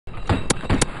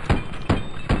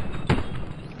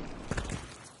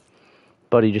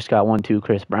Buddy just got 1-2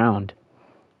 Chris Brown.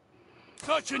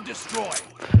 Touch and destroy.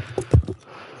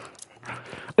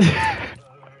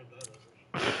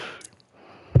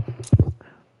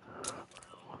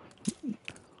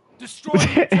 Destroy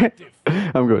the objective.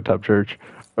 I'm going top church.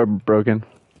 Or broken.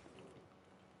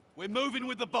 We're moving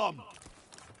with the bomb.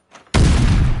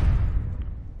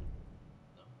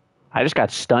 I just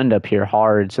got stunned up here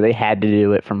hard, so they had to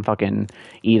do it from fucking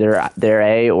either their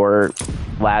A or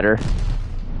ladder.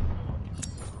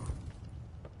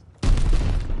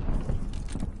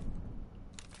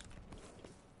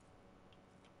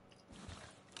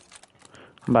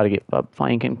 I'm about to get up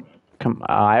flanking. Come,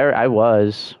 I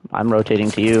was. I'm rotating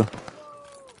to you.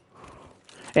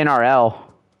 NRL.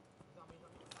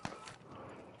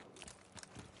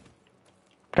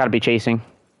 Gotta be chasing.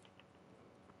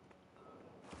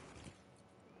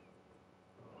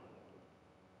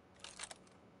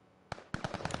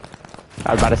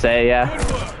 I was about to say, yeah.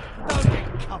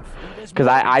 Because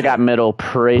I got middle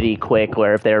pretty quick,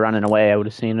 where if they were running away, I would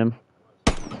have seen them.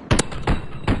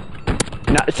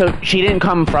 No, so she didn't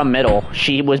come from middle.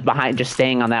 She was behind, just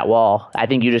staying on that wall. I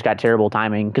think you just got terrible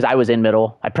timing, because I was in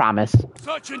middle. I promise.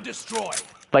 Search and destroy.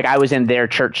 Like, I was in their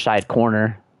church side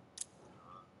corner.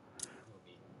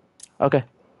 Okay.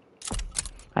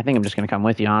 I think I'm just going to come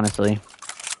with you, honestly.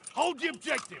 Hold the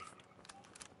objective.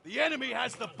 The enemy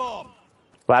has the bomb.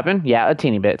 What happened? Yeah, a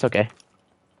teeny bit. It's okay.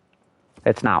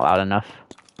 It's not loud enough.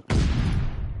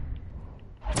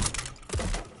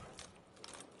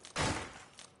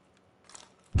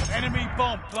 Enemy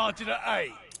bomb planted at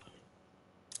A.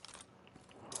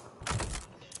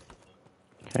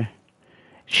 Okay.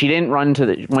 She didn't run to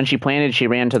the... When she planted, she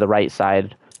ran to the right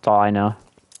side. That's all I know.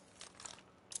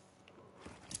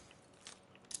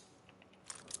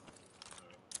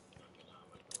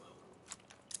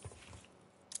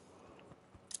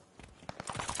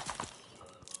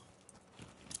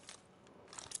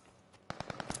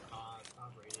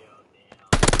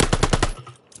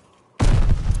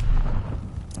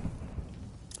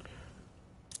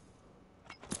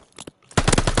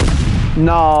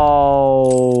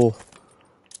 No.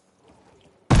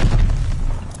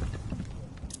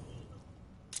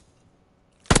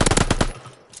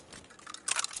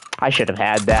 I should have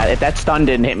had that. If that stun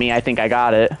didn't hit me, I think I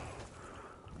got it.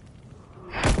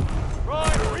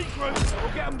 Right, regroup.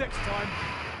 We'll get them next time.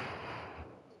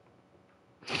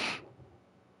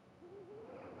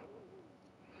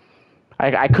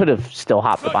 I could have still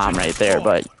hopped the bomb right there,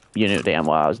 but you knew damn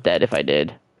well I was dead if I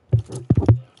did.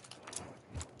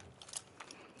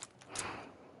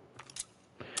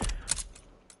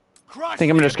 I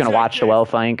think I'm just going to watch the well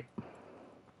flank.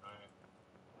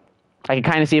 I can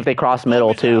kind of see if they cross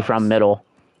middle, too, from middle.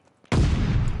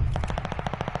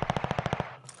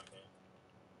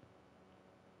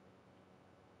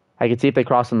 I can see if they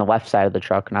cross on the left side of the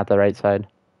truck, not the right side.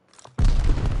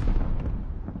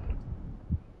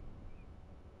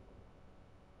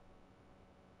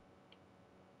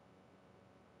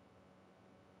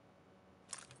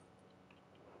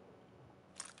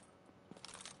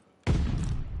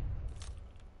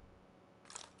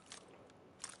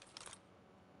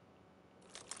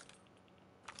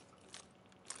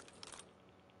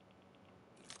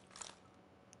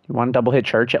 You want to double hit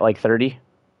church at like 30?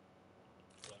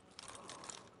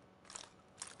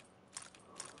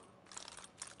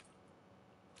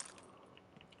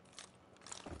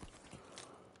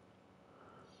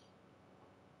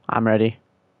 I'm ready.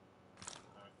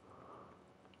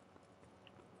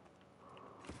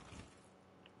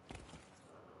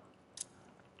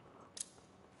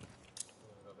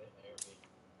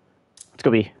 Let's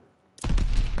go B.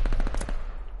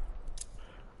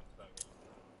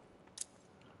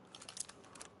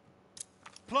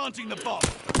 Planting the bomb.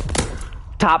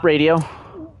 Top radio.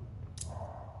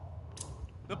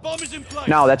 The bomb is in place.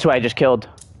 No, that's who I just killed.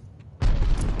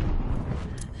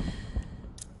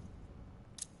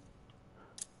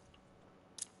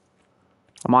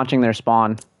 I'm launching their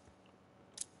spawn.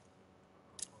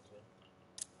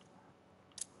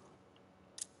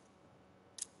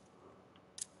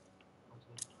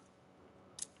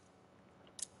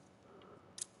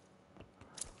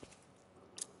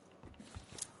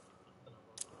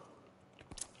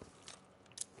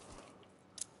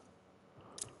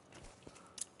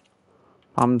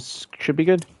 Should be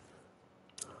good.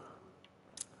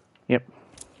 Yep.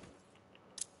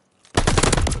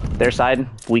 Their side,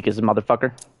 weak as a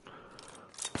motherfucker.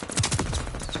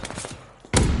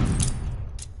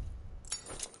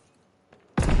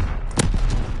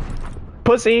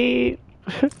 Pussy!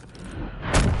 Good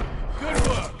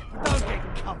work. Don't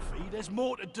get comfy. There's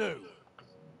more to do.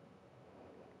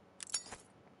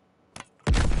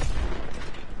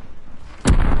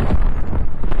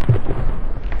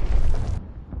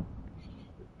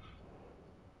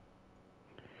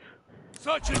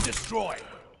 Search and destroy.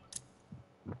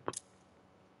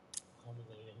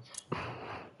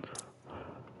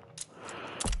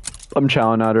 I'm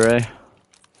chowing out, Ray.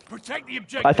 Protect the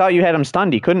objective. I thought you had him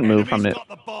stunned. He couldn't move from it. Got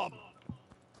the bomb.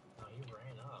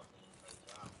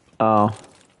 Oh.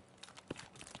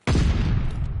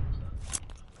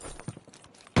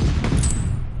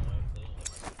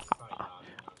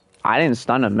 I didn't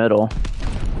stun him middle.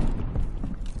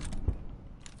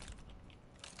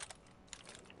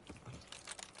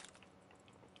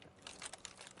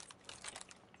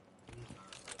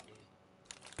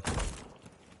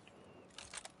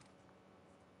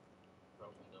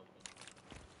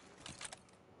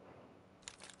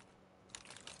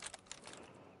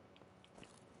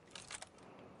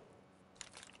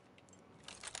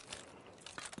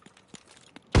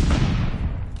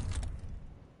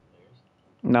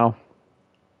 No.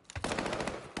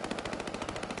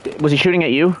 Was he shooting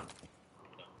at you?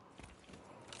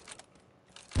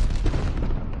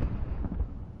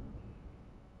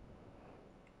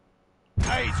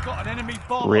 Hey, he's got an enemy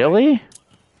bomb. Really?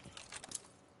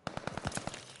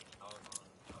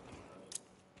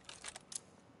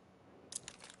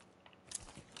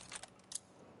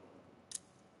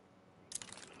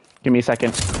 Give me a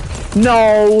second.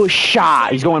 No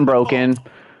shot. He's going broken.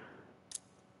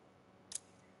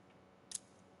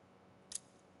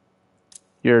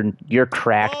 You're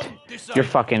cracked. You're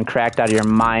fucking cracked out of your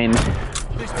mind.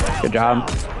 Good job.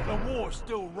 But the war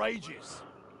still rages.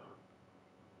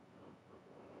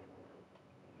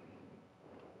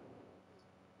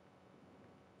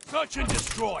 Search and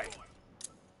destroy.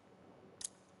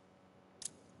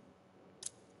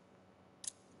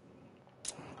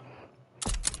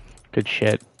 Good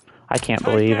shit. I can't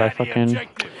believe I fucking...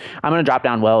 I'm gonna drop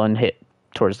down well and hit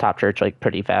towards top church like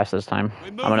pretty fast this time.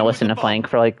 I'm gonna listen to flank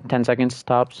for like 10 seconds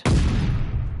tops.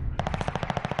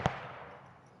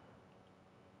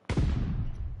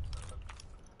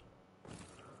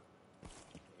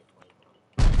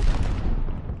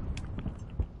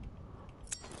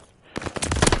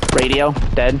 Radio,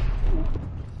 dead.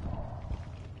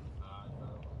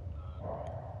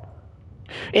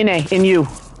 In A, in you.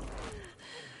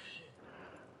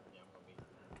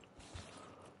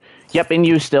 Yep, in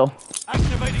you still.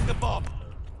 Activating the bomb.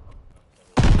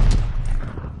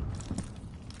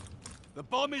 The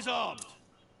bomb is armed.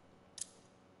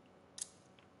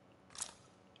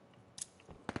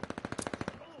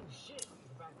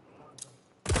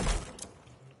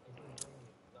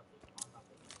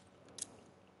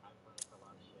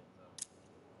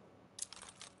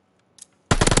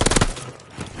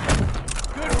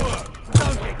 Good work.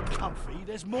 Don't get comfy.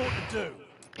 There's more to do.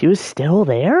 He was still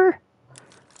there?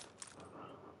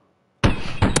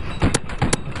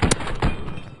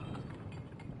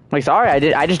 Like, sorry,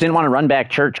 I just didn't want to run back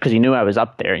church because he knew I was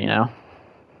up there, you know?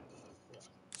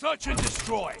 Search and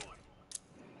destroy.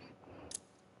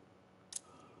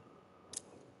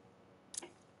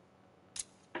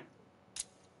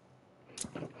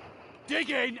 Dig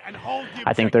in and hold the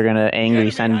I think they're gonna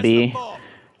angry send B.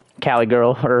 Cali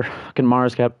girl, her fucking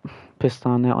Mars got pissed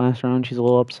on that last round. She's a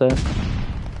little upset.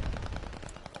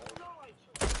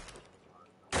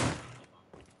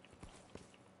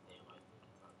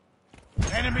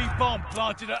 Enemy bomb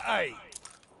planted at A.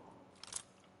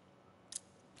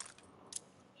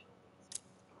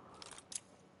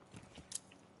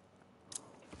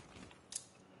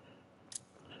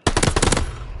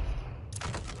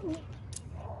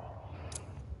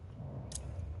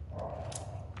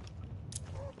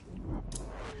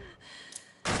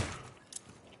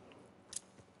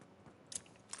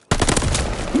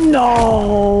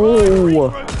 No! We'll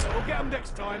get them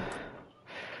next time.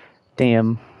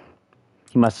 Damn.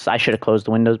 He must. I should have closed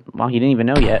the windows. Well, he didn't even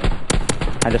know yet.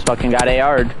 I just fucking got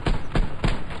AR'd.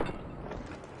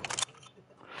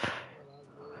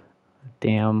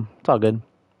 Damn. It's all good.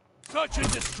 Search and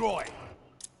destroy.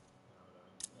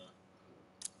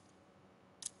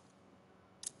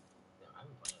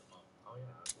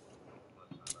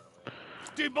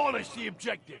 Demolish the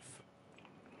objective.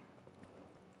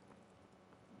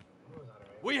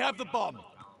 We have the bomb.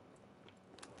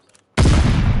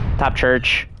 Top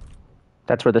church.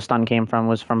 That's where the stun came from,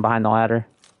 was from behind the ladder.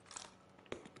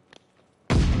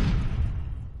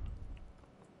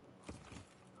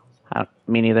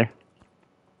 Me neither.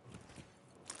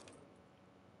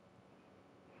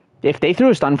 If they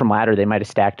threw a stun from ladder, they might have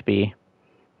stacked B.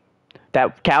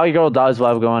 That Cali girl does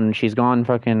love going, she's gone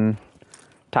fucking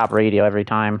top radio every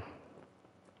time.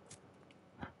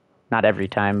 Not every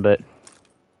time, but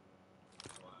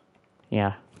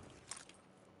yeah.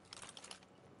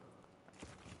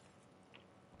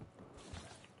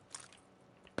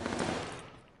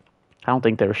 I don't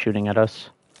think they were shooting at us.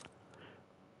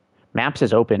 Maps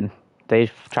is open.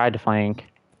 They've tried to flank.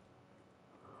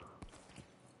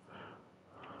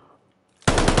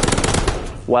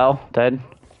 Well, dead.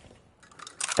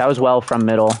 That was well from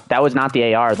middle. That was not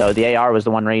the AR, though. The AR was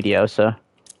the one radio, so...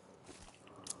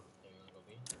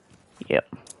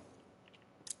 Yep.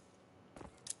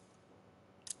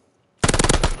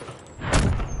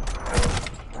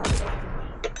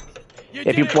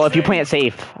 If you plant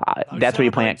safe, that's where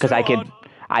you plant, because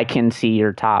I can see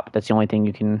your top. That's the only thing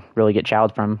you can really get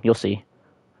chowed from. You'll see.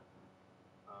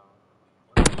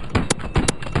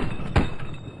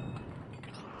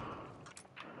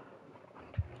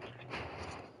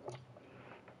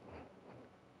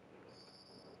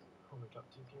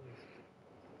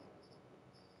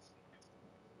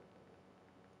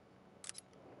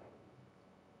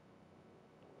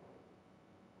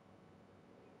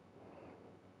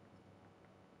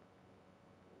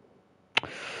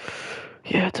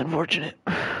 Yeah, it's unfortunate.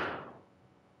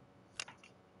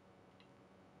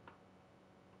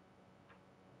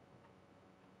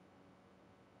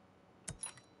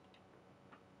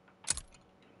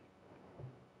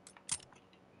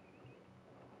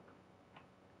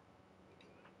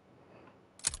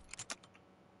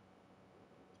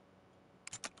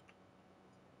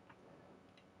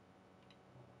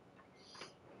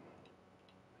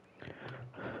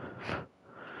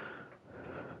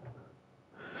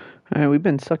 Alright, we've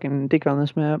been sucking dick on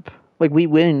this map. Like, we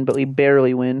win, but we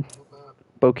barely win.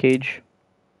 Bocage.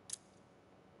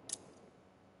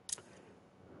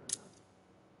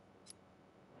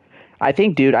 I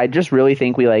think, dude, I just really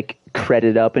think we, like,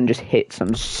 credit up and just hit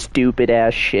some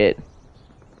stupid-ass shit.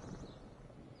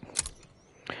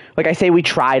 Like, I say we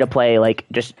try to play, like,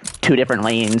 just 2 different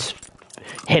lanes,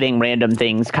 hitting random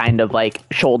things, kind of, like,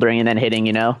 shouldering and then hitting,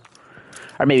 you know?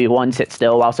 Or maybe one sit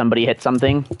still while somebody hits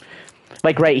something.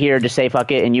 Like, right here, just say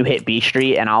fuck it, and you hit B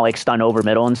Street, and I'll, like, stun over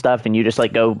middle and stuff, and you just,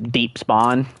 like, go deep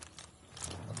spawn.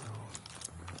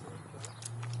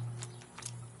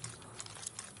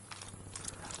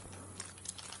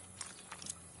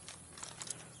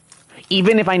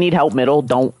 Even if I need help middle,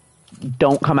 don't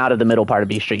come out of the middle part of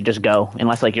B Street. Just go,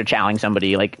 unless, like, you're challenging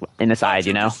somebody, like, in the side,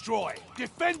 you know? Destroy.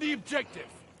 Defend the objective.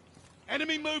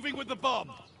 Enemy moving with the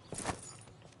bomb.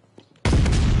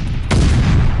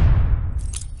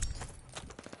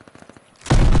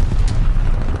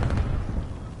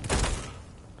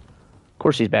 Of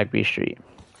course he's back B Street.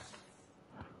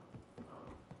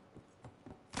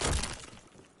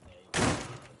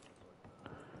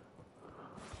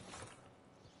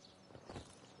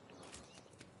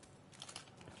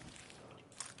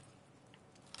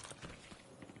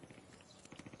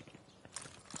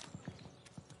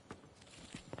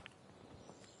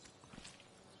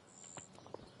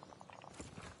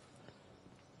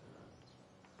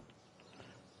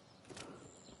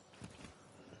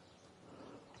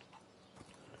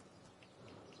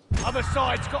 Other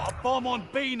side's got a bomb on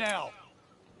B now.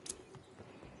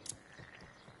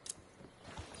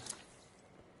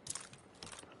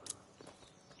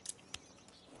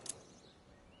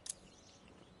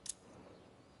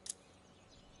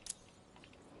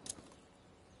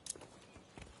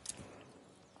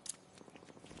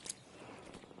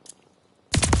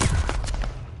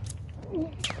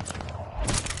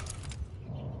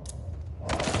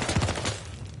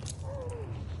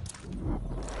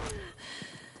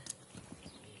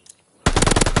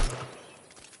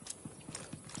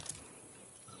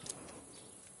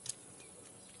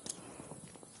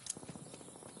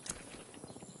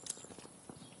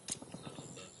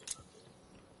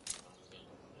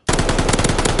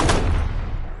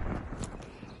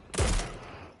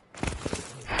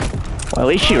 Well,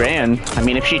 at least she ran. I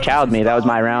mean, if she chowed me, that was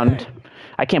my round.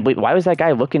 I can't believe... Why was that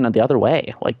guy looking the other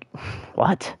way? Like,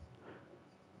 what?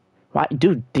 Why?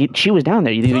 Dude, she was down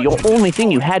there. The only thing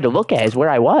you had to look at is where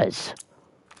I was.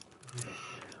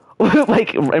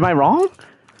 Like, am I wrong?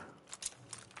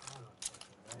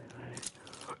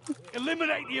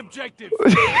 Eliminate the objective.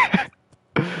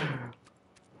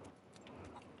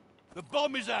 The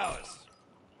bomb is ours.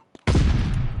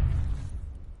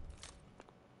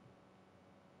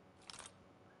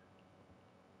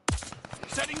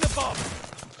 Setting the bomb.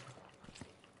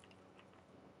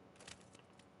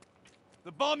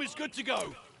 The bomb is good to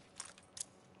go.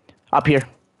 Up here.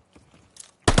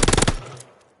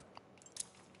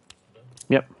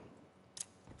 Yep.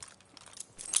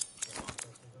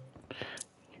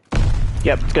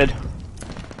 Yep, it's good.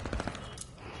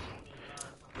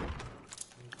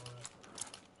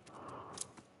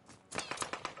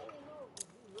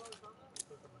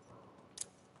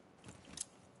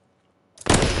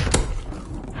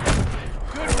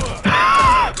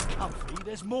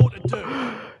 There's more to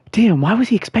do. Damn, why was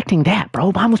he expecting that,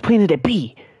 bro? Bomb was planted at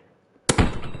B.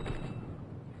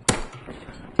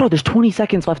 Bro, there's 20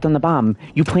 seconds left on the bomb.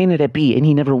 You planted at B, and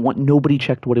nobody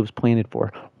checked what it was planted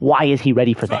for. Why is he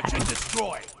ready for Search that? and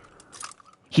destroy.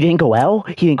 He didn't go L.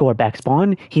 He didn't go at back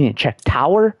spawn. He didn't check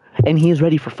tower. And he is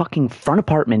ready for fucking front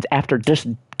apartments after just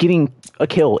getting a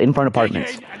kill in front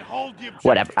apartments. Dig in and hold the objective.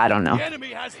 Whatever, I don't know. The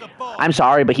enemy has the bomb. I'm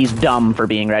sorry, but he's dumb for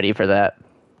being ready for that.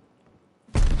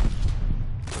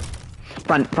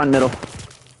 Front middle.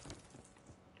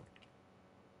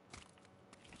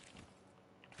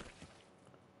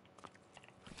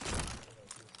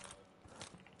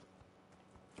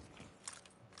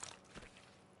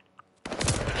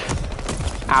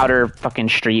 Outer fucking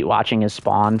street watching his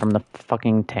spawn from the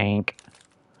fucking tank.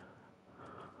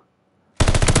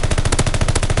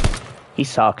 He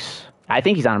sucks. I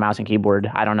think he's on a mouse and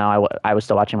keyboard. I don't know. I was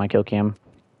still watching my kill cam.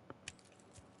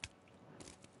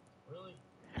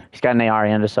 He's got an AR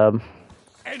and a sub.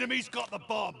 Enemy's got the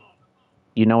bomb.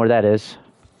 You know where that is.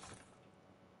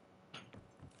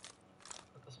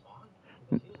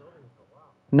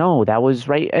 No, that was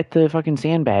right at the fucking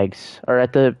sandbags. Or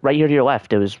at the, right here to your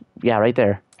left. It was, yeah, right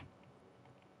there.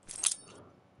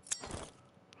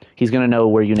 He's gonna know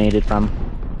where you naded from.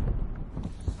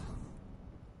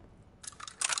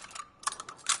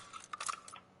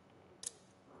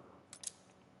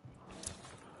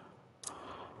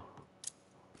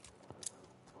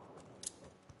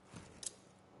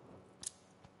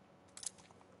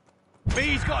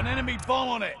 B's got an enemy bomb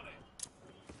on it.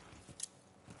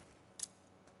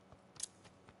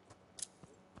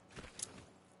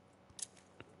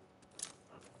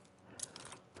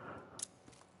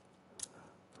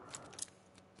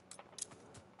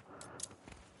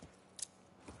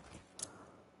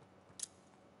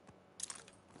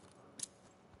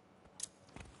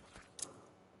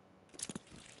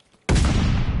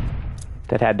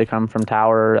 That had to come from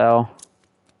tower L.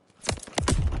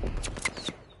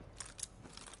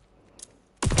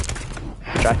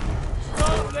 Try.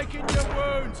 Stop licking your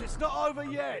wounds. It's not over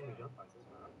yet.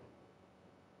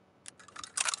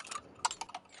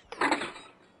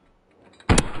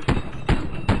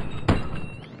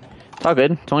 It's all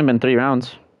good. It's only been 3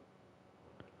 rounds.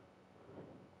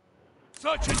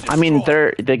 Search and I mean,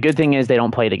 destroy. the good thing is they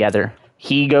don't play together.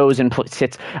 He goes and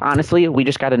sits. Honestly, we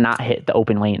just got to not hit the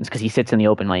open lanes because he sits in the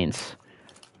open lanes.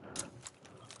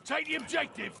 Take the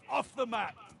objective off the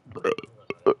map.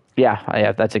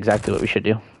 Yeah, that's exactly what we should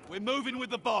do. We're moving with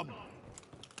the bomb.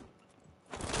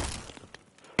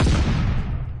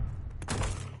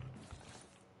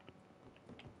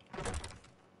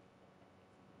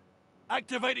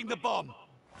 Activating the bomb.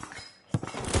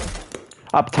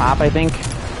 Up top, I think.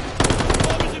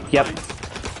 Bomb is in Yep. place.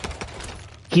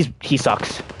 He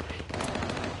sucks.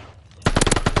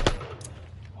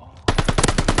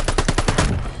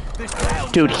 This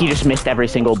tail's Dude, he just missed every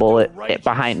single bullet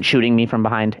behind, shooting me from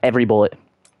behind. Every bullet.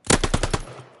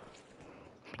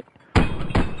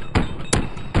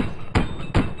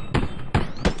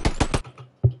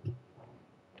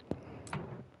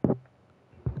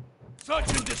 Search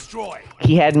and destroy.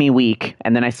 He had me weak,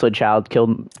 and then I slid child,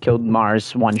 killed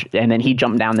Mars and then he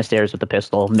jumped down the stairs with the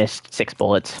pistol, missed 6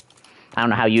 bullets. I don't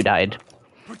know how you died.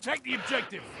 Protect the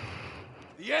objective.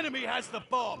 The enemy has the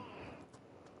bomb.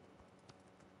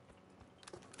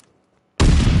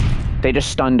 They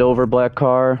just stunned over Black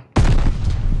Car.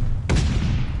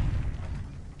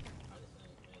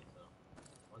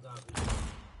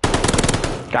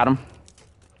 Got him.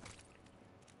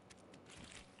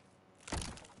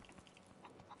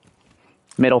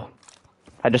 Middle.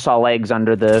 I just saw legs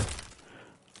under the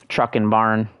truck and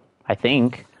barn, I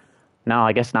think. No,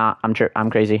 I guess not. I'm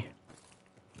crazy.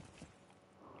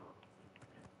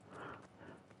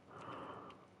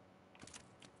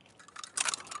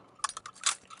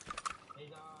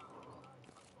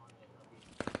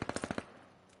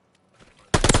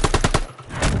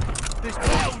 This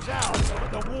battle's out,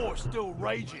 but the war still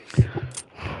rages.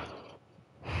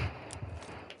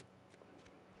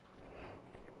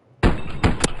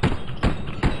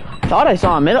 Thought I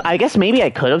saw a middle. I guess maybe I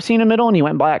could have seen a middle and he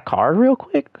went Black Car real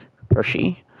quick. Or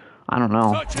she. I don't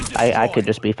know. I could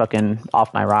just be fucking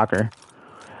off my rocker.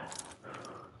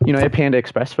 You know, I had Panda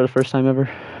Express for the first time ever.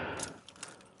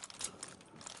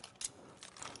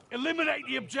 Eliminate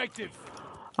the objective.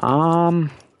 I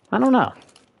don't know.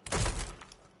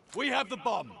 We have the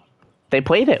bomb. They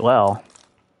played it well.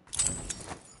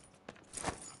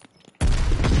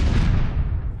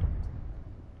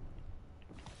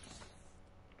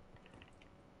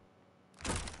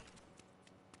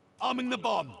 Arming the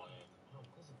bomb.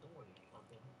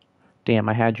 Damn,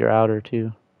 I had your outer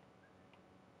too.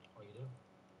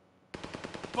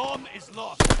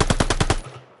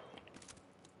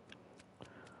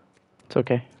 It's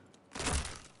okay.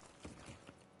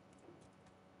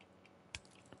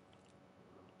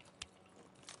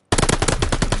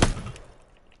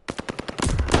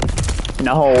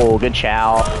 No, good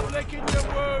chow.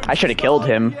 I should have killed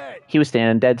him. He was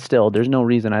standing dead still. There's no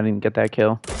reason I didn't get that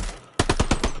kill.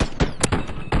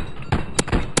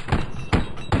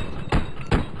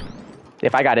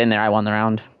 If I got in there, I won the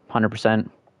round. 100%.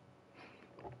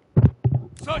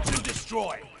 Search and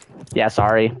destroy. Yeah,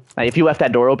 sorry. If you left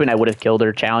that door open, I would have killed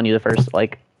her, challenged you the first,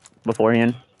 like,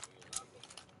 beforehand.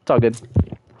 It's all good.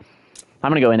 I'm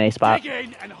gonna go in A spot. Dig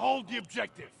in and hold the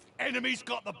objective. Enemy's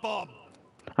got the bomb.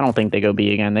 I don't think they go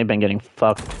B again. They've been getting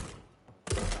fucked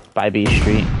by B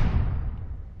Street.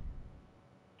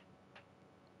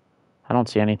 I don't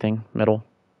see anything. Middle.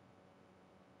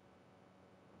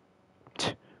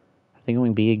 Are they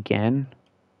going B again?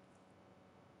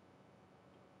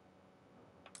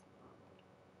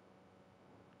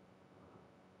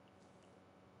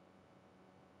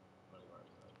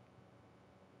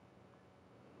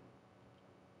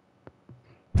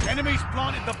 Enemies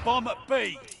planted the bomb at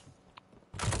B.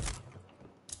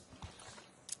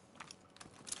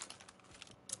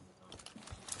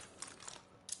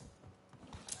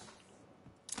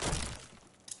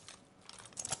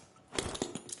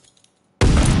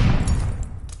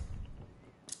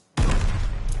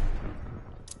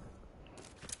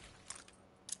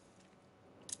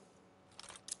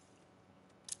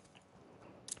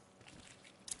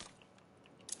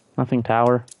 Nothing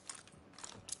tower.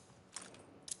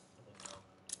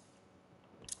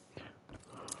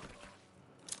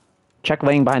 Check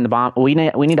laying behind the bomb. We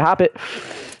need to hop it.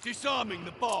 Disarming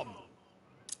the bomb.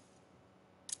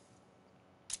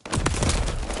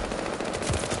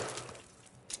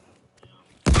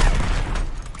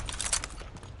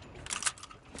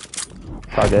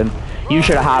 It's all good. You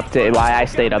should have hopped it while I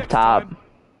stayed up top.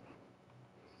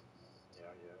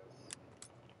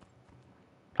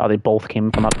 Oh, they both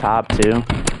came from up top too.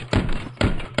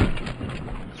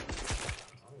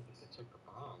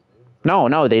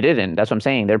 No, they didn't. That's what I'm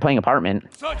saying. They're playing apartment.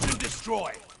 Search and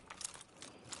destroy.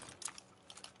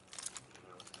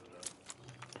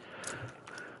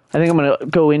 I think I'm gonna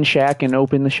go in shack and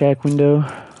open the shack window.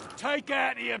 Take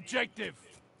out the objective.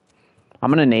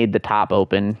 I'm gonna nade the top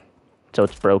open, so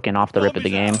it's broken off the rip of the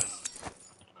game.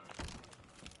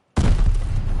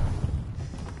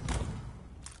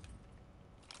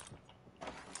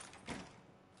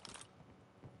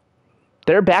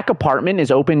 Their back apartment is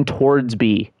open towards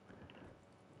B.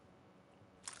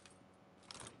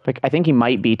 Like, I think he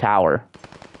might be tower.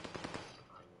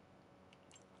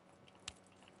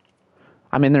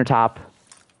 I'm in their top.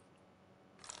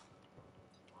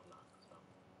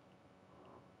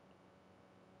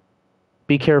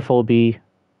 Be careful, B.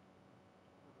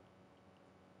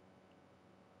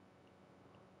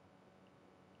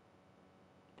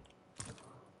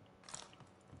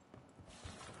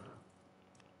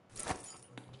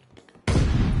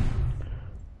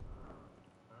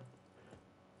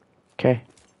 Okay.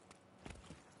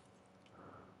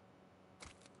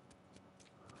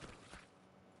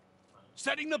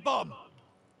 Setting the bomb.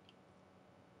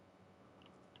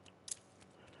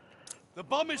 The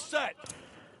bomb is set.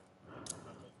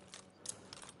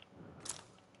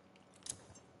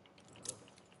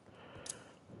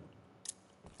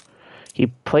 He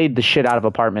played the shit out of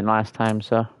apartment last time,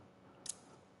 so.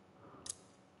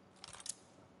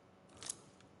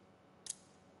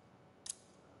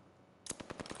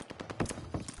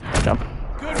 Jump.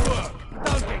 Good work.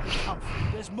 Don't get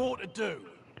comfy. There's more to do.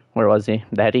 Where was he?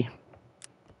 The heady?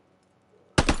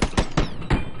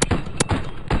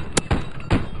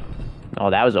 Oh,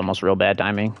 that was almost real bad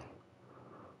timing.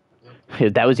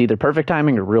 That was either perfect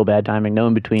timing or real bad timing. No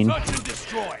in between. Search and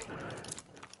destroy.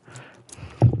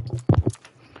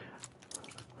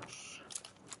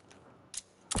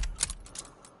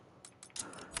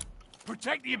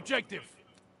 Protect the objective.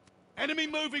 Enemy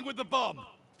moving with the bomb.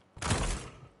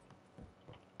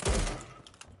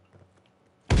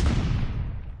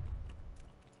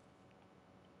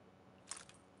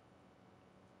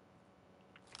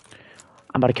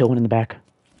 I'm about to kill one in the back.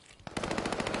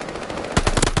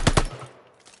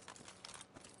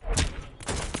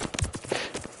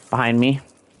 Behind me.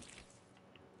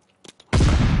 Good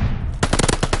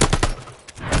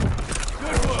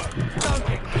work. Don't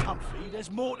get comfy. There's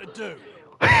more to do.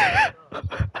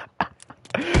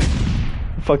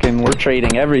 Fucking, we're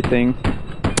trading everything.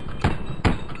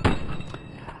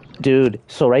 Dude,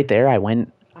 so right there, I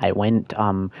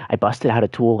busted out a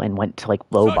tool and went to like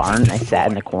low barn. I sat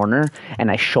in the corner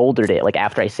and I shouldered it like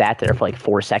after I sat there for like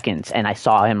 4 seconds and I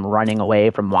saw him running away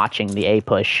from watching the A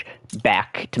push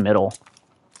back to middle.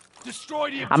 Destroy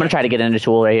the objective. I'm gonna try to get into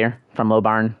tool right here from low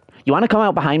barn. You want to come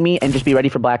out behind me and just be ready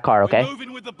for black car, okay? We're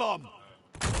moving with the bomb.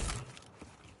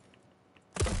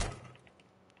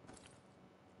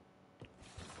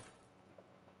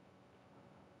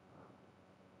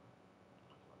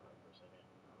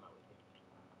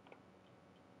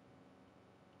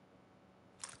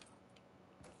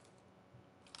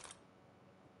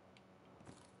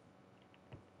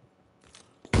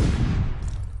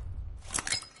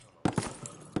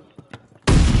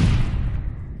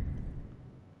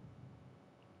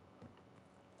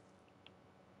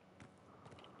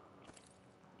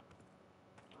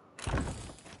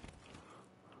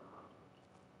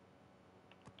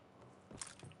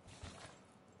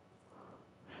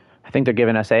 I think they're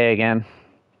giving us A again.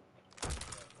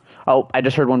 Oh, I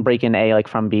just heard one break in A, like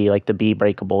from B, like the B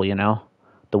breakable, you know?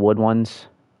 The wood ones.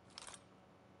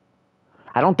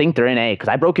 I don't think they're in A, because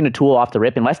I broke into tool off the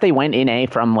rip, unless they went in A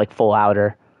from, like, full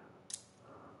outer.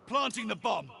 Planting the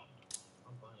bomb.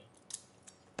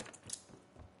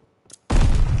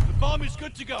 The bomb is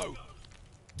good to go.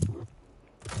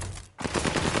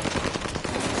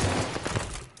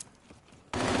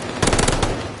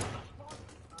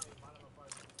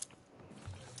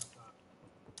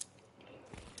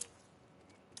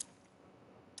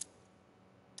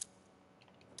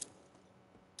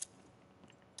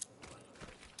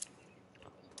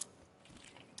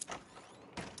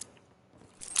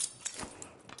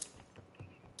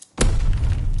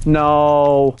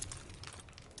 No.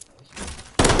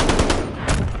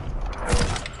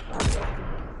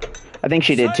 I think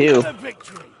she did too.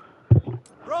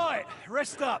 Right,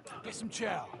 rest up, get some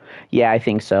chow. Yeah, I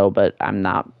think so, but I'm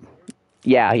not.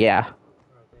 Yeah.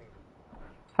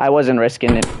 I wasn't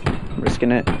risking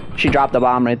it. She dropped the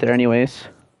bomb right there anyways.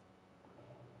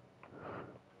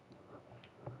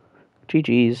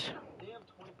 GG's.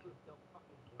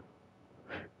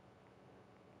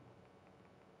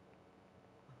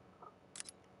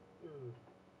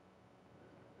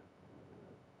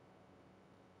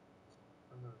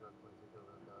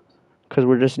 Because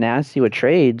we're just nasty with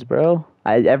trades, bro.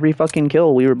 Every fucking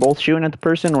kill, we were both shooting at the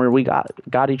person or we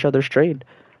got each other's trade.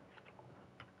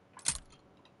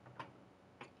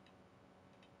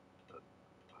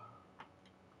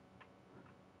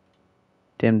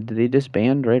 Damn, did they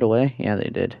disband right away? Yeah, they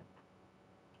did.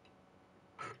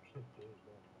 I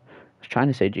was trying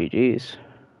to say GG's.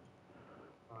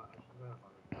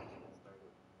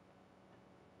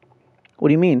 What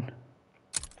do you mean?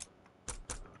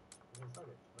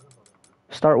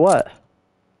 Start what?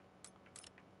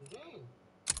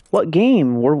 What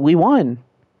game? We won.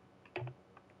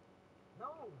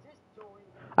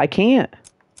 I can't.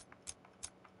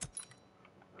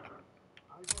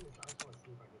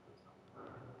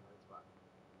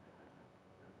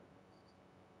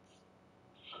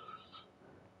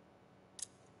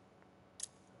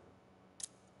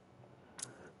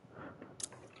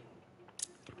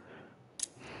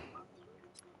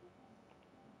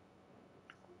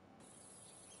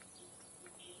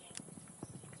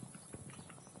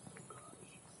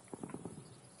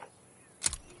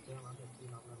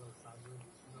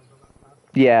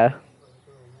 Yeah.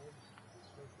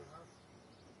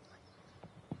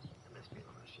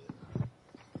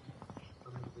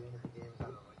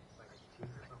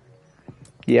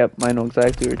 Yep, I know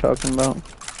exactly what you're talking about.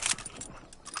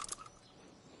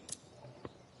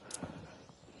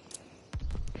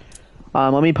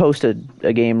 Let me post a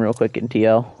game real quick in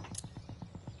TL.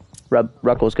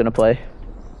 Ruckle's gonna play.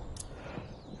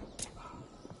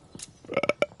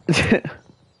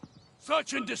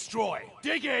 Search and destroy.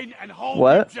 Dig in and hold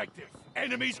What? the objective.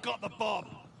 Enemy's got the bomb.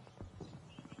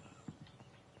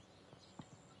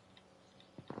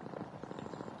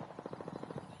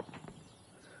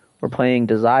 We're playing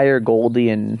Desire, Goldie,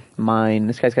 and Mine.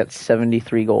 This guy's got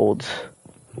 73 golds.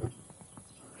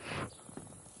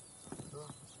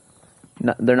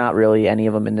 No, they're not really any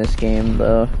of them in this game,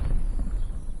 though.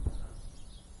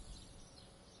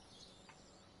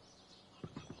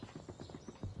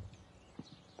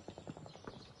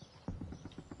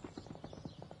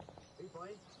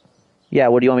 Yeah,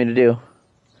 what do you want me to do?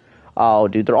 Oh,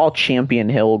 dude, they're all Champion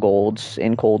Hill golds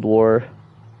in Cold War.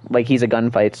 Like, he's a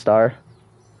gunfight star.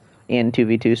 And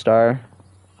 2v2 star.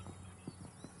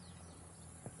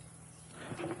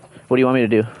 What do you want me to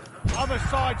do? Other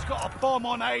side's got a bomb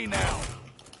on A now.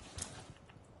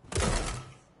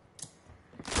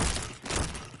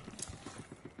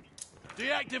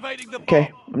 Deactivating the bomb.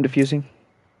 Okay, I'm defusing.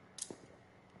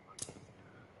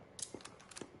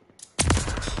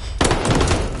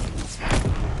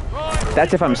 Right,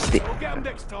 That's if I'm we'll get 'em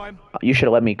next time. You should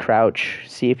have let me crouch.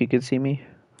 See if you could see me.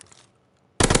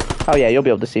 Oh yeah, you'll be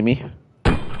able to see me.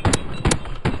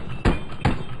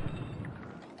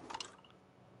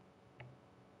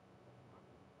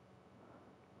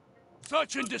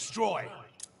 Search and destroy.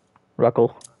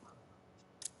 Ruckle.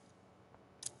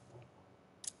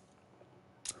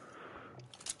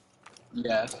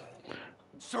 Yes.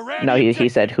 Surround No, the he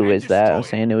said, objective "Who and is that?" I was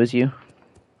destroy saying it was you.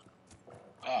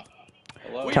 Oh.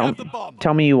 Hello. We Tell, have the bomb.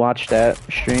 tell me you watched that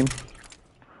stream.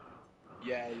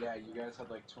 Yeah, you guys had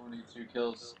like 22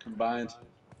 kills combined.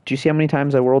 Do you see how many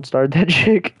times I world starred that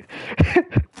chick? Yeah,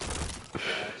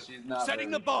 she's not Setting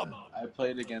very the bomb. good. I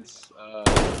played against her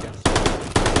before.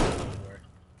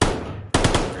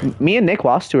 Me and Nick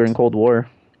lost to her in Cold War.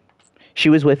 She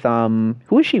was with who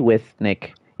was she with,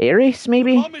 Nick? Ares,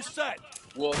 maybe? Bomb is set.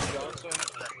 Well, she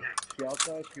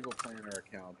also has people playing her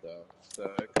account though, so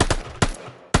it could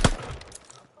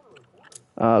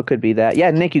be It could be that.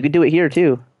 Yeah, Nick, you could do it here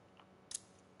too.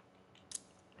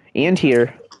 And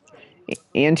here.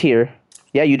 And here.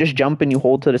 Yeah, you just jump and you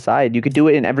hold to the side. You could do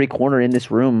it in every corner in this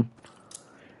room.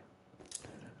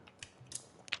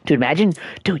 Dude, imagine,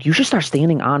 dude, you should start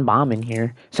standing on bomb in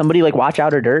here. Somebody like watch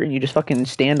out or dirt and you just fucking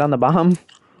stand on the bomb.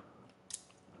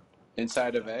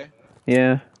 inside of A.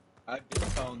 Yeah. I've been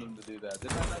telling them to do that.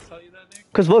 Didn't I not tell you that,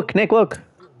 Nick? Cause look, Nick, look.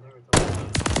 I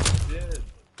did.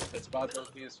 It's about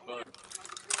OP as fuck.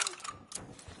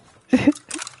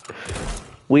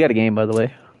 We got a game, by the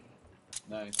way.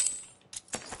 Nice.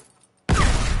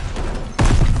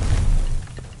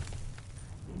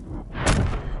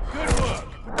 Good work.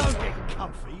 Don't get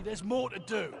comfy. There's more to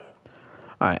do.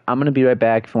 Alright, I'm gonna be right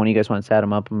back. If one of you guys want to set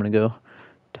him up, I'm gonna go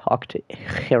talk to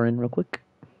Heron real quick.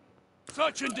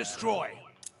 Search and destroy.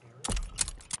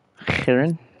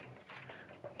 Heron?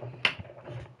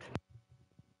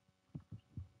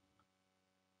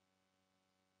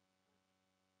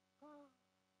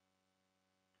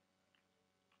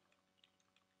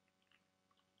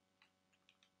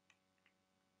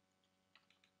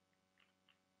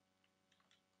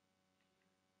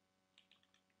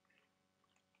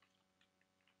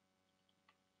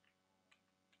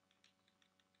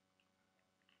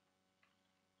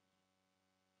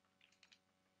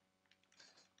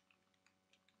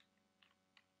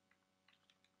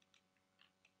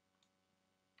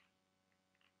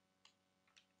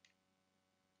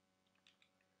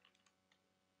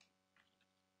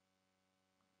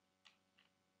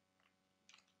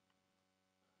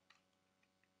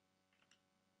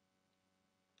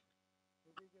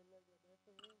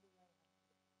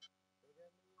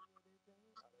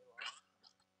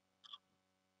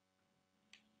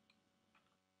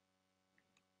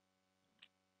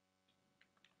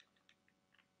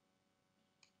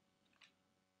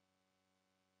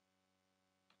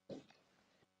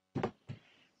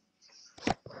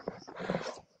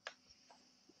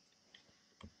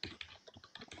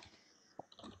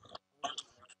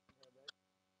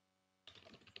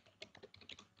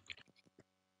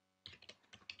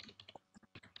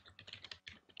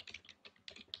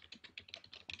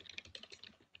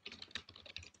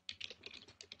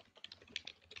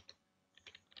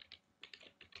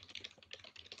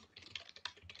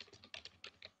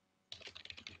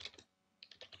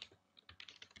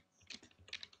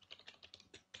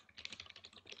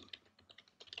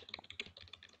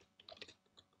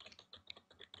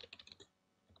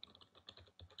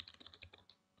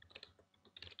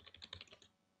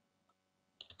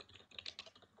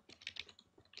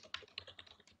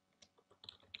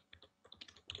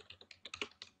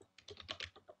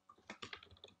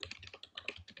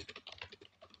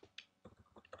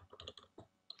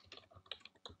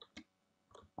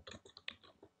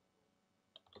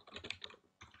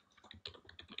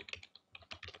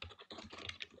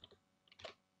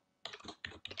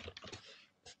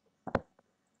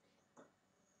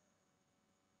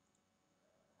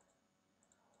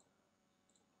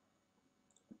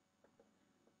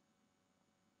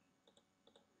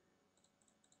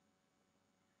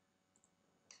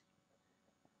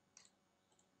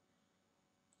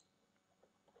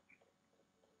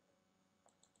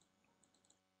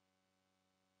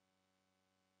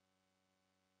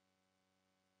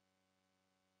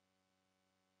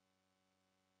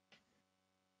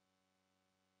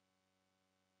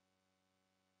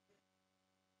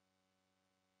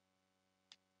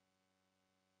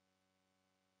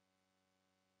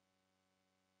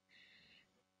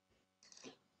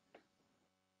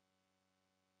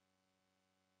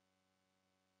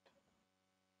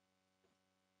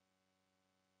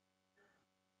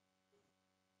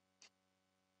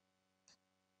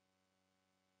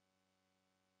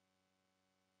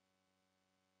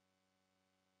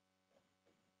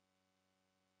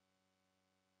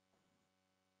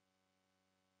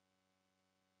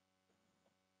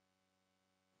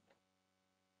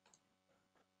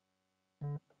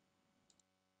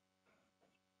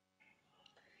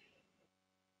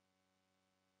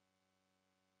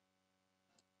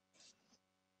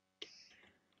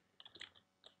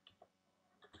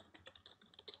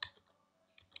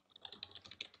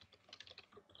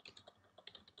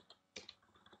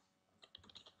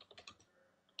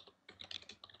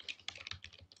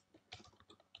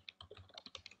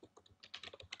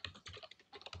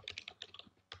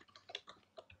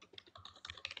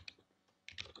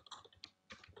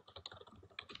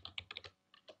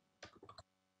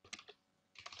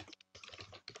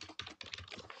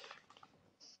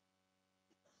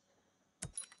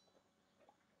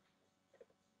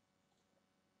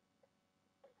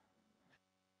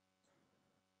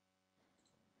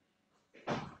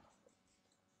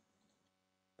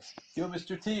 Yo,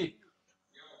 Mr. T,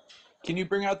 can you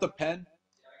bring out the pen?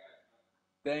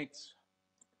 Thanks.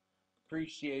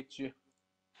 Appreciate you.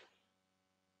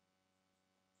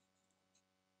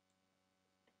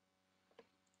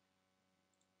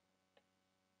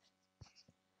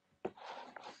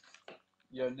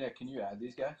 Yo, Nick, can you add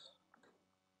these guys?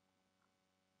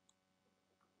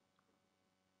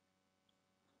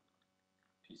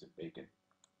 Piece of bacon.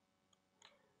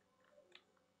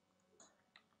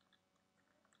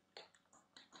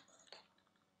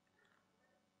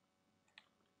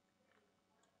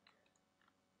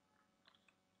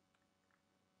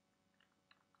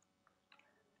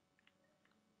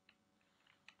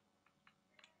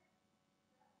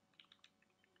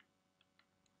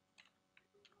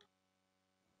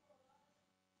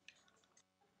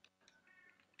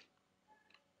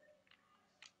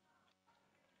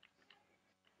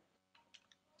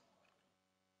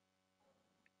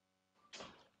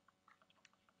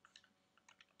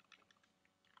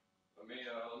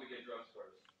 Let me get dressed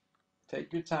first.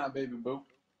 Take your time, baby boo.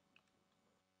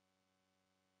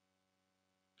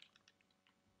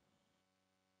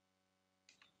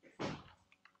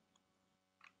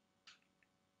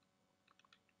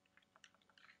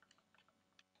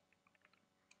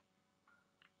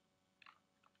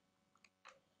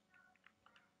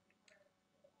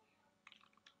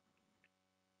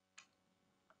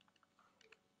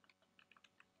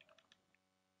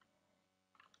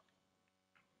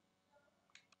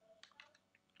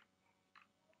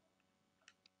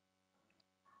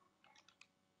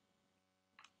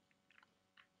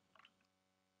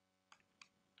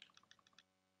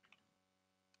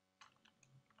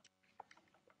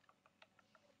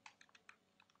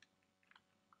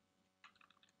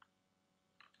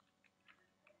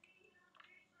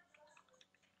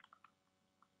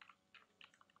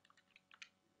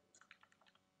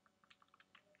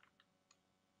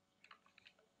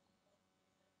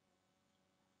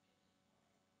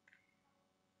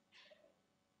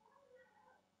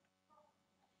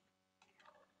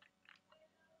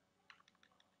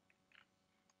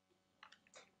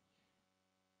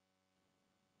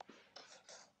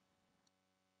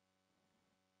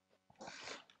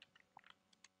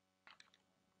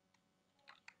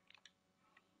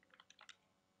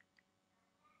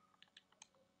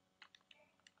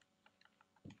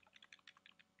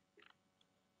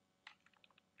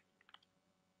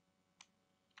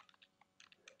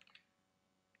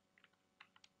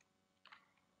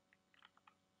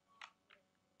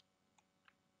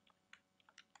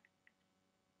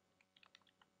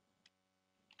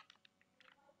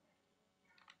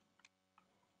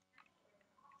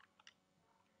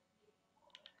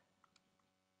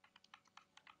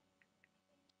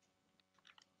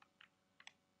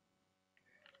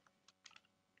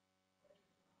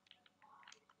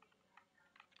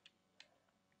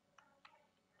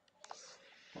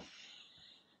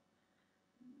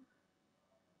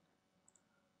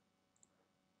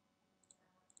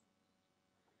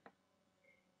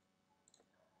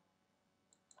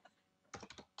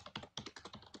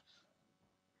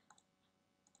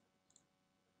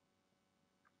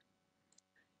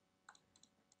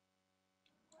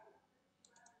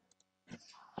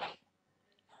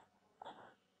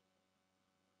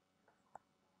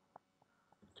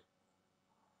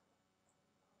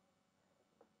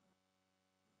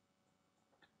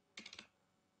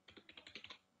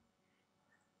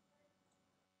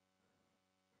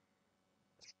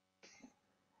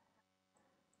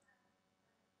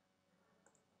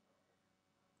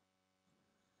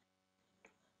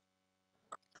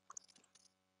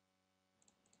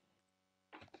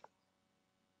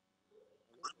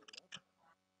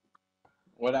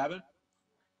 What happened?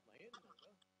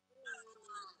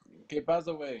 Okay, by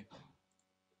the way,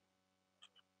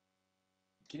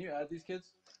 can you add these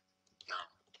kids?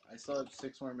 I still have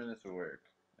 6 more minutes of work,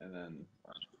 and then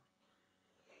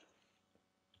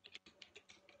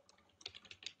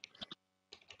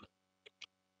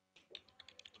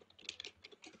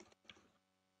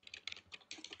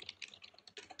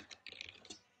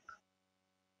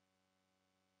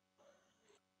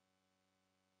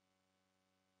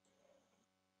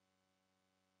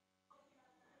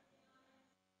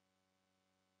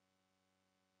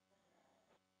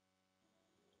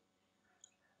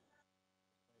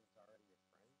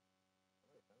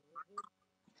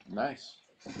nice.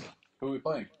 Who are we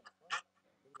playing?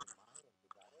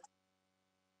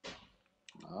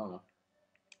 I don't know.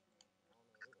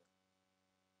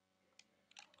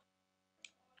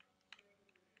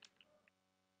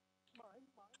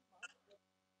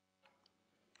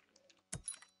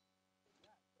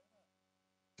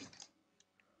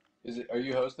 Is it? Are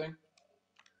you hosting?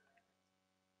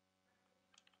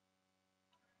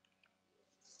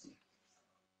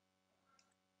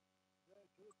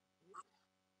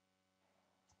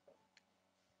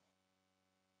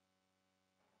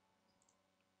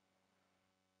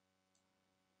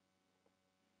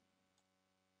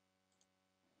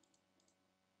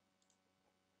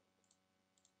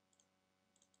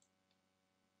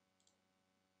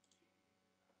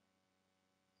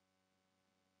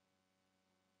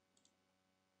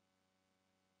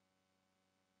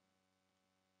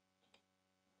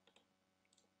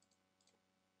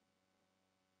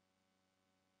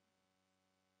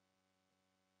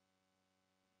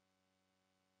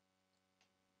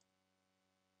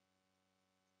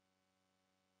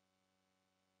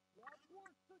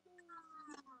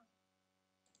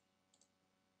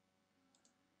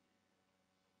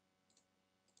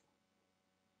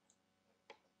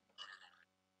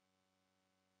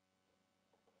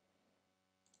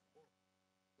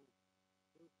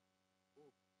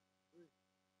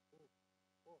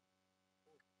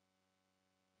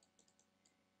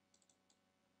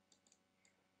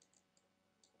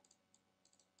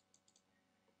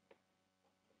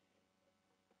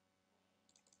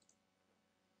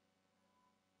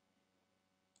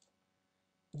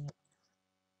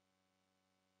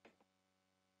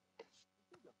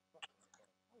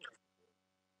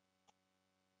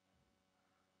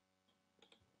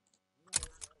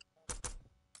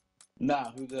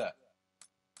 Nah, who's that?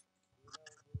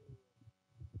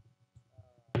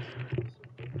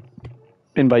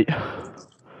 Invite.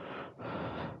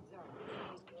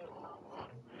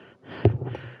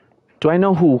 Do I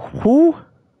know who? Who?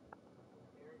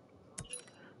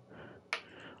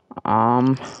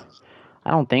 I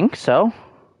don't think so.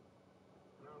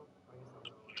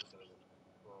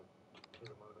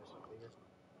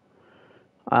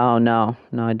 Oh, no.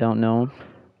 No, I don't know.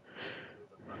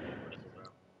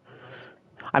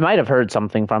 I might have heard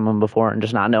something from him before and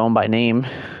just not know him by name.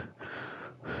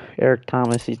 Eric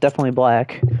Thomas, he's definitely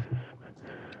black.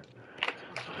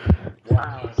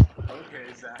 Wow.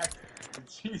 Okay, Zach.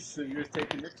 Jeez, so you're just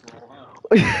taking Nick's role,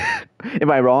 huh?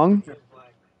 Am I wrong?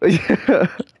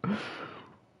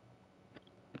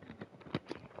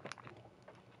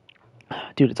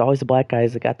 Dude, it's always the black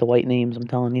guys that got the white names, I'm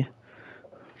telling you.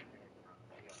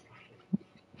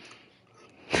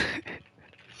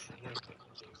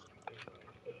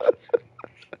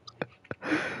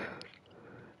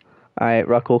 Alright,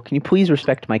 Ruckle, can you please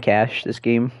respect my cash this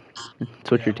game?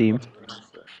 Switch your team.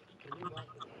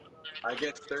 I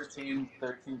guess 13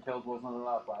 kills wasn't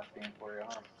enough last game for you,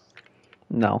 huh?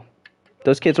 No.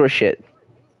 Those kids were shit.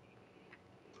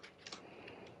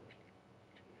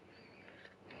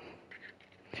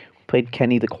 Played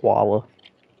Kenny the Koala.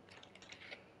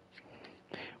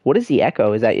 What is the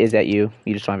echo? Is that you?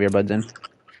 You just don't have your earbuds in?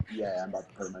 Yeah, I'm about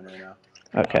to put them in right now.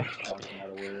 Okay. Talking out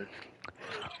of word.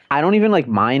 I don't even like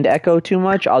mind echo too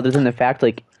much, other than the fact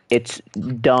like it's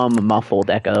dumb muffled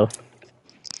echo.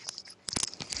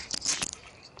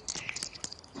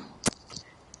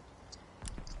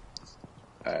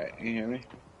 Alright, can you hear me?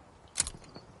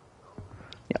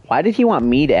 Yeah, why did he want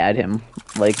me to add him?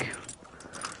 Like,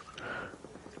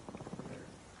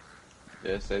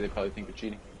 Yeah, say they probably think you're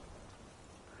cheating.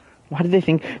 why did they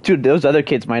think? Dude, those other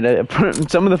kids might have.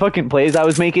 Some of the fucking plays I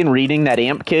was making reading that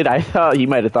amp kid, I thought he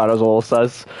might have thought I was a little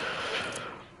sus.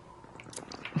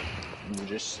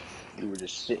 You were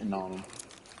just sitting on them.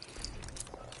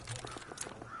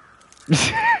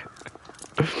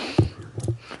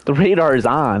 The radar is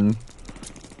on.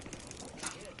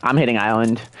 I'm hitting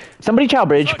island. Somebody chow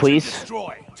bridge, Search and please.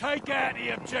 destroy. Take out the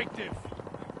objective.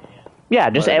 Yeah,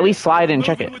 just Right at here. least slide and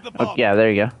check it. Moving with the Oh, bomb. yeah, there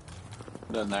you go.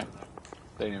 Doesn't there?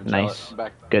 They didn't even Nice. tell it.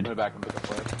 Back. Good. I'm gonna back and pick up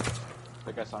play. I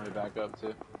think I saw me back up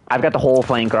too. I've got the whole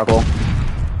flank, Ruckle.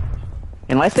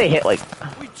 Unless they hit, like,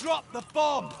 We dropped the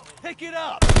bomb. Pick it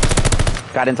up.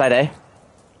 got inside A.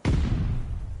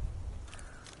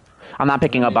 I'm not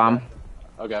picking up bomb.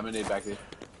 Okay, I'm gonna need back here.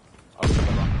 I'll pick up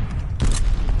bomb.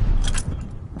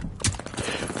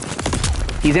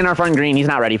 He's in our front green. He's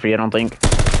not ready for you, I don't think.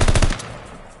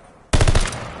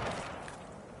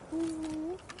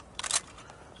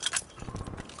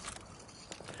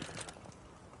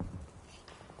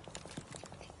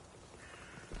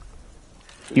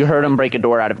 You heard him break a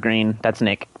door out of green. That's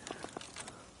Nick.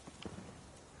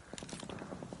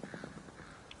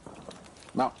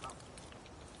 No.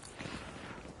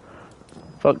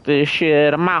 Fuck this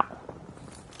shit, I'm out.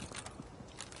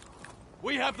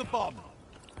 We have the bomb.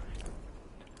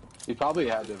 He probably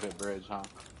had to hit bridge, huh?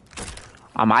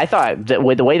 I thought that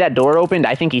with the way that door opened,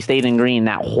 I think he stayed in green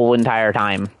that whole entire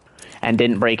time and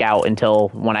didn't break out until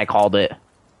when I called it.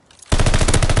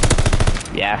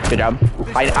 Yeah, good job.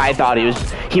 I thought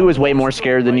he was way more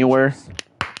scared than you were.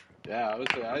 Yeah,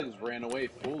 I just ran away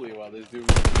fully while this dude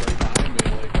was right behind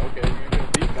me. Like, okay, you're gonna get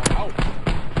a peek, I'm out.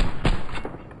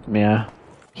 Yeah.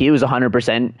 He was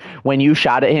 100%. When you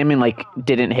shot at him and like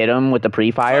didn't hit him with the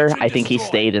pre-fire, I think he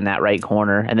stayed in that right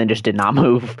corner and then just did not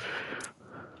move.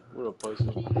 What a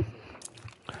pussy.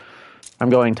 I'm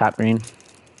going top green.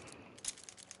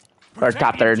 Or Protect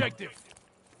top the third. objective.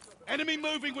 Enemy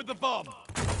moving with the bomb.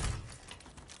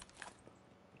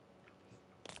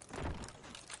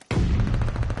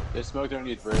 There's smoke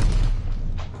underneath bridge.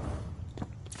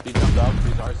 He jumped up.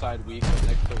 He's our side weak,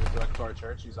 next to our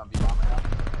church. He's on B bomb right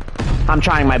now. I'm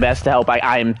trying my best to help.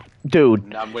 I'm dude.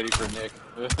 Now I'm waiting for Nick.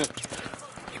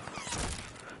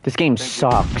 This game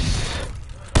sucks.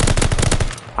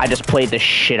 I just played the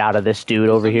shit out of this dude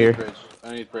over here.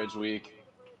 Underneath bridge weak.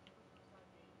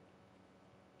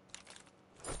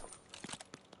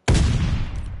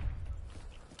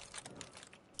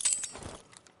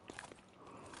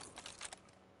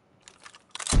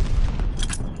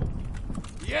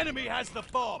 The enemy has the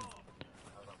bomb.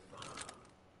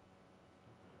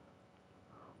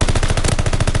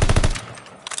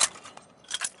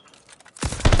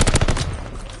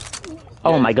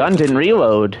 Oh, my gun didn't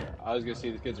reload. I was gonna see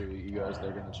the kids are you guys.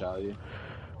 They're gonna chow you.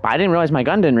 I didn't realize my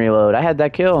gun didn't reload. I had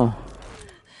that kill.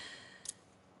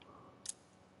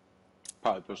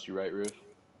 Probably pushed you right, Roof.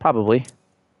 Probably.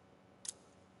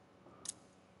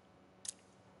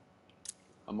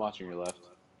 I'm watching your left.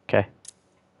 Okay.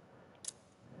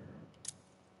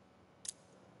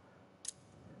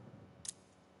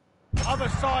 Other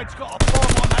side's got a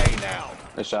bomb on A now.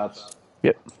 The shots.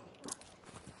 Yep.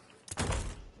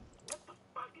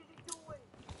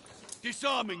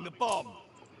 Disarming the bomb.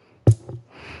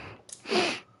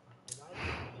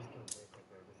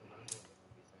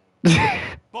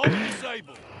 Bomb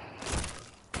disabled.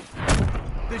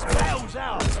 This battle's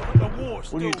ours, but the war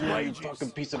still rages.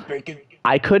 Fucking piece of bacon.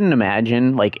 I couldn't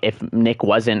imagine like if Nick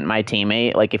wasn't my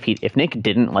teammate. Like if Nick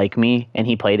didn't like me and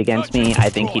he played against me, I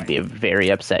think he'd be a very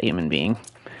upset human being.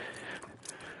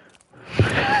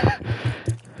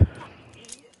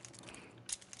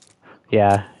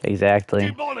 Yeah, exactly.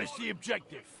 Demolish the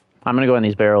objective. I'm gonna go in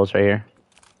these barrels right here.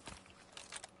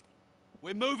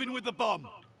 We're moving with the bomb.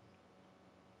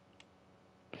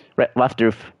 Left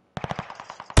roof.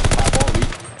 Half-wall weak.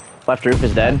 Left roof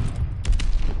is dead.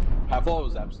 Half-wall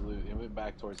was absolute. It went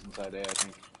back towards inside A, I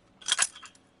think.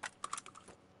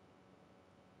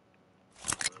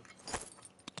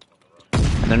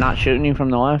 They're not shooting you from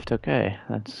the left? Okay,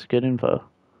 that's good info.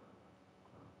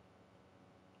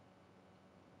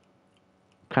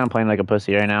 Kind of playing like a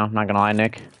pussy right now, not gonna lie,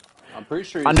 Nick. I'm pretty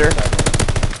sure he's Under.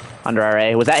 inside Under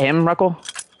RA. Was that him, Ruckle?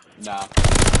 A. Nah.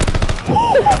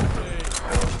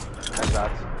 Nice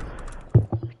shots.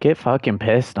 Get fucking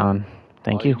pissed on.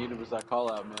 Thank All you. you needed was that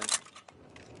call out, man.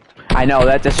 I know,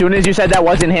 that's as soon as you said that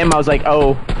wasn't him, I was like,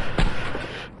 oh.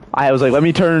 I was like, let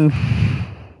me turn.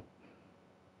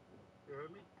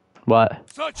 What?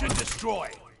 Search and destroy.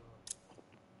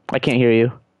 I can't hear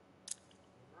you.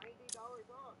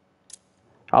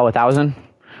 Oh, 1,000?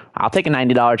 I'll take a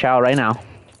 $90 chow right now.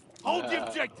 Hold the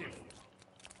objective.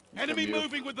 Enemy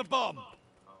moving with the bomb.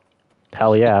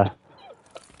 Hell yeah.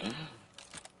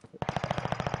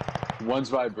 One's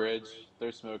by bridge.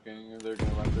 They're smoking. They're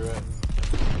gonna run through it.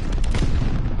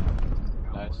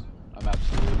 Nice. I'm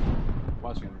absolute.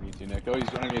 Watching underneath you, Nick. Oh, he's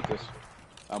underneath this.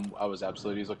 I was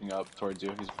absolute. He's looking up towards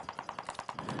you. He's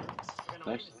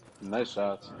nice. Nice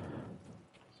shots.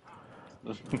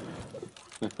 The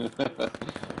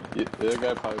other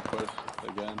guy probably pushed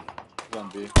again. He's on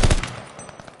B.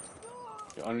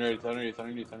 Underneath.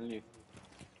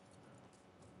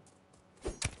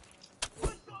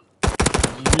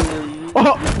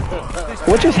 Oh!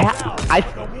 What just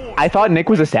happened? I thought Nick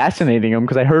was assassinating him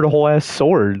because I heard a whole ass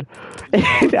sword.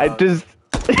 And I just.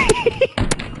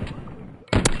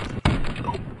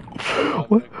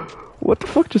 What the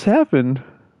fuck just happened?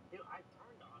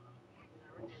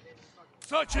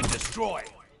 Search and destroy.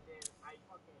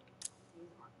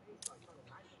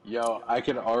 Yo, I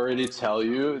can already tell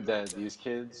you that these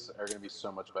kids are gonna be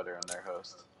so much better on their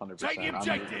host. 100%. Take the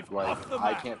objective off the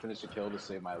I map. can't finish a kill to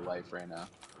save my life right now.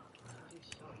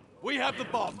 We have the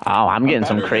bomb. Oh, I'm getting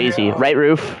some crazy. Right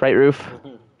roof. Right roof.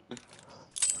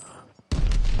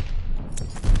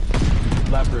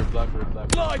 Left roof.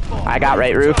 Live bomb. I got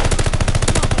right roof.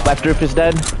 Left roof is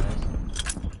dead.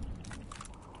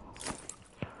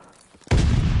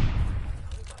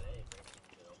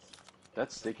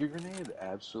 That sticky grenade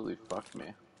absolutely fucked me.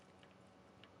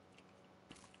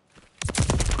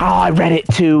 Oh, I read it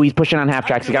too. He's pushing on half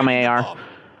tracks. He got my AR.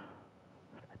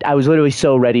 I was literally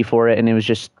so ready for it, and it was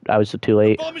just, I was too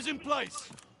late. Bomb is in place.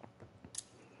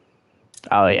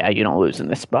 Oh yeah, you don't lose in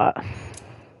this spot.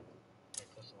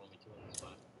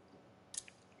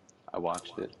 I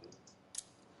watched it.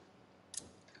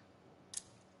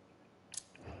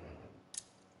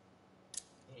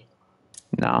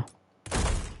 No.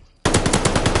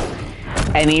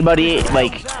 Anybody,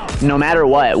 like, no matter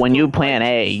what, when you plan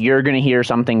A, you're gonna hear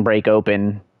something break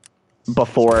open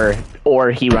before,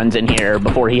 or he runs in here,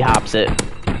 before he hops it.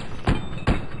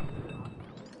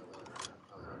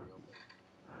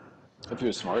 If he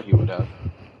was smart, he would have.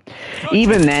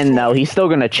 Even then, though, he's still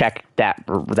gonna check that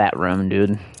room,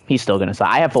 dude. He's still gonna.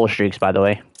 I have full streaks, by the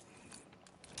way.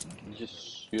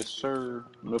 Yes, sir.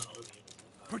 Nope.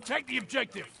 Protect the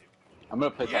objective. I'm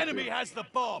gonna play The top enemy three. has the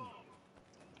bomb.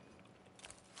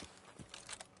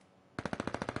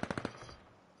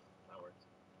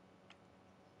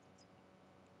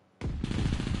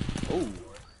 Oh,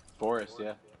 Forrest,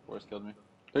 yeah. Forrest killed me.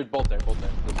 They're both there. The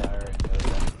guy right the other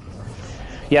guy.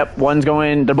 Yep, one's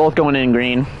going. They're both going in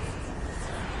green.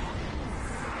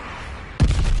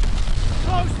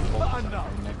 Close but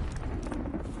enough.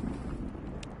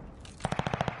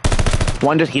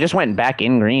 One he just went back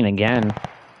in green again.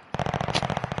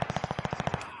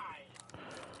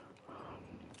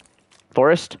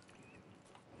 Forrest.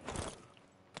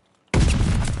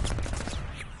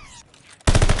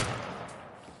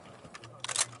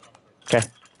 Okay.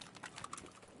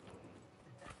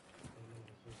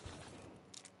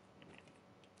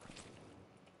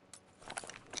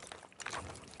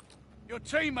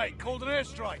 teammate called an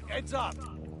airstrike. Heads up.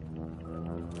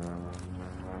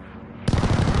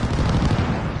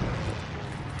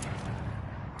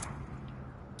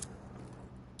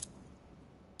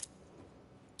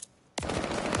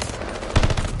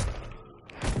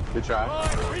 Good try. Right,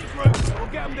 regroup. We'll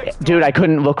get 'em next time. Dude, I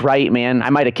couldn't look right, man. I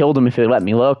might have killed him if it let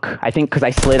me look. I think because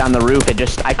I slid on the roof,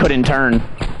 I couldn't turn.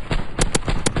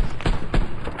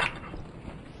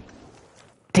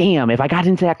 Damn, if I got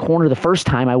into that corner the first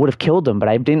time, I would have killed him, but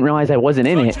I didn't realize I wasn't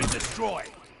in it. Search and destroy.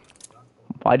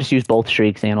 Well, I just used both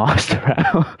streaks and lost the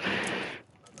round.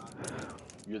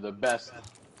 You're the best.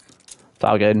 It's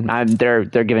all good.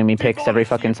 They're giving me picks every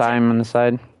fucking time on the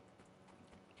side.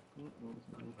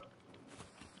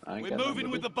 I ain't We're got moving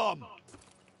nothing with to the bomb.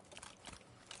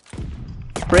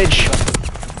 Bridge.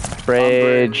 do.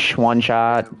 Bridge, one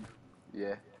shot.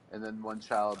 Yeah, and then one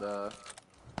child.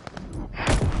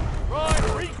 Right,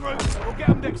 regroup. We'll get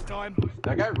 'em next time.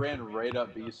 That guy ran right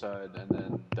up B side, and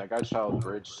then that guy child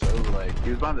bridge. So like he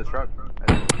was behind the truck.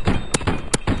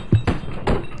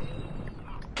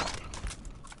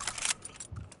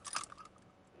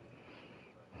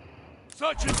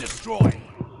 Search and destroy.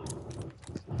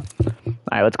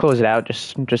 All right, let's close it out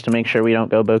just to make sure we don't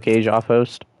go Bocage off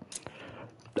host.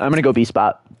 I'm gonna go B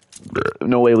spot.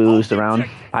 No way we lose the round.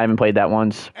 I haven't played that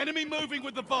once. Enemy moving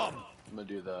with the bomb. I'm gonna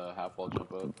do the half wall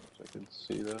jump up so I can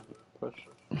see the push.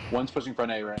 One's pushing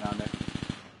front A right now, Nick.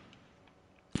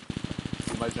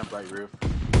 He might jump right roof.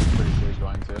 Pretty sure he's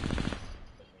going to.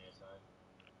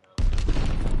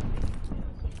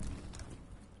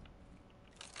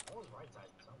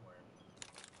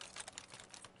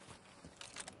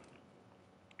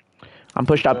 I'm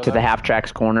pushed up to the half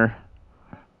tracks corner.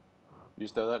 You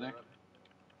still that, Nick?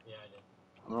 Yeah, I did.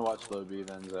 I'm gonna watch low B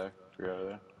then, Zach. If you're over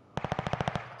there.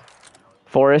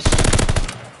 Forest.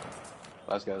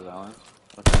 Last guy's Allen.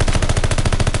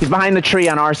 He's behind the tree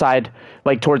on our side,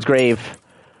 like towards grave.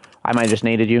 I might have just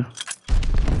naded you.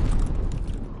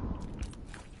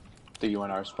 Think you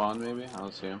went our spawn maybe? I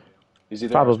don't see him. He's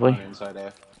either Probably. our spawn or inside A.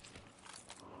 I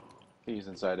think he's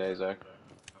inside A, Zach.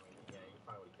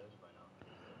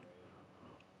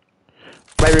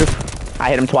 Right roof. I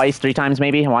hit him twice, 3 times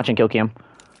maybe. I'm watching kill cam.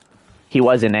 He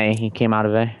was in A. He came out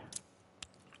of A.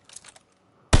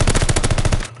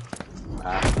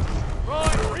 Right,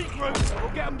 regroup. We'll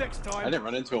get 'em next time. I didn't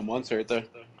run into him once right there.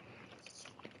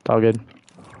 It's all good.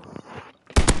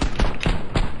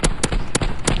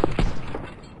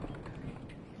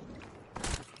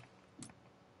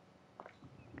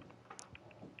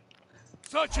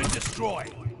 Search and destroy.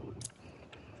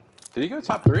 Did he go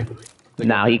top 3?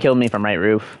 No, he killed me from right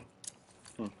roof.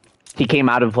 He came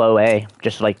out of low A,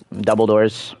 just like double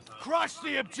doors. Crush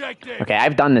the objective. Okay,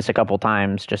 I've done this a couple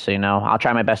times, just so you know. I'll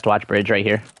try my best to watch bridge right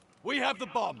here. We have the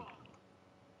bomb.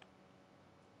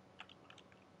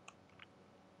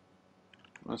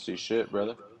 I don't see shit,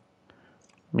 brother.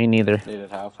 Me neither.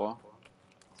 Needed half wall.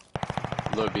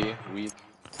 Low B, weak.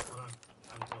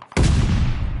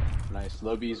 Nice.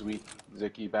 Low B's weak.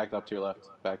 Zicky, backed up to your left.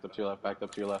 Backed up to your left. Backed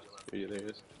up to your left. There he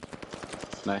is.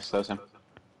 Nice, that was him.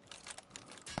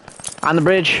 On the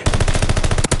bridge.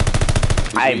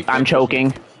 I'm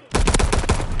choking.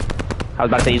 I was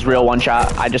about to say he's real one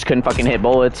shot. I just couldn't fucking hit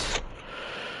bullets.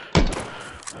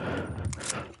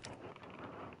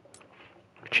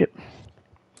 Chip.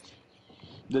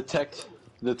 The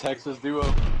Texas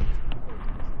duo.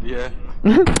 Yeah.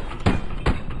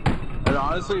 And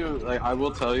honestly, like I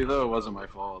will tell you though, it wasn't my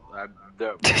fault.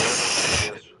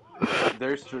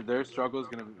 Their struggle is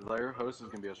gonna be, their host is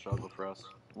gonna be a struggle for us.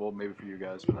 Well, maybe for you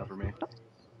guys, but not for me.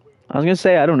 I was gonna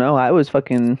say, I don't know. I was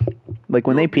fucking... Like,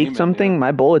 when You they were peeked beaming, something, yeah.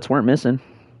 my bullets weren't missing.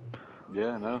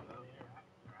 Yeah, no.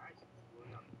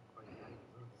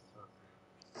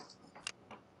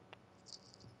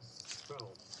 Bro,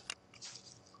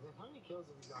 how many kills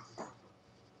have you got this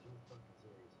fucking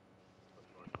series?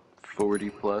 40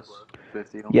 plus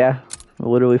 50. Almost. Yeah,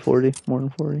 literally 40. More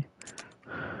than 40.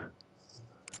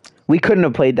 We couldn't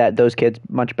have played those kids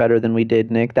much better than we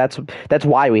did, Nick. That's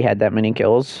why we had that many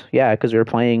kills. Yeah, because we were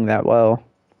playing that well.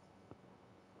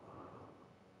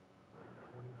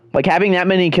 Like, having that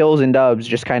many kills in dubs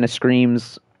just kind of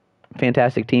screams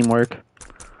fantastic teamwork.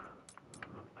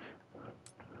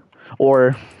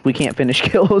 Or we can't finish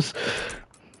kills.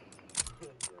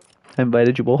 I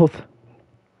invited you both.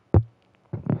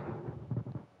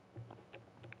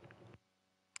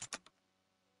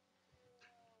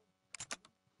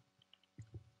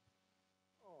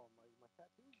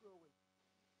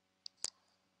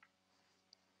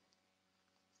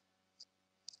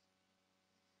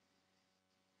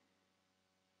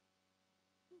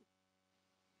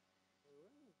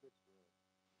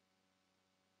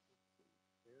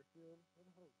 Linfield? Where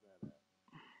the hell is that at?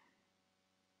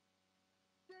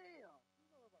 Damn! You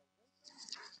know about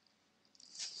Linfield?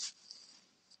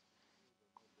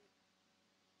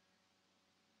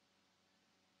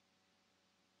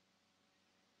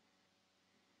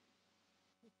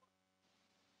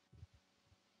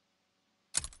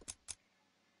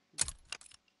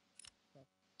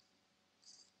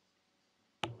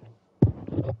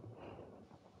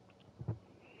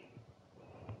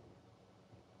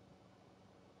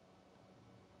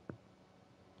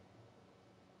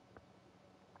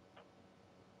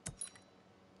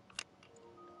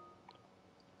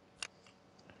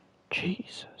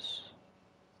 Jesus.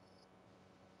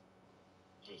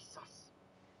 Jesus.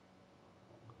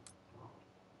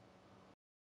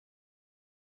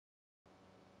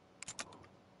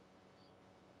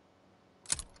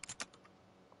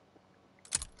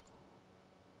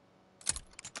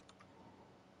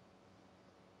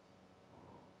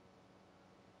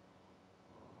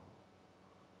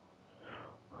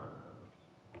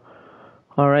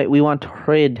 Alright, we want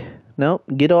Hrid. Nope,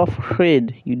 get off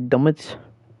Hrid, you dumbits.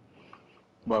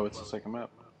 Why? What's the second map?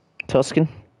 Tuscan.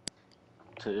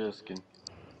 Tuscan.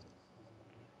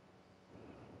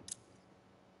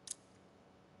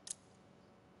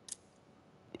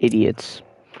 Idiots.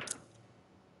 I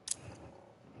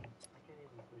can't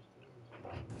even switch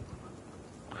teams.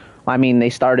 I mean, they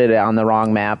started it on the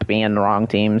wrong map and the wrong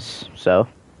teams, so.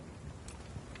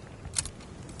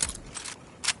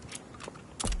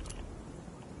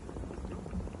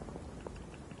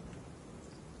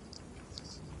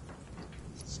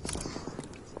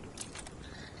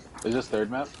 Is this third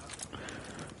map?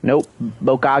 Nope,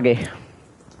 Bokage.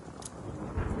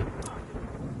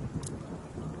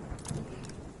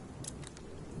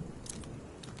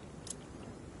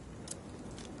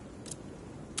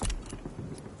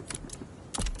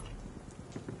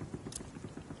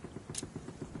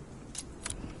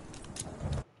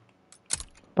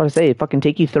 About to say, it fucking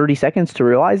take you 30 seconds to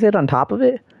realize it on top of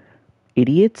it?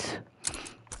 Idiots.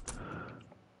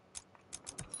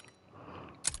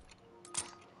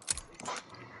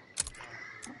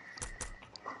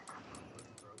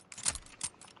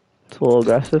 It's a little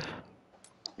aggressive.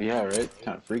 Yeah, right?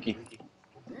 Kind of freaky.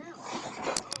 Damn! Bro, she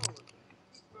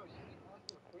keeps asking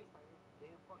to FaceTime every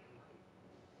damn fucking night.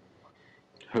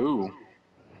 Fucking FaceTime. Who?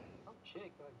 Some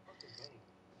chick that I fucking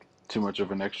banged. Too much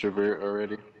of an extrovert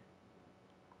already.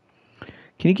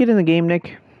 Can you get in the game, Nick?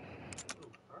 Who,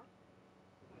 her?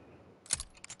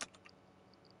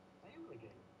 I am in the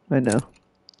game. I know.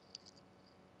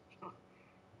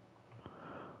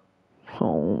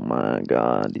 Oh my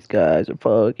god, these guys are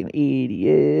fucking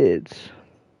idiots.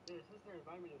 Dude, it says they're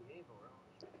inviting me to the game, but we're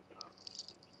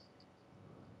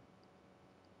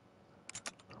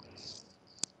all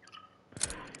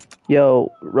stop.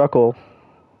 Yo, Ruckle,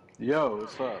 Yo,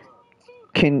 what's up?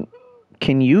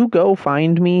 can you go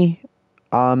find me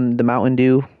the Mountain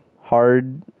Dew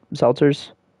hard seltzers?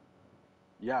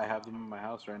 Yeah, I have them in my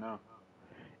house right now.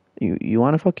 You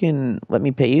want to fucking let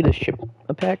me pay you to ship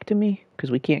a pack to me?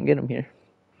 Because we can't get them here.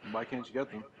 Why can't you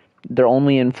get them? They're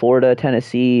only in Florida,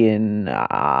 Tennessee, and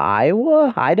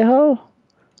Iowa, Idaho.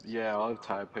 Yeah, I'll have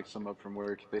Ty pick some up from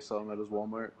work. They sell them at his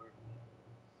Walmart.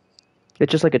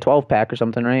 It's just like a 12-pack or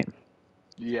something, right?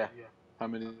 Yeah. How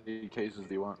many cases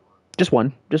do you want? Just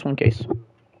one case. Can you pay me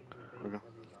 $70 Okay. for it?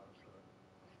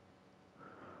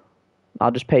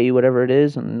 I'll just pay you whatever it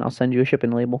is, and I'll send you a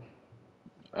shipping label.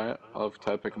 Alright, I'll have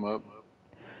Ty pick them up.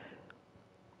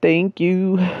 Thank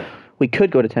you. We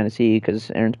could go to Tennessee because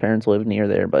Aaron's parents live near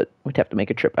there, but we'd have to make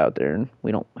a trip out there, and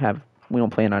we don't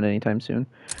plan on it anytime soon.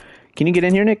 Can you get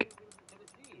in here, Nick?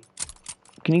 Tennessee.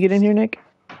 Can you get in here, Nick?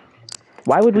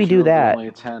 Why would we do Israel's that?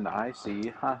 Only 10. I see.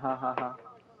 Ha ha ha ha.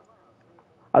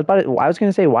 I was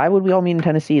gonna say, why would we all meet in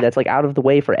Tennessee? That's like out of the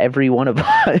way for every one of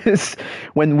us.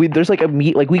 There's like a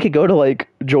meet, like we could go to like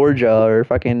Georgia or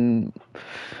fucking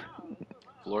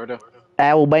Florida.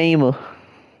 Alabama.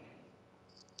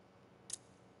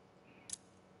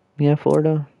 Yeah,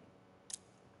 Florida.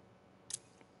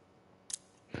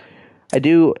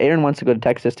 Aaron wants to go to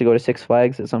Texas to go to Six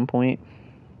Flags at some point.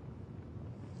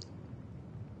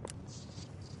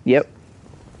 Yep.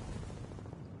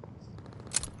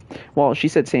 Well, she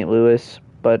said St. Louis,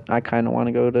 but I kind of want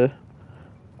to go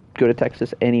to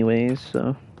Texas anyways,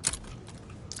 so.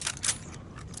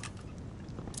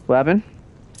 What happened?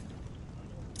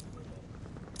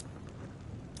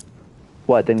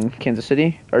 What, then Kansas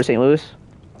City? Or St. Louis?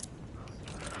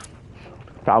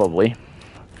 Probably.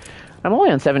 I'm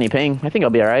only on 70 ping. I think I'll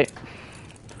be alright.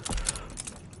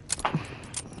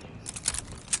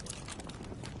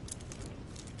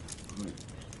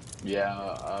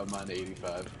 Yeah, I'm on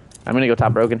 85. I'm gonna go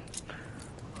top broken.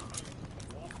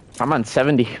 I'm on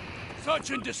 70.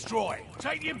 Search and destroy.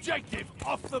 Take the objective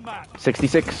off the map.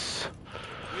 66.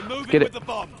 We're moving Get with it. the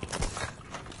bomb.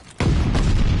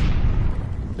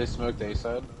 They smoked A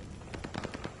side.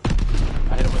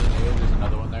 I hit him with an A. There's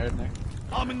another one there, Nick.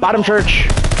 I'm in the Bottom bomb. church.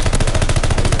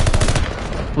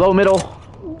 Low middle.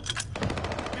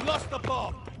 We lost the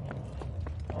bomb.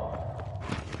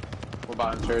 We're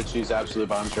bottom church. He's absolute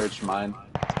bottom church. Mine.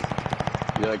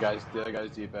 The other guy's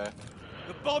deep A.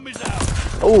 The bomb is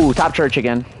out. Oh, top church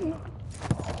again.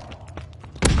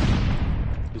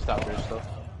 He's top church still.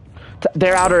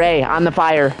 They're outer A on the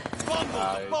fire. Bomb He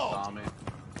the saw bomb. me.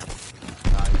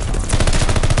 Nah, he saw me.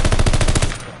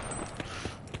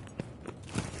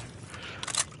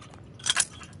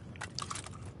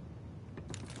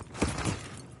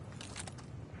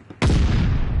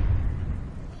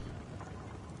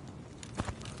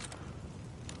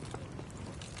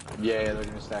 Yeah, they're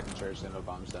gonna stack in church and no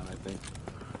bombs down, I think.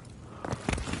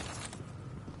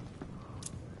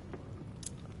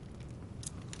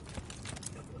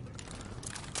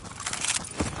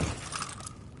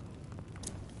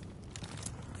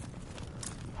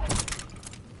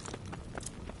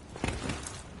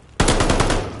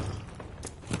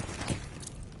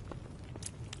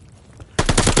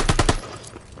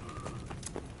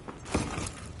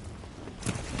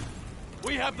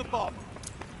 We have the bomb.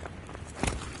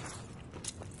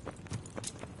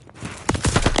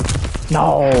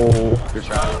 No. Good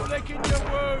try. Licking your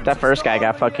wounds. That first It's guy not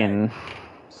got over yet. fucking.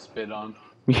 Spit on.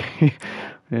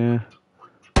 Yeah.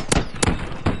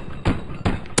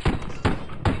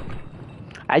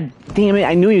 Damn it,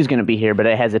 I knew he was gonna be here, but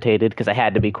I hesitated because I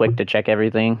had to be quick to check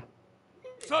everything.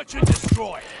 Search and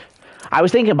destroy. I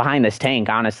was thinking behind this tank,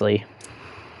 honestly.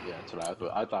 Yeah, that's what I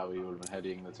thought. I thought we would have been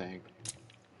heading the tank.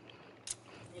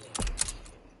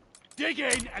 Dig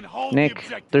in and hold the Nick,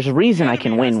 objective. there's a reason The I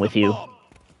can enemy win has with the you. bomb.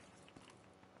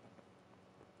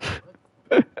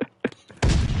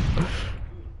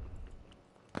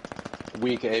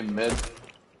 Weak A mid.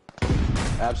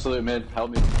 Absolute mid.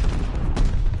 Help me.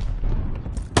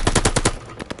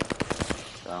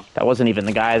 So, That wasn't even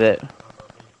the guy that.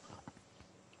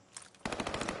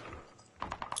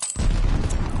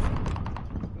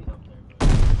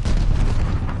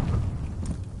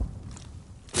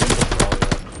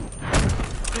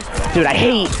 Dude, I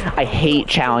hate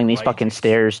chowing these fucking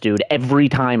stairs, dude. Every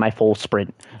time I full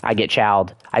sprint, I get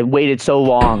chowed. I waited so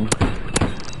long.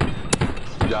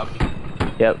 good job.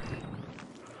 Yep.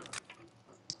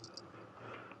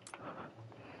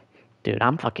 Dude,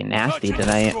 I'm fucking nasty Search and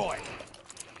tonight. destroy.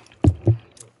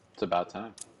 It's about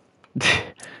time.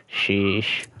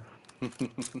 Sheesh.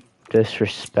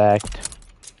 Disrespect.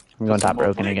 I'm going top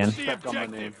broken again. The Check on my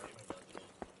name.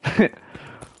 objective.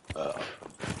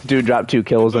 Dude dropped 2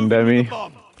 kills on Moving with Demi. the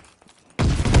bomb.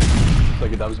 It's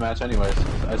like a dubs match anyways.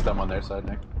 I just done on their side,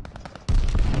 Nick.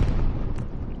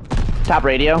 Top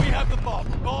radio. We have the bomb.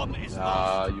 Bomb is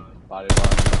lost. You body bomb.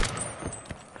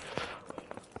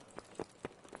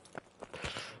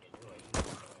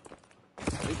 I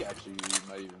think actually you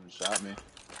might even shot me.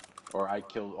 Or I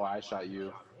shot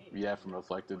you. Yeah, from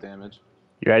reflective damage.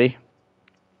 You ready?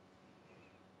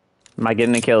 Am I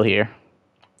getting a kill here?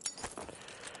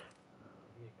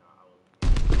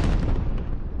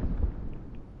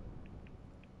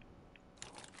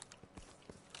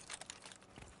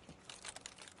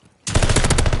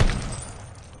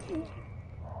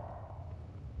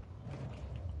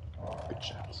 Good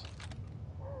shots.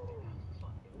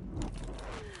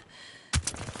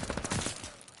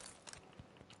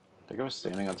 I think I was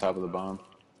standing on top of the bomb.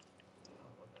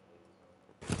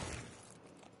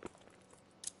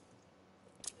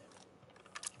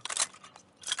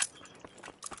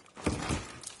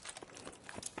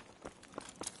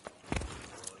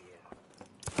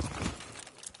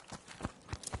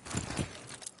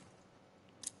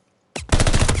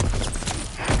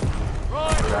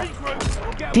 Right, regroup.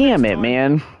 We'll get Damn this it, time.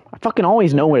 man. I fucking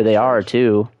always know where they are,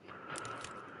 too.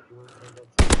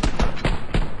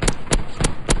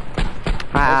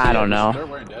 I don't know. They're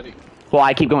wearing daddy. Well,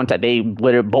 I keep going to. They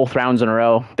literally both rounds in a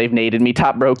row. They've naded me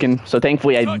top broken. So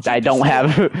thankfully, I don't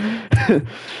have.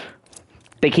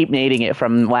 They keep nading it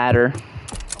from ladder.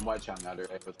 I'm white chowing under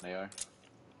A with an AR.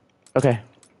 Okay.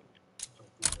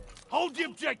 Hold the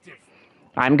objective.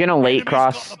 I'm gonna late Enemy's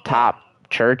cross got the bomb. top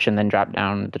church and then drop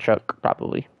down the truck,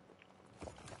 probably.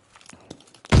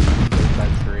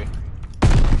 That's 3.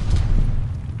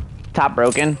 Top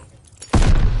broken.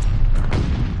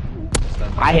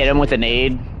 I hit him with a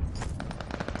nade.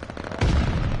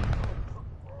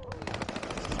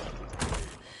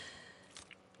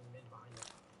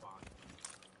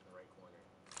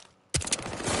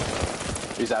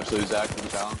 He's absolute Zach from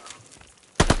Talon.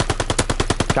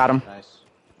 Got him. Nice.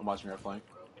 I'm watching your flank.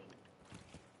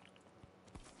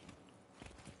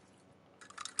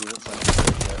 He's in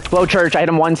flank. Low church. I hit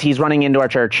him once. He's running into our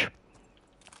church.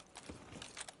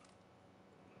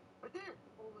 Right there.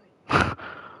 Oh my.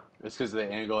 It's because of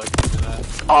the angle I can do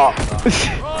that. Oh.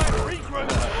 Right, regroup.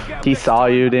 We'll get 'em He next saw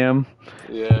time. you, damn.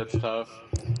 Yeah, it's tough.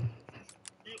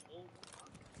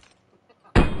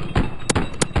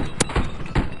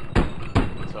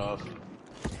 Tough.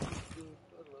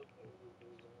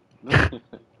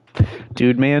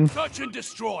 Dude, man. Touch and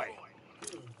destroy.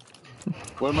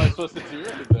 What am I supposed to do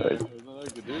right there? There's nothing I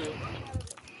could do.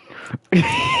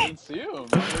 I didn't see him.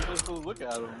 I was supposed to look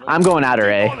at him. I'm going outer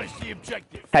A. Demolish the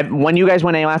objective. When you guys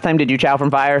went A last time, did you chow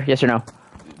from fire? Yes or no?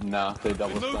 No, they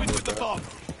double We're moving stunned with the it. bomb.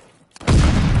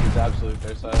 It's absolute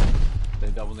their side. They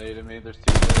double naded me. There's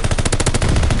two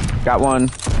there. Got one.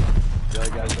 The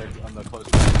other guy's there on the close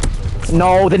circle.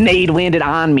 No, the nade landed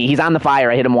on me. He's on the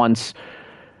fire. I hit him once.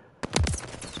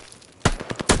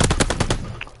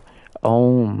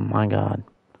 Oh my god.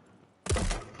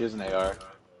 Here's an AR.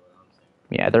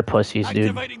 Yeah, they're pussies, dude.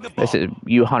 Activating the bomb. This is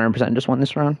you 100% just won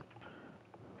this round.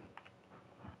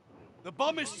 The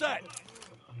bomb is set.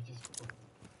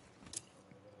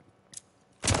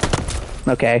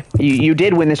 Okay, you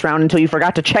did win this round until you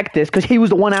forgot to check this because he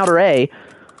was the one outer A.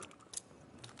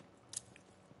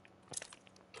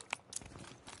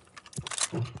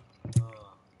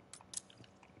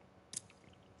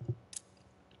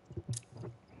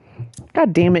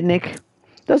 God damn it, Nick.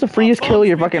 That was the freest kill of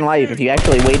your fucking life if you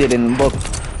actually waited and looked.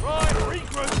 Right,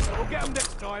 regroup. We'll get 'em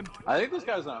next time. I think this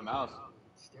guy's not a mouse.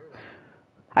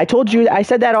 I told you, I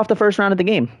said that off the first round of the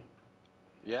game.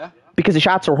 Yeah? Because the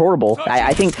shots are horrible.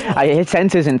 I think his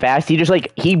sense isn't fast. He just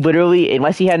he literally,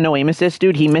 unless he had no aim assist,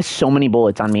 dude, he missed so many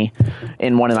bullets on me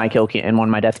in one of my in one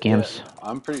of my death cams. Yeah,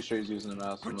 I'm pretty sure he's using a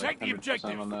mouse. I'm Protect the 100%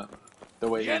 objective. on that. The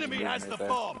way The he's enemy moving has right the there.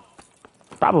 bomb.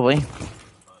 Probably.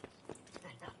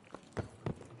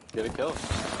 Get a kill.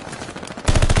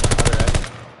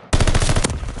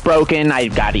 Broken. I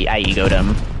egoed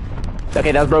him.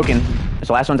 Okay, that was broken. So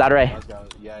the last one's outer A.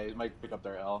 Yeah, he might pick up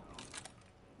their L.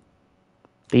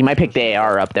 He might pick the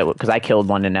AR up because I killed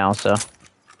one in L. So It's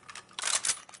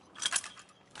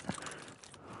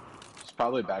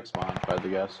probably back spawn, if I had to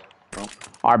guess. Oh.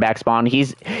 our back spawn.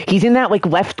 He's in that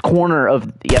left corner of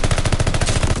yep.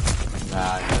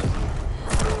 Nah, I guess.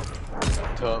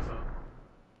 Tough.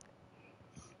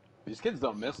 These kids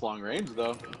don't miss long range,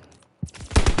 though.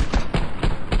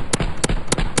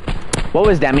 What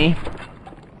was Demi?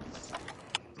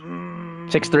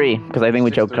 6-3, because I think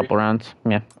we choked a 6-3. couple rounds.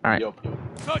 Yeah. All right. Yup.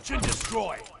 Touch and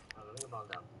destroy.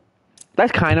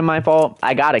 That's kind of my fault.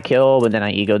 I got a kill, but then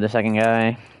I egoed the second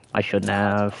guy. I shouldn't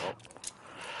have.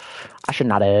 I should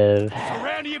not have.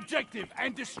 Surround the objective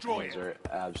and destroy These it. are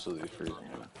absolutely freezing.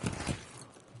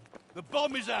 The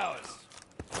bomb is ours.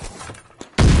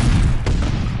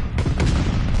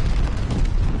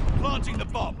 Planting the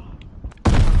bomb.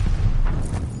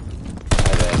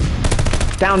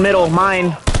 Down middle,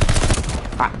 mine.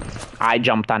 I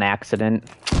jumped on accident.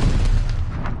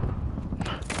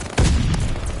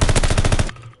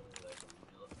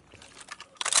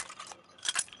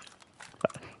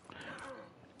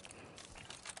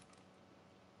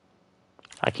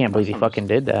 I can't believe he fucking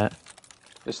did that.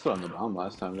 They still on the bomb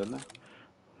last time, didn't they?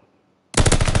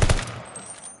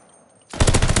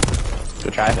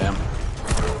 Good try. Damn.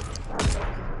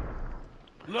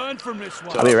 Learn from this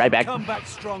one. I'll be right back. Come back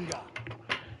stronger.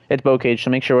 It's bow cage, so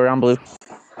make sure we're on blue.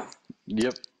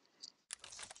 Yep.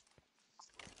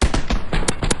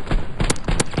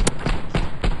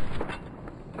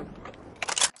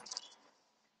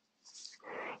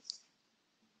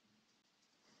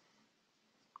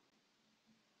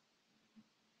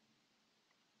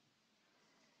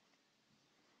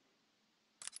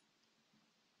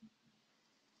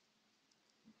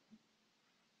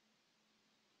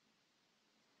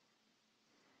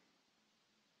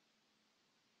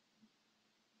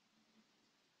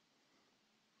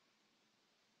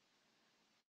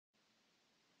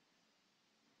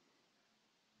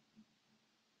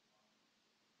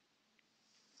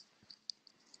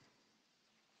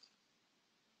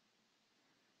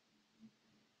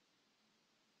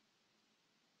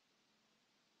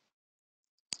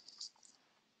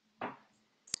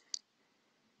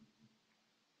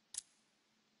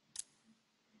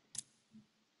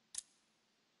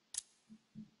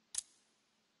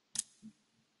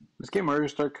 This game already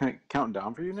start counting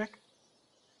down for you, Nick?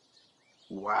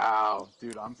 Wow,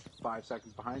 dude, I'm 5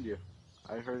 seconds behind you.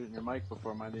 I heard it in your mic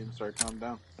before mine even started counting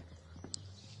down.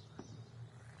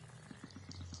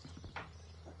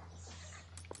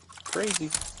 Crazy.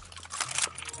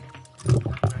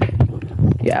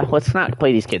 Yeah, let's not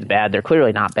play these kids bad. They're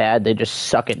clearly not bad. They just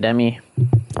suck at demi. I'm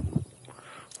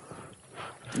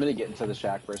gonna get into the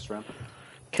shack first round.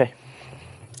 Okay.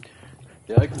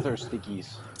 They like to throw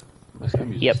stickies. I'm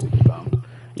using Yep. sticky bomb.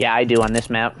 Yeah, I do on this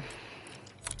map.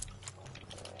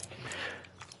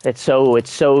 It's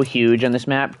so huge on this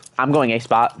map. I'm going A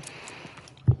spot.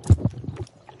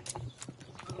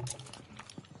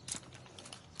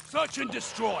 Search and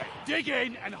destroy. Dig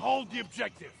in and hold the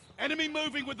objective. Enemy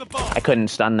moving with the bomb. I couldn't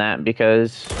stun that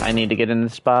because I need to get in the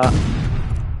spot.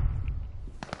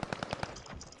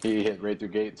 He hit right through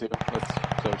gate too.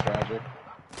 That's so tragic.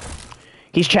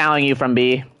 He's challenging you from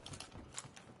B.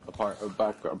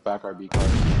 Back RB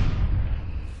card.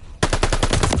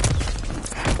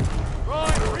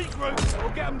 Right, regroup. We'll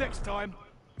get them next time.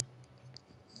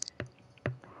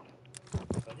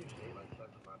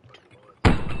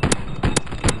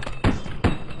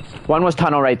 One was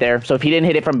tunnel right there. So if he didn't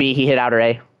hit it from B, he hit outer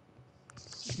A.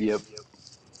 Yep.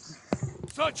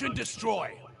 Search and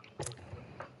destroy.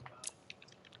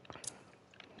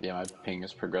 Yeah, my ping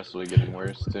is progressively getting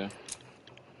worse too.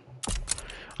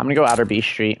 I'm gonna go outer B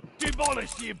street.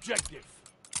 Demolish the objective.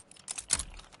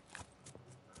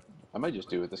 I might just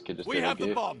do what this kid just We did have at the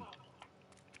gate. bomb.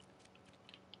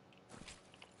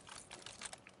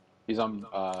 He's on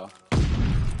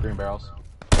green barrels.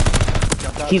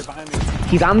 Jumped out He's- there behind me.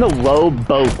 He's on the low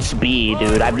boats B,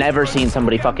 dude. I've never seen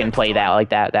somebody fucking play that like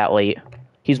that late.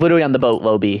 He's literally on the boat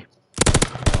low B.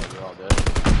 Oh, they're all dead.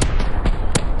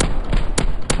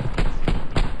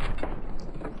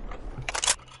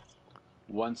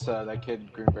 Once that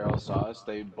kid green barrel saw us,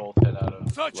 they both hit out of.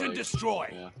 Search and destroy.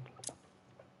 Yeah.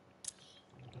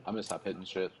 I'm gonna stop hitting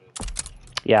shit.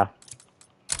 Yeah.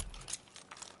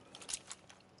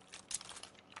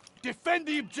 Defend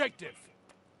the objective.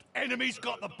 Enemy's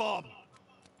got the bomb.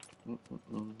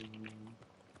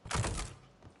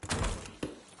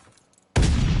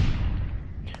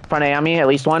 Front A on me, at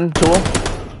least one. Tool.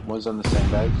 One's on the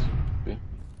sandbags. B.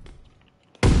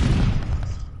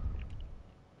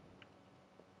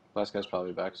 Last guy's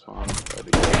probably back spawn.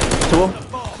 Tool. The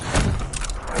bomb.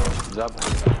 He's up.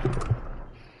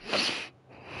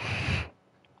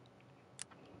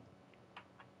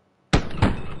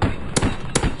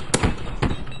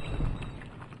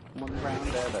 One round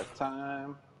at a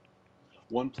time.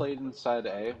 One played inside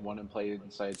A, one played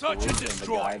inside Search tools, and and the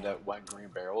destroy. guy that went green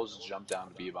barrels jumped down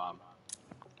to B-bomb.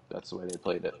 That's the way they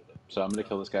played it. So I'm gonna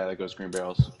kill this guy that goes green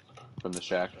barrels from the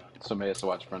shack. Somebody has to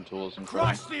watch front tools and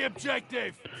Crush the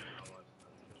objective.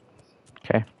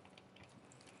 Okay.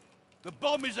 The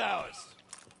bomb is ours.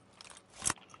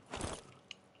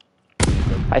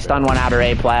 I stunned one outer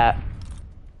A plat.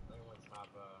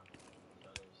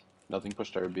 Nothing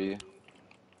pushed RB.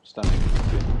 Stunning.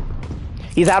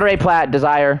 He's outer A plat,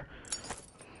 desire.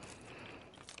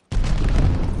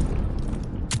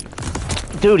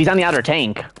 Dude, he's on the outer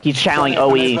tank. He's challenging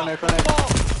OE. Bomb.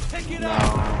 Take it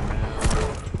out.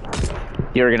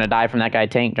 You were gonna die from that guy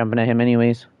tank jumping at him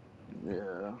anyways.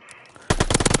 Yeah.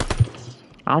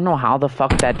 I don't know how the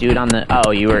fuck that dude on the...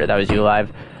 Oh, that was you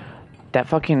live. That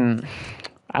fucking...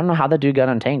 I don't know how that dude got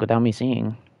on tank without me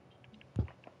seeing.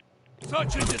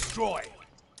 Search and destroy.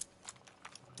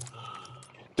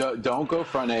 Don't go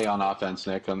front A on offense,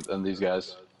 Nick, on these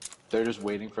guys. They're just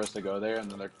waiting for us to go there, and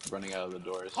then they're running out of the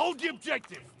doors. Hold the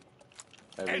objective.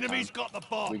 Every Enemy's time. got the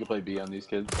bomb. We can play B on these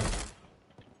kids.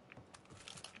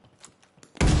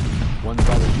 One's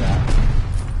by the shack.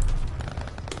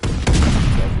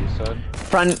 That B side.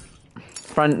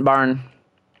 Front barn.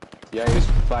 Yeah, he's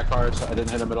black hearts. I didn't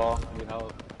hit him at all. I need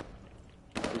help.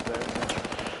 He's there.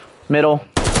 Middle.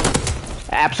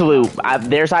 Absolute.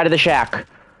 Their side of the shack.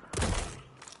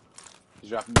 He's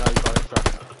dropping. No, he's by the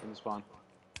truck in the spawn.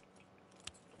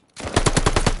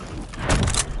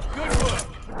 Good work.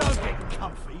 But don't get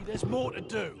comfy. There's more to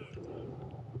do.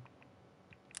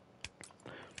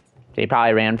 They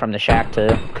probably ran from the shack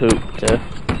to coop to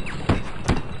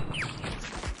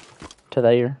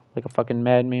there like a fucking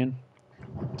madman.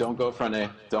 Don't go front A.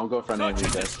 Don't go front A Search these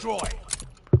and days. destroy.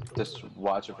 Just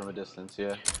watch it from a distance,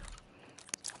 yeah.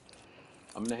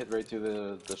 I'm gonna hit right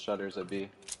through the shutters at B.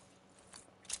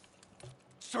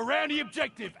 Surround the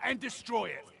objective and destroy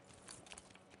it.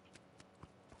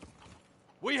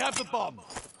 We have the bomb.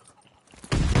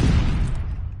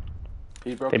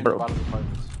 He broke They into broke. bottom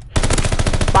apartments.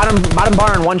 Bottom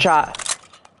barn, one shot.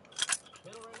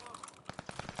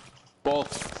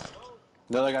 Both.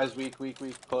 Another guy's weak,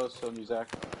 close on you, Zach.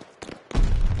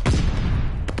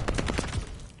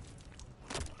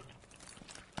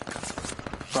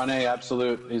 Front A,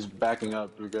 absolute. He's backing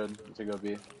up. You're good to go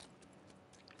B.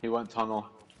 He went tunnel.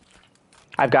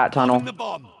 I've got tunnel. The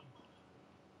bomb.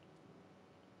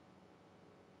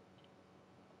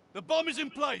 The bomb is in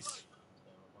place.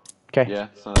 Okay. Yeah,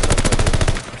 it's not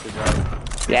that good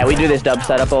job. Yeah, we do this dub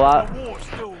setup a lot. The war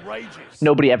still rages.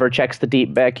 Nobody ever checks the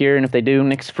deep back here, and if they do,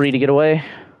 Nick's free to get away.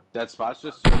 That spot's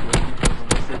just so good because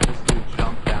unless they just do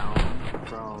jump down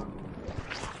from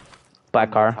Black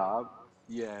the car. top,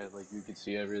 yeah, like you could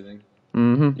see everything.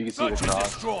 Mm-hmm. You can see the Search and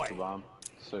cross, destroy. the bomb.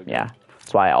 So good. Yeah.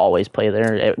 That's why I always play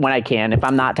there. When I can. If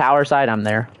I'm not tower side, I'm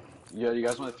there. Yo, you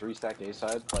guys want a 3-stack A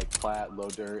side? Like plat, low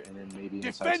dirt, and then maybe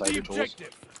inside Defend side the your tools? objective.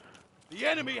 The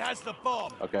enemy has the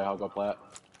bomb. Okay, I'll go plat.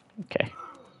 Okay.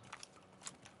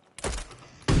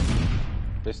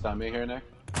 They stun me here, Nick.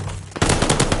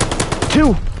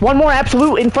 2! One more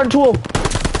absolute in front tool. No, I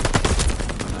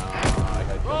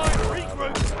got Right,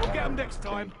 regroup. We'll get them next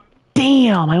time.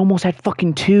 Damn, I almost had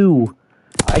fucking 2.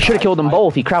 I should have killed them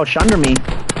both. He crouched under me.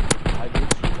 I did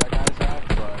shoot that guy's ass,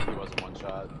 but he wasn't one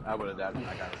shot. I would have died from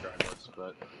that guy regardless,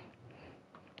 but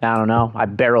I don't know. I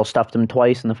barrel stuffed him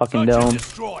twice in the fucking Search and dome.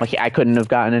 destroy. Like, I couldn't have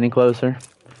gotten any closer.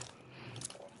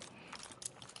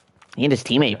 He and his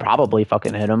teammate probably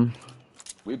fucking hit him.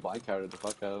 we blind counted the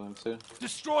fuck out of them too.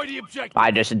 Destroy the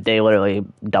objective. They literally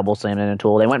double slammed in a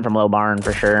tool. They went from low barn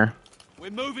for sure.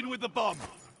 We're moving with the bomb.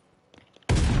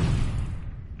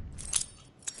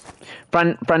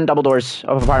 Front double doors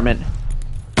of apartment.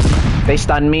 They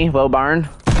stunned me, low barn.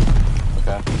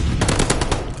 Okay.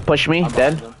 Push me, I'm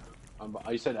dead. behind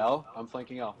them. You said L? I'm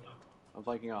flanking L. I'm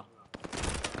flanking L.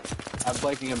 I'm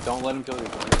flanking him. Don't let him kill you.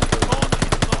 Don't let him kill you. Bomb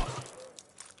is lost.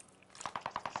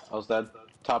 L's dead.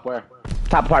 Top where?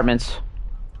 Top apartments.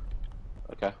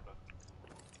 Okay.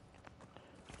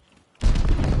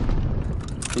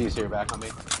 He's here back on me.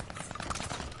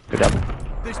 Good job.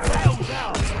 This battle's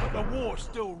ours, but the war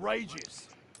still rages.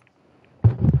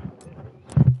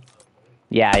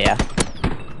 Yeah.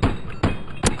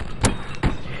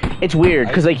 It's weird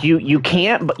because like you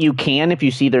can't, but you can if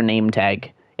you see their name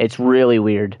tag. It's really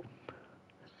weird.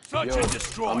 Search Yo, and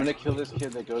destroy. I'm gonna kill this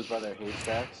kid that goes by their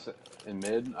haystacks in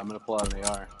mid. I'm gonna pull out an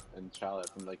AR and chow it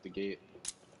from like the gate.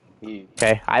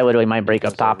 Okay, I literally might break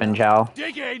up top and chow.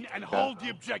 Dig in and hold the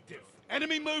objective.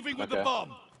 Enemy moving with the Okay.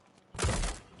 bomb.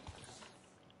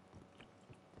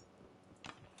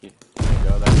 There you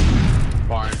go. That's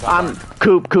barn. Top barn.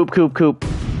 Coop.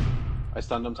 I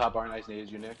stunned him. Top barn. Nice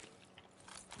nades you, Nick.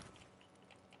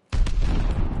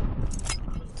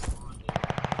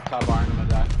 Top barn. I'm gonna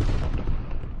die.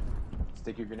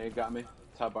 Sticky grenade got me.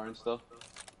 Top barn still.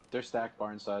 They're stacked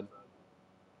barn side.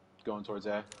 Going towards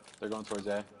A. They're going towards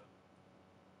A.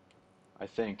 I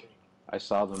think. I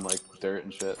saw them like dirt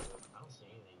and shit. I don't see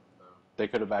anything, bro. They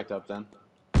could have backed up then.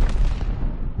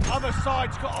 Other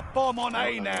side's got a bomb on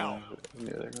A now.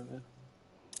 Yeah, they're going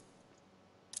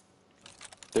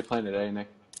They planted A, Nick.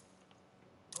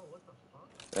 Oh, what the fuck?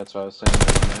 That's what I was saying.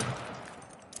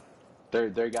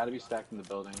 They gotta be stacked in the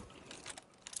building.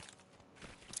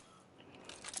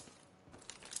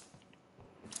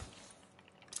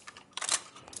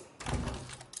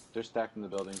 They're stacked in the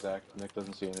building, Zach. Nick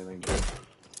doesn't see anything good.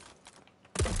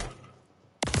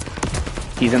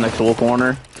 He's in the tool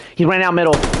corner. He ran out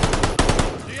middle.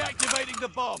 Deactivating the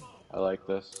bomb. I like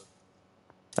this.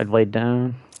 I'd laid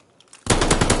down.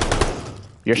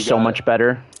 You're You so got much it.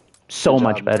 better. So Good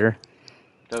much job, better.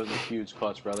 That was a huge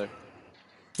clutch, brother.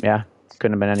 Yeah,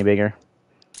 couldn't have been any bigger.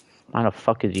 How the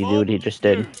fuck did he do what he just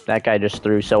did? That guy just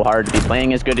threw so hard to be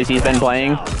playing as good as he's been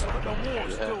playing. But the war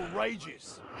still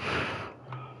rages.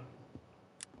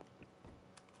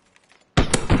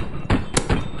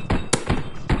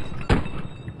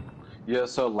 Yeah,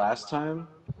 so last time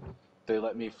they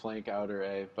let me flank outer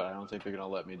A, but I don't think they're gonna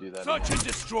let me do that Search again. and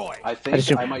destroy. I I, think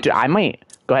just, I might. dude, I might.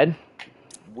 Go ahead.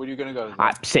 Where are you gonna go?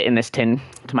 I sit in this tin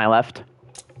to my left.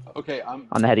 Okay, I'm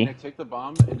On the heady. Nick, take the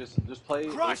bomb and just play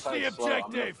Crush inside the slow. I'm gonna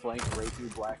objective. flank right through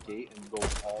Black Gate and go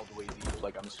all the way deep.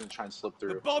 Like I'm just gonna try and slip The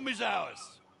through. bomb is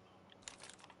ours.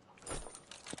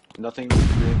 Nothing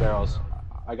green barrels.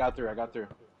 I got through.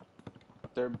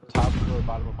 Their top or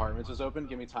bottom apartments is open.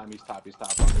 Give me time. He's top.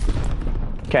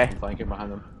 Okay, I'm flanking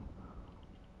behind them.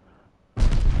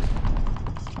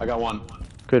 I got one.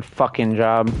 good fucking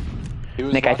job. He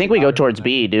was Nick, I think watching we go outer, towards Nick.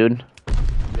 B, dude.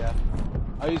 Yeah.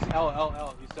 Oh, he's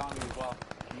L. He's on me as well.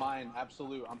 Mine,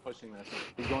 absolute. I'm pushing this.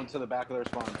 He's going to the back of their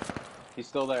spawn. He's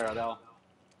still there at L.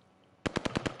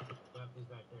 Yep, he's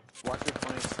back there. Watch your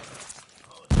flank.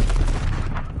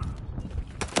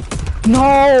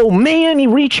 No, man, he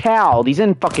rechowed. He's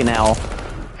in fucking L.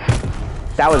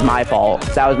 That was my fault.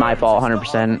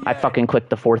 100%. I fucking clicked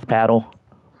the fourth paddle.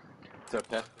 It's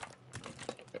okay.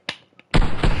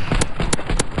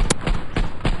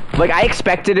 Like, I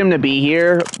expected him to be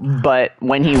here, but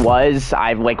when he was,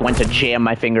 I, like, went to jam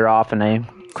my finger off, and I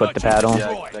click the Search and paddle.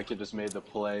 destroy. Yeah, that kid just made the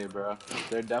play, bro.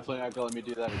 They're definitely not gonna let me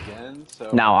do that again. So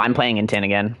No, I'm playing in 10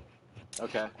 again.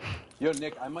 Okay. Yo,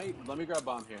 Nick, let me grab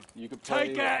bomb here. You could play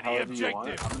Take out the however you want.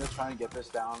 objective. I'm gonna try and get this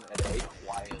down at A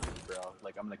quietly, bro.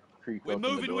 Like, I'm gonna creep We're open the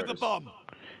moving with the doors. bomb.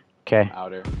 Okay.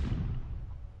 Outer.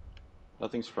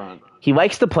 Nothing's front. He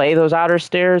likes to play those outer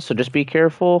stairs, so just be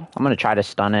careful. I'm gonna try to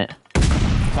stun it.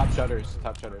 Top shutters.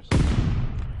 Top shutters.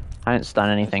 I didn't stun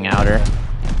anything outer.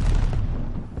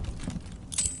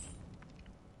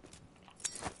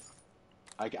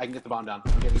 I can get the bomb down.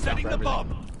 I'm getting down Setting for the everything.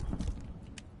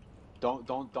 bomb.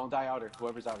 Don't die outer.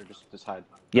 Whoever's outer, just hide.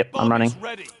 Yep, I'm Bomb running. is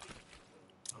ready.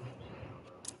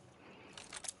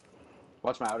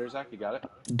 Watch my outer, Zach. You got it.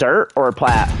 Dirt or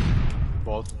plat?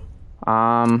 Both.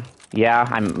 Yeah.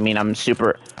 I mean, I'm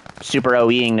super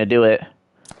OEing to do it.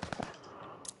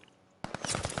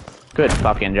 Good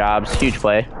fucking jobs. Huge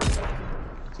play.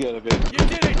 Yeah, good. You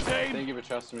did it, team. Thank you for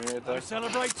trusting me right Don't there.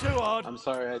 celebrate too hard. I'm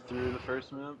sorry I threw the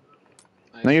first map.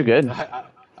 No, you're good. I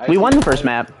We won the just- first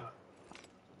map.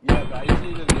 Yeah, but I just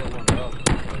needed to get warmed up.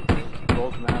 Like,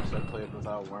 both maps I played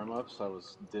without warm-ups,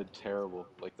 did terrible.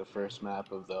 Like the first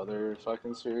map of the other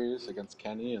fucking series against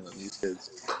Kenny, and then these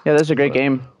kids. Yeah, that's a great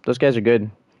game. Those guys are good.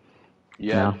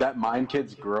 Yeah, No. that mine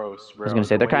kid's gross, bro. I was gonna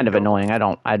say they're kind of annoying. I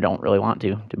don't really want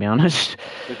to be honest.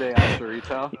 Did they ask for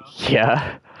retail?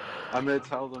 Yeah. I'm gonna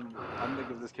tell them. I'm gonna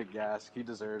give this kid gas. He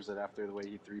deserves it after the way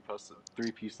he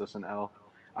three-pieced us in L.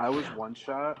 I was one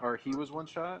shot, or he was one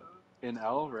shot in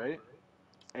L, right?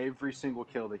 Every single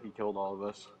kill that he killed all of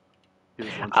us. He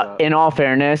was one shot. In all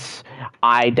fairness,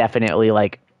 I definitely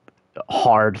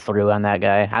hard through on that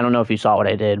guy. I don't know if you saw what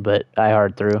I did, but I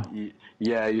hard through.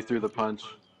 Yeah, you threw the punch.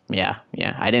 Yeah.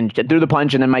 I didn't threw the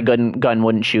punch, and then my gun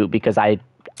wouldn't shoot because I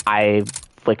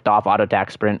flicked off auto attack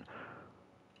sprint.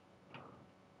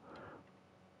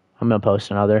 I'm gonna post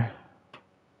another.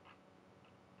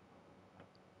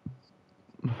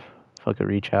 Fuck a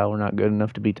reach out. We're not good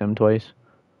enough to beat them twice.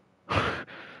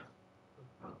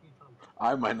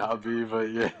 I might not be,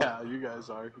 but yeah, you guys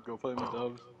are. Go play my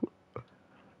dubs.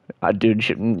 Dude,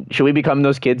 should we become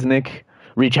those kids, Nick?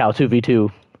 Reach out 2v2,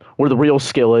 where the real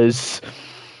skill is.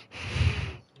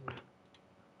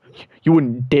 You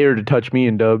wouldn't dare to touch me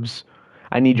in dubs.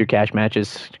 I need your cash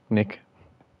matches, Nick.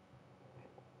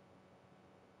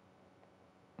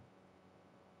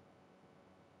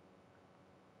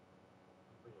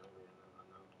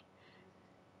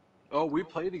 Oh, we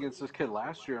played against this kid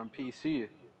last year on PC.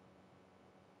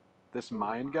 This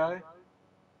mine guy.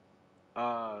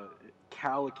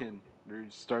 Calican.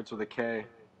 Starts with a K.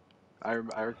 I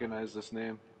recognize this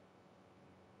name.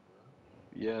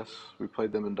 Yes, we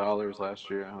played them in dollars last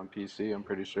year on PC, I'm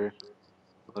pretty sure.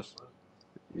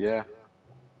 Yeah.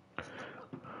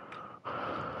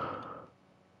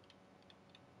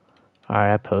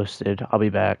 Alright, I posted. I'll be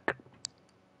back.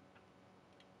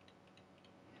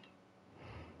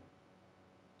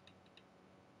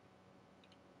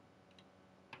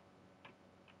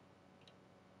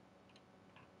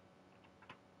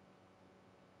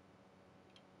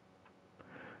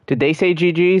 Did they say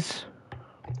GG's?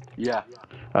 Yeah.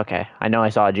 Okay, I know I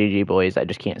saw GG boys. I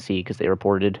just can't see because they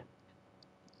reported.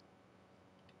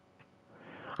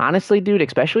 Honestly, dude,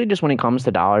 especially just when it comes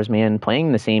to dollars, man,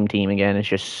 playing the same team again is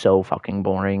just so fucking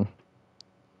boring.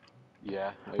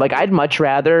 Yeah. Like, I'd much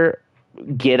rather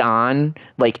get on,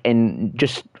 and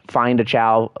just find a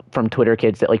chow from Twitter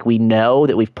kids that, we know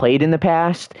that we've played in the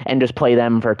past and just play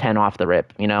them for 10 off the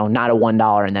rip, not a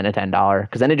 $1 and then a $10.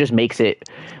 Because then it just makes it,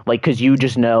 because you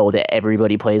just know that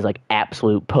everybody plays,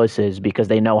 absolute pusses because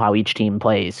they know how each team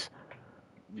plays.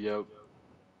 Yep.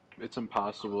 It's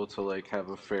impossible to, have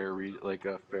a fair,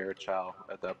 a fair chow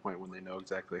at that point when they know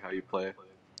exactly how you play.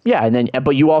 Yeah,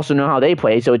 but you also know how they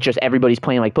play, so it's just everybody's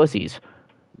playing like pussies.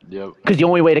 Yep. Because the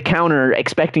only way to counter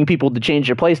expecting people to change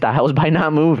their playstyle is by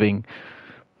not moving.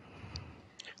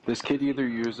 This kid either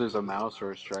uses a mouse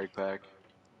or a strike pack.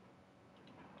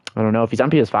 I don't know. If he's on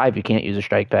PS5, you can't use a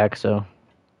strike pack, so.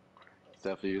 He's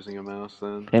definitely using a mouse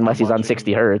then. Unless he's on watching-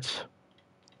 60 hertz.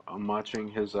 I'm watching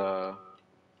his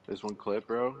one clip,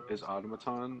 bro. His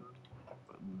automaton,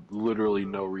 literally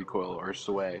no recoil or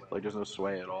sway. There's no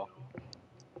sway at all.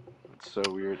 It's so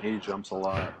weird. He jumps a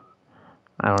lot.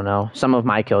 I don't know. Some of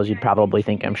my kills, you'd probably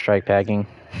think I'm strike packing.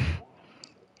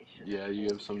 Yeah, you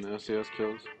have some nasty ass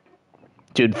kills.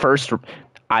 Dude, first,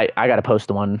 I gotta post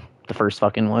the first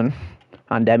fucking one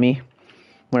on Demi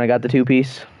when I got the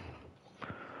 2-piece.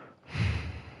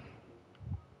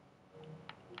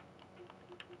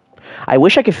 I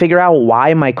wish I could figure out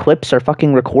why my clips are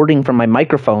fucking recording from my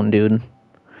microphone, dude.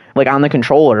 On the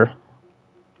controller.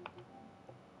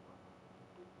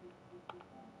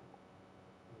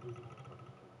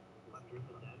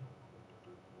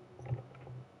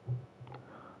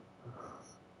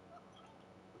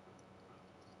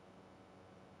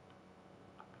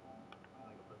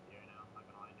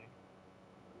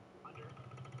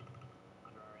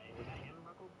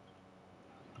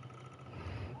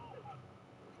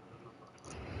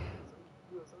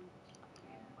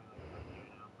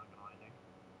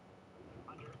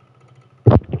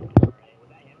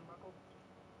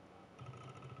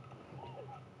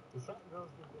 The fat girls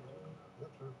get the hair. Is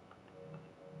that true?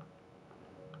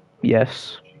 Yes,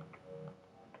 Is it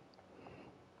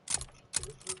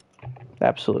true?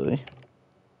 absolutely. It's like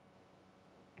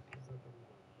every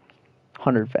day.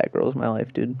 100 fat girls in my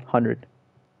life, dude. 100.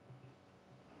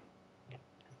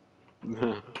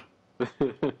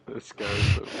 This guy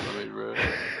is so funny, bro.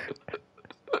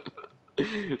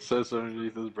 Says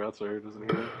underneath his breath so he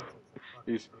doesn't hear him.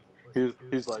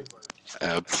 He's like,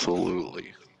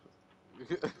 absolutely.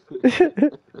 Pussy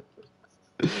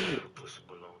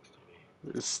belongs to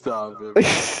me. Stop it, bro.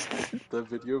 That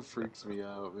video freaks me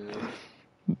out, man.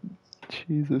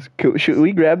 Jesus. Should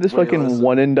we grab this Wait, fucking listen.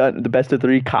 one and done, the best of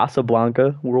 3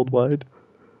 Casablanca worldwide?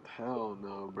 Hell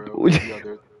no, bro. But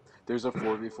yo, there's a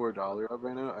 4v4 up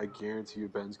right now. I guarantee you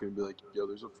Ben's gonna be like, yo,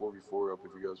 there's a 4v4 up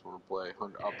if you guys want to play.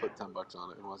 I'll put $10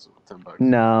 on it. Who wants $10?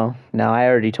 No, I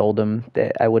already told him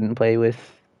that I wouldn't play with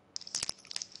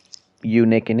you,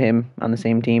 Nick, and him on the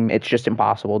same team. It's just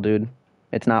impossible, dude.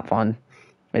 It's not fun.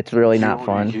 It's really not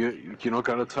fun. You don't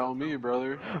gotta tell me,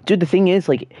 brother. Dude, the thing is,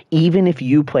 like, even if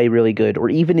you play really good, or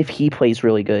even if he plays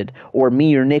really good, or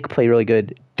me or Nick play really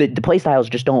good, the play styles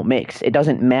just don't mix. It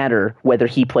doesn't matter whether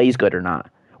he plays good or not.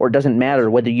 Or it doesn't matter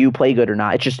whether you play good or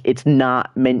not. It's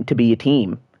not meant to be a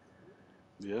team.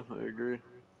 Yeah, I agree.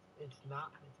 It's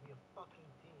not meant to be a fucking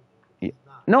team, dude. It's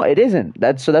not. No, it isn't.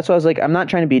 That's why I was like, I'm not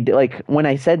trying to be, like, when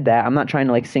I said that, I'm not trying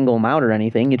to, like, single him out or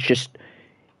anything. It's just,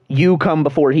 you come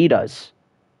before he does.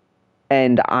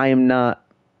 And I'm not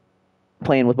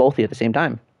playing with both of you at the same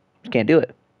time. Just can't do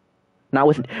it. Not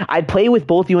with. I'd play with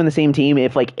both you on the same team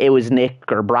if like it was Nick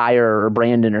or Briar or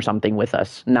Brandon or something with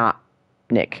us, not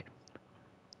Nick.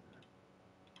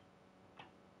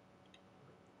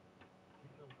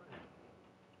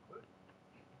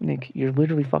 Nick, you're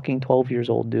literally fucking 12 years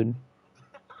old, dude.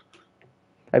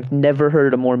 I've never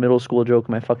heard a more middle school joke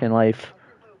in my fucking life. I can't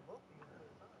play with both of you at the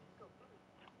same time. You go first.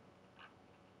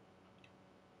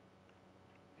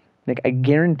 Nick, I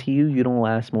guarantee you don't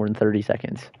last more than 30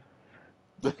 seconds.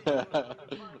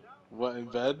 What, in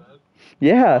bed?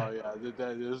 Yeah. Oh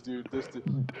yeah, this dude.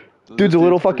 Dude's a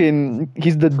little fucking.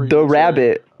 He's the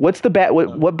rabbit. What's the bat?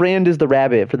 What brand is the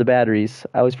rabbit for the batteries?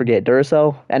 I always forget.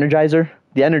 Duracell, Energizer,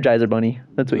 the Energizer Bunny.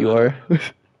 That's what you are.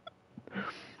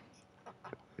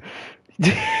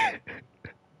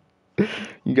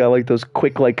 You got like those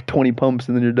quick like 20 pumps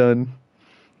and then you're done.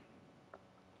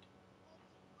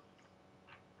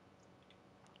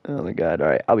 Oh my god! All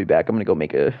right, I'll be back. I'm gonna go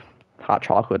make a hot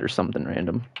chocolate or something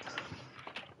random.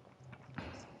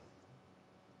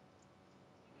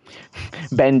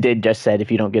 Ben did just said if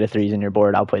you don't get a 3s in your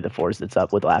board, I'll play the 4s that's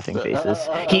up with laughing faces.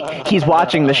 He's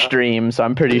watching the stream, so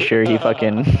I'm pretty sure he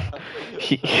fucking.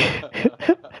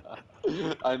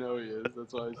 I know he is.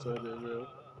 That's why I said it, bro.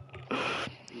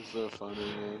 He's so funny,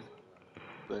 man.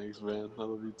 Thanks, man. I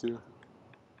love you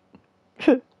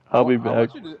too. I'll be back.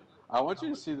 I want you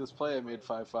to see this play I made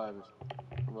 5-5. I'm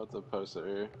about to post it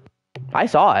here. I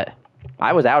saw it.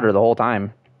 I was outer the whole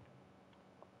time.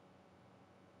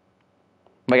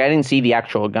 Like, I didn't see the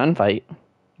actual gunfight,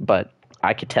 but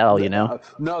I could tell, you know?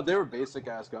 No, they were basic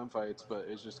ass gunfights, but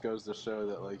it just goes to show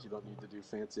that like you don't need to do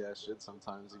fancy ass shit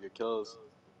sometimes to get kills.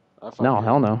 No,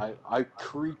 hell no. I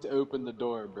creaked open the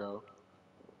door, bro.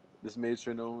 Just made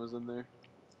sure no one was in there.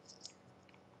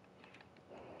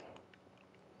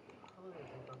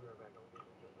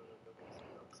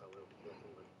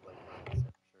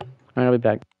 Alright, I'll be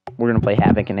back. We're gonna play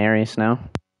Havoc and Ares now.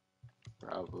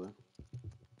 Probably.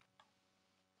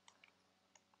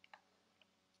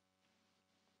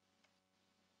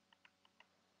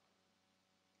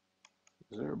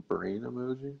 Is there a brain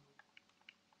emoji?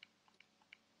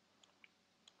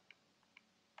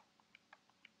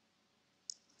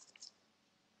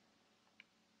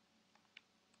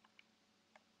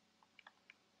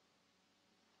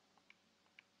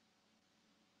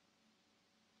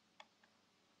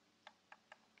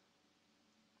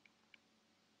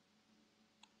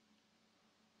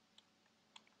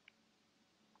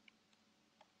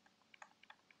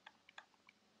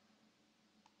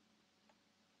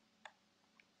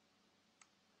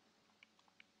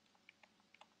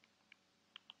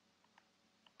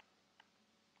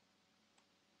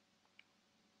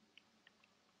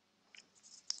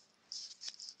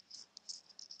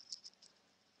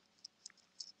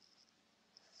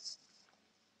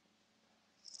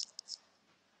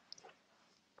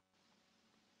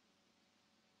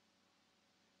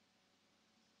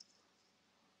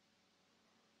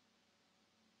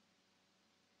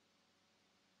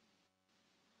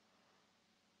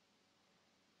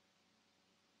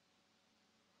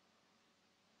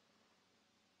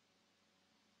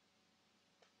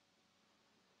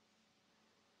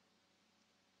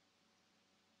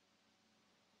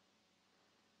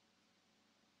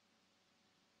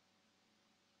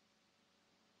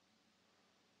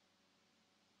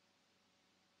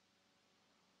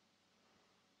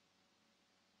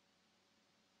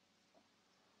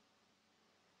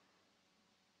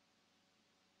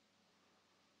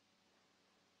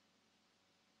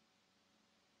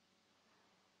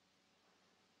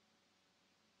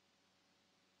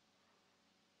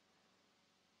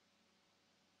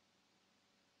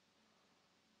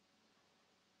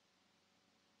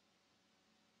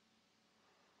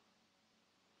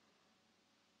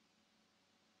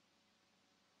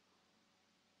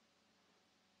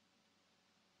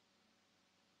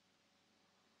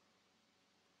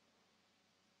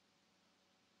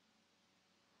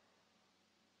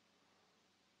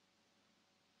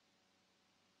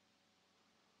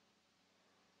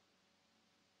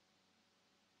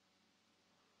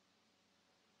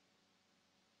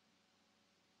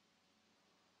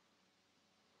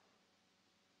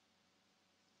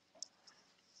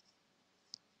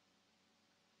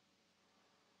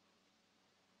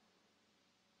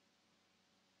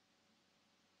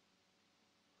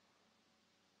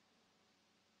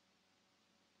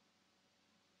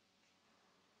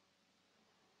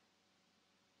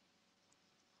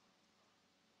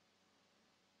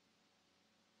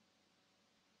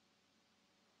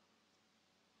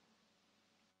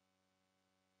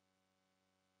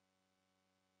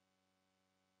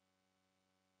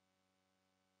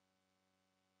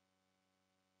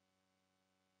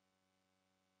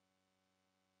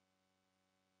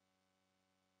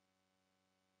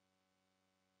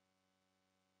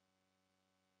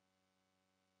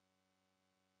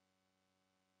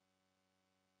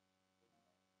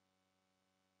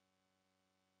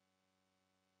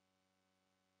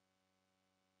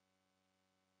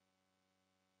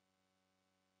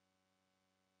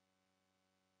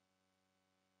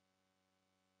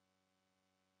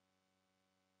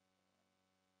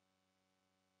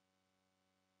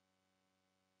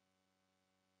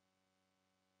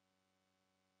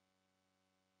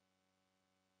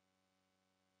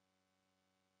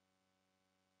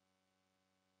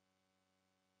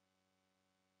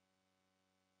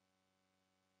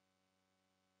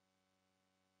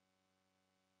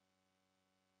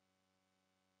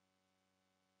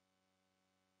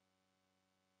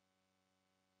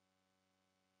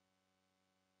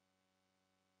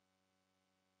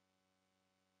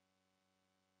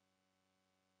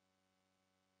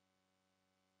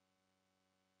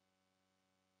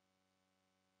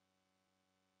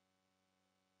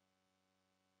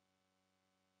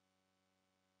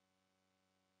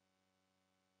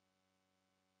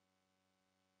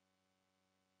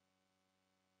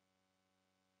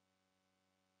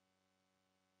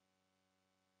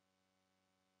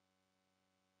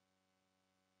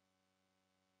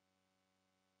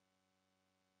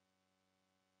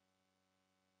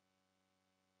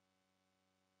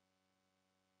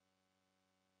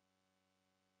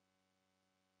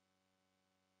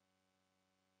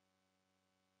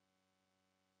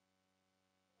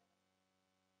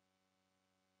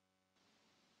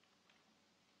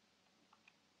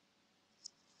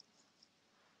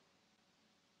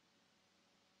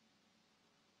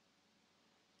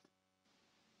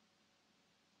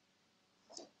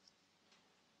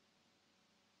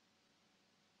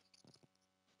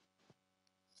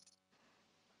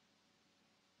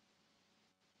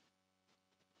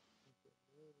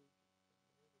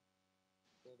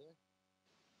 still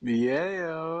there?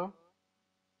 Yeah.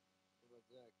 What about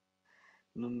Zach?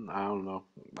 I don't know.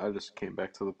 I just came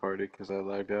back to the party because I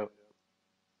lagged out.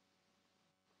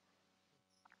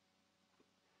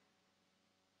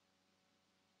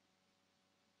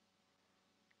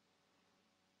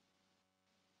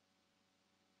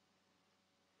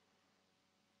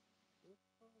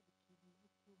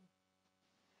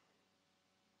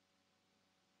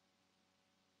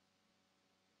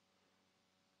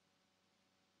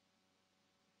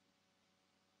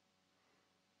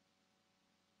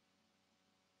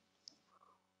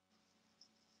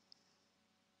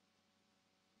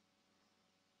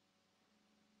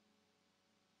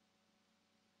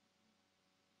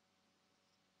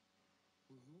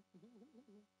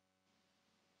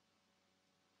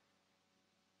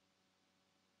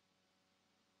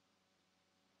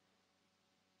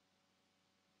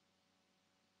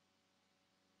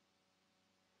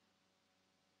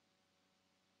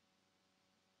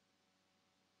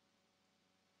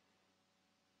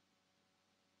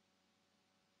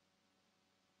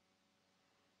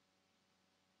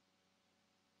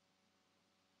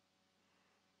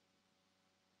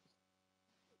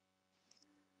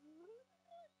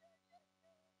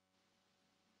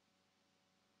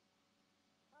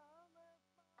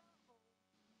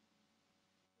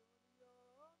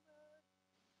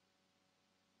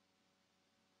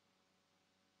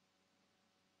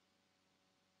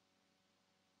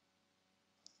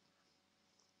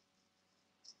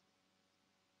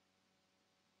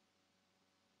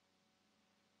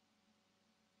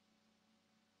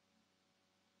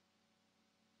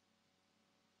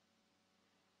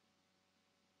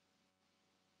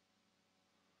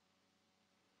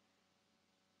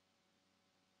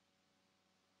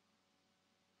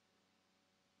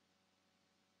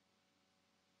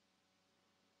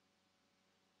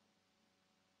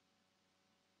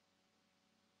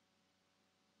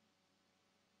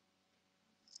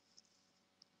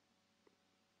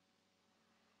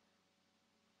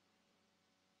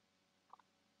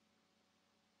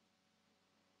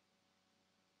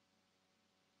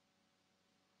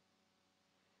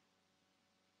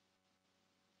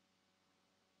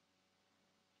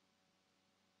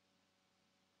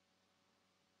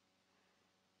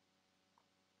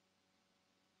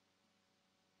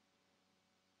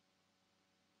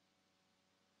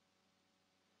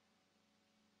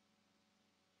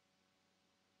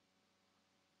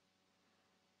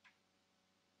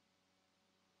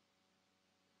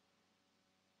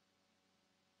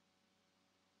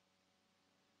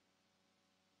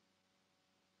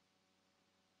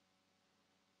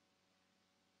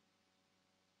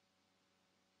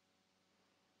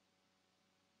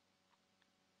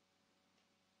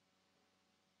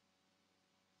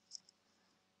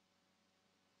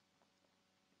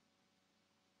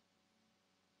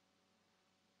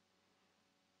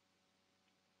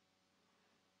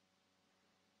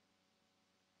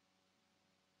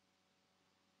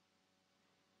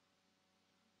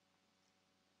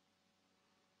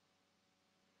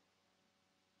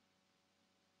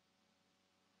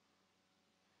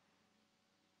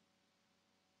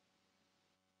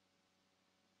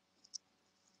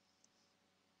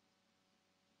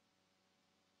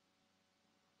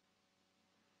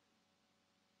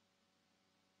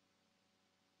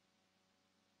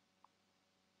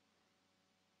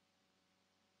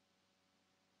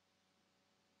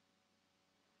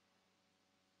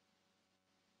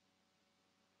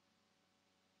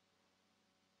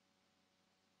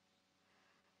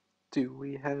 Do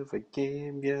we have a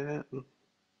game yet?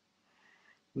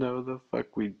 No, the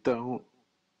fuck we don't.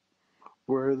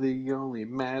 We're the only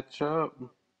matchup.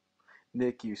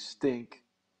 Nick, you stink.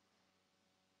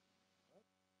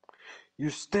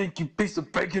 You stink, you piece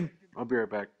of bacon! I'll be right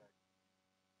back.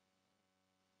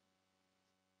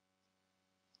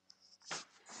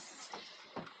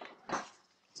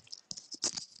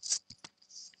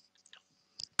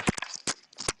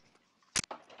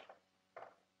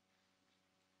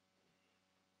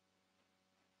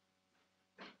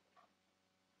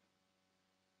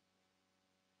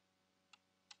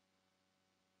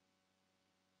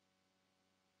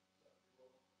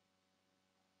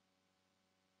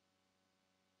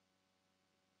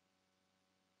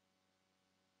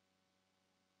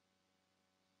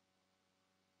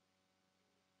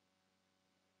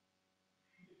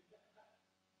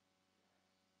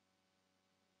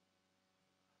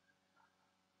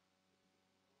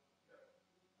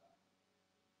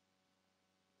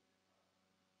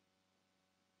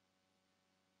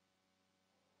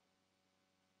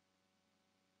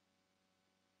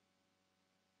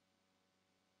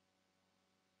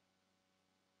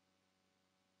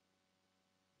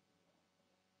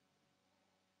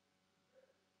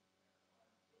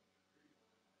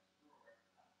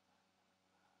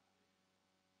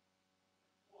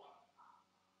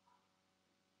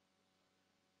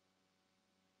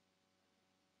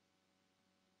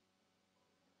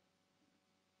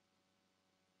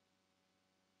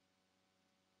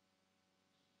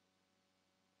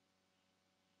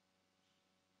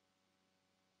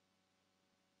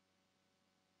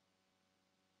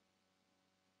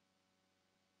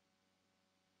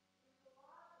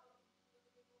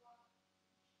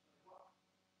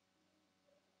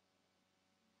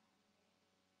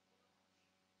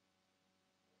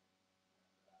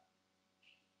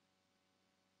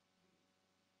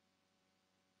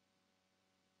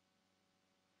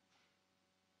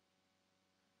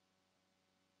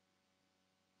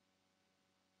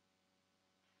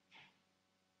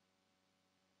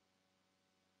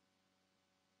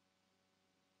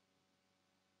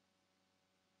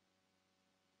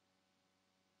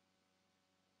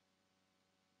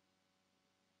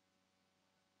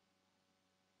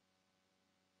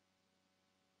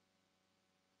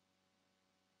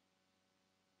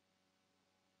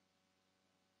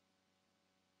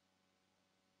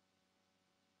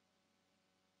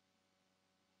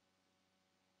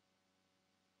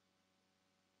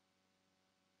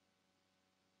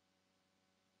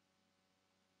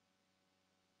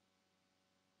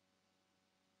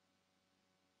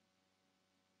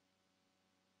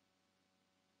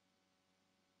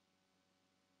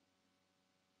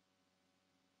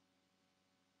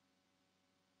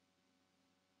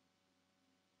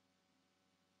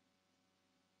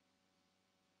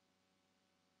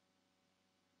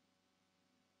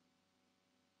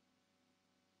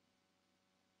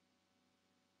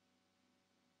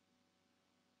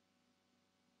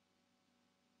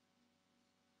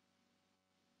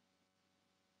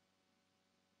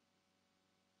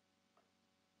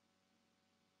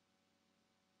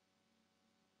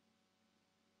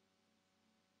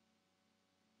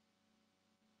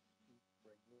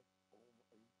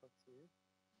 Bucks here.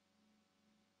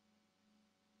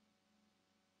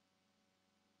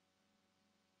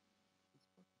 He's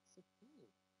fucking 16.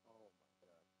 Oh my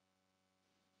god.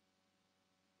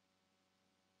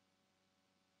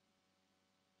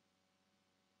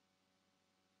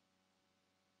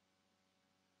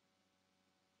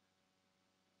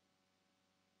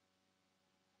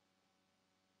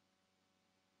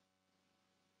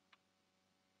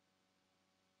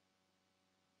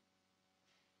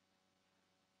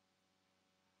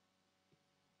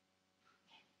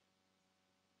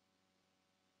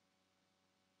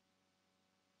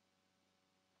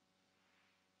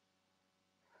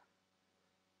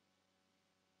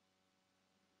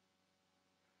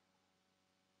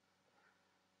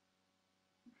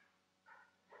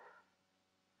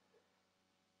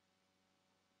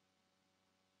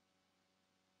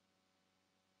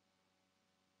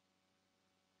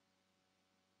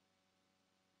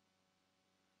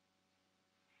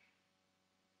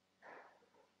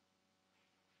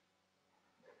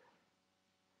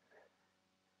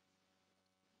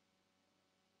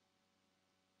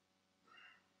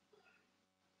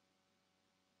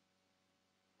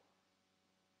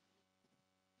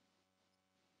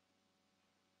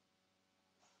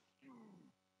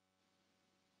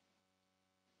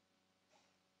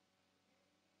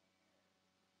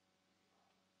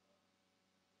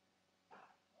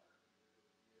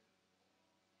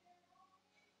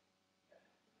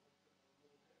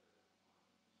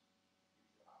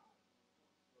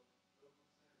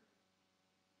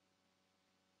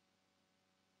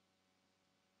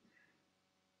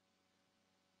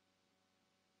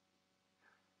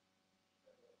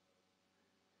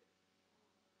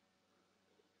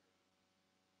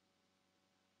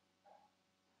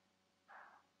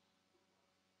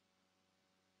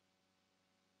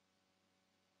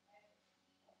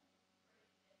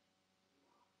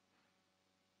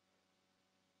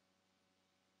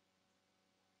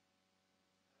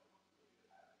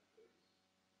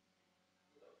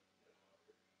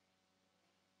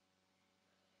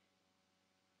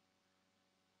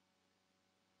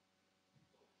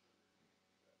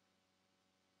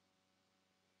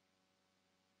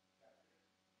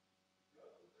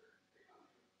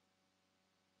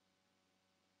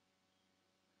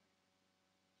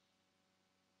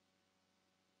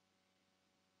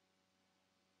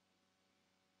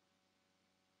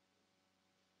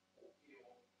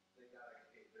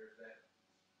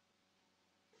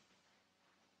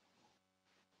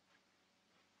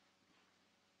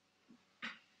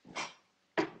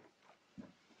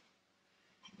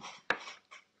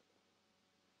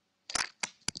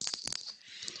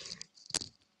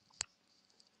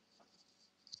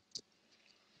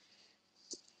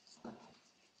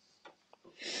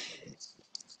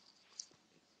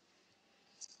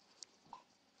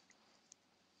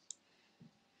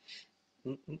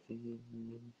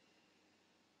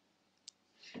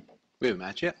 We have a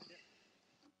match yet?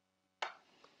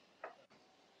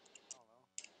 I don't know.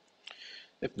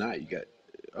 If not, you got.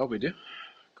 Oh, we do.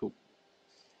 Cool.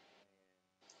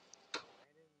 And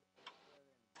Brandon, Infler,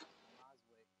 and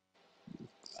Moswick.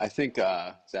 I think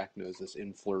Zach knows this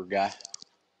Infleur guy.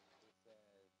 He said,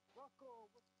 Rocco,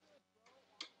 what's good, bro?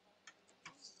 Long time no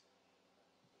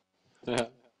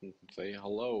see. Say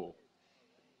hello.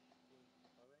 Oh, Rennie.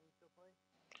 Oh, Rennie still play?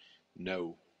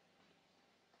 No.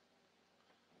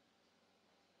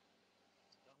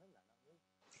 Tell him that, not me.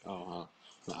 Oh, huh.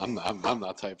 I'm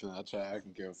not typing that chat. I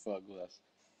can give a fuck less.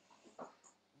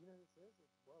 You know who this is?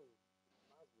 It's Woe. It's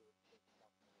Moswick that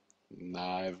stopped playing.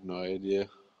 Nah, I have no idea.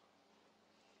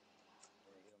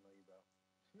 Yeah, he don't know you, bro.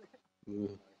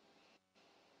 Mm. Sorry.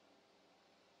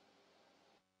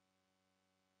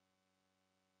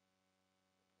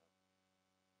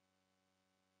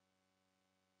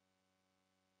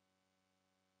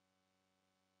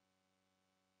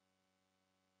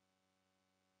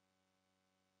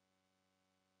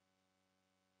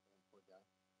 Damn, poor guy.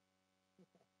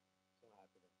 So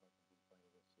happy to fucking be playing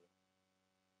against you.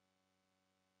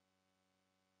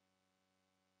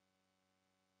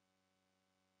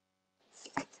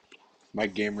 My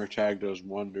gamer tag does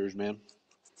wonders, man.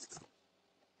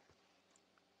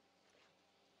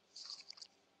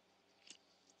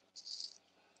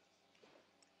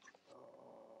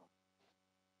 Oh,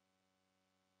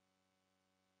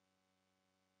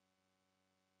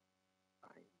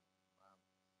 I wow.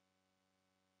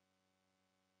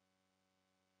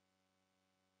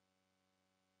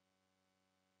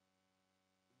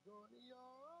 Johnny,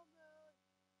 oh man.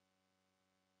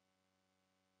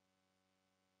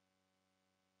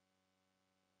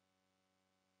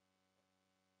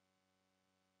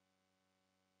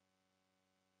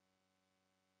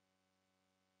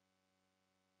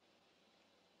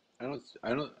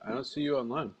 I don't see you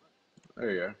online.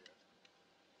 There you are.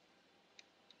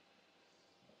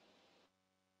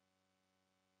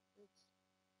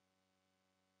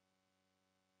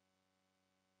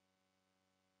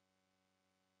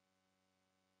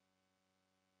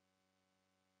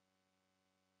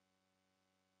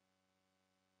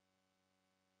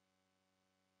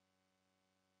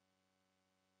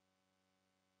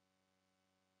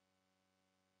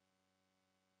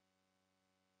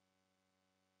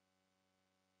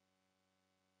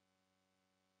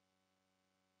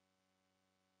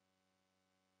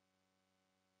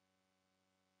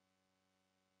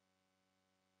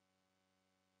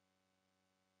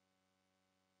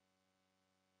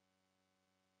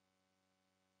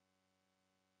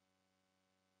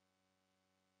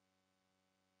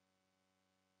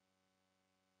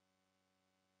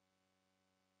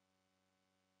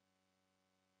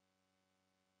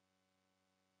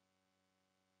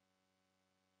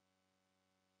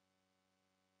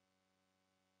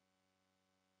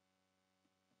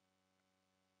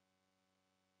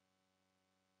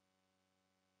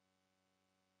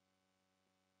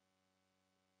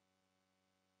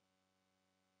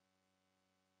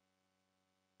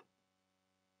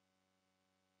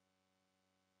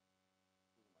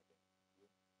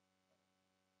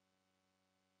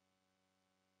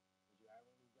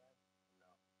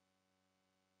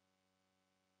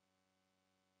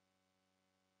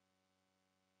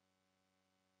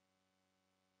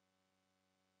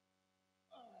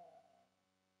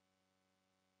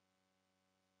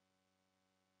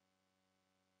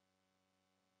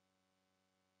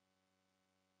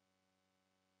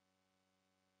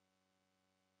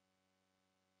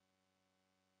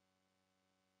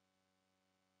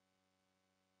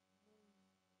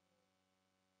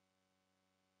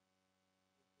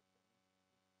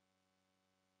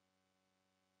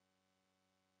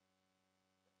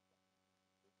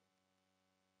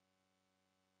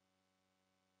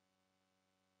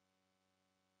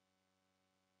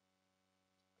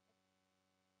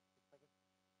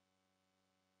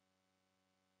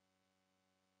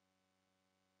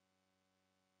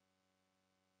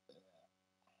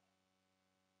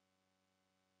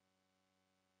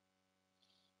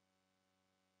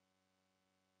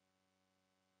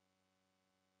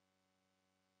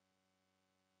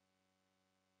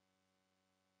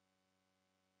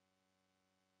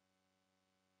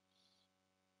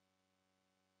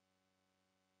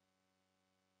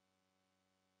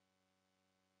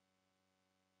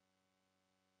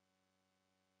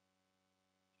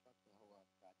 Shut the hell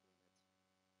up, goddammit.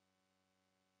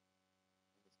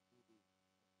 And this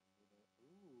TV.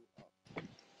 Ooh, oh,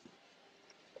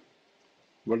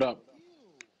 What up?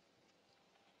 ew.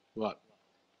 What?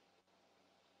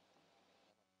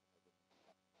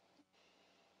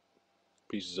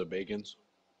 Pieces of bacons?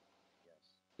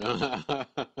 Yes.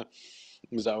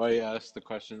 Is that why you asked the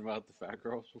question about the fat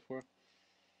girls before?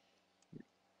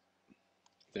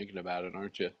 Thinking about it,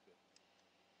 aren't you?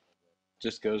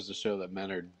 Just goes to show that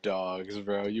men are dogs,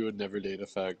 bro. You would never date a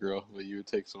fat girl, but you would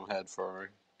take some head for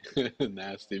her.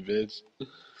 Nasty bitch.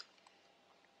 What's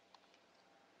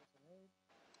an egg?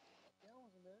 Fuck yeah, I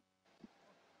was an egg.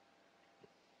 Fuck.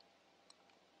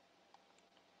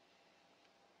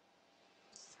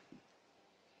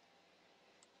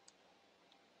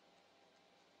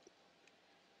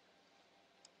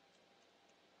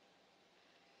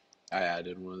 I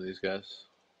added one of these guys.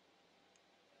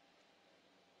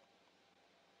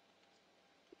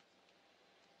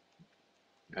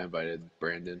 I invited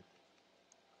Brandon.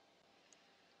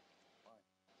 Why?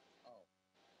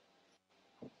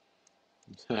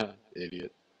 Oh.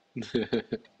 Idiot.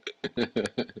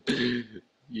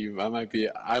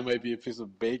 I might be a piece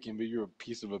of bacon, but you're a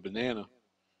piece of a banana.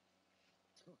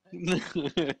 What?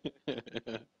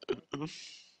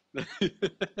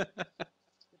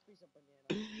 The piece of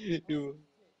banana. Oh, You-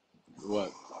 shit.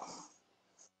 what? Alright, whatever.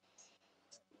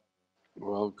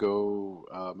 Well, go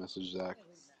message Zach. Really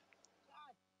now.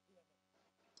 God damn it.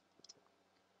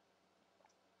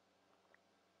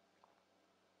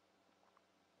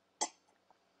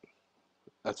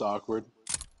 That's awkward.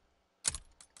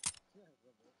 Yeah, a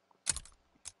little bit.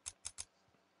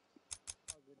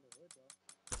 All good in the hood, though.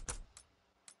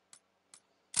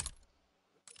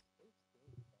 What the steak's doing,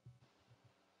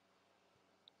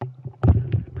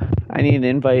 bro? I need an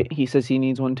invite. He says he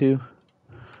needs one too.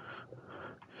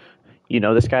 You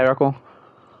know this guy, Ruckle?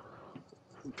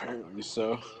 Apparently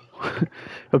so.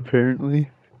 Apparently.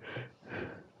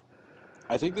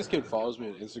 I think this kid follows me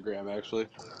on Instagram, actually.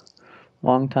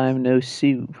 Long time no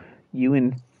see. You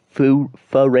and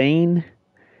Farain? Yeah,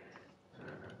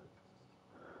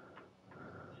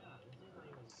 this is not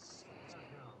even. It's not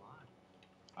here online.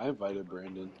 I invited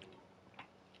Brandon.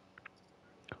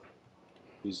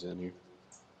 He's in here.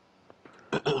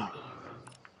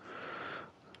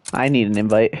 I need an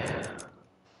invite. You're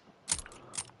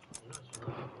not sure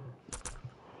what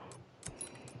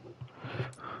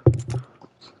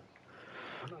to do.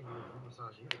 I'm not getting a foot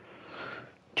massage either.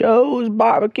 Joe's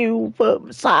barbecue foot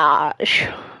massage.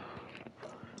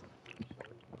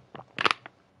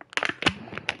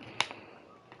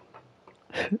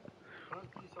 Front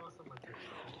piece also my TikTok.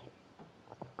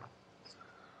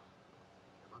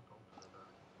 My phone is back.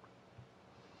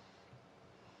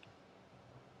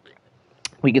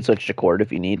 We can switch to cord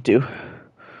if you need to.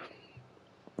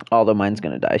 Although mine's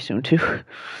gonna die soon too. Can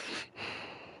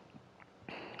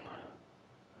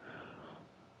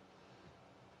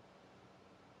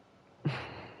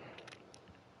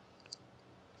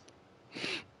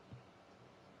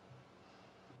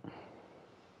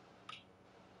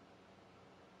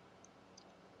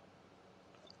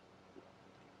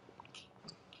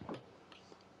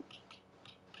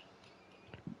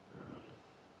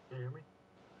you hear me?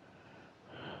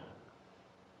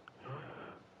 Huh?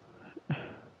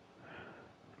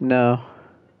 No.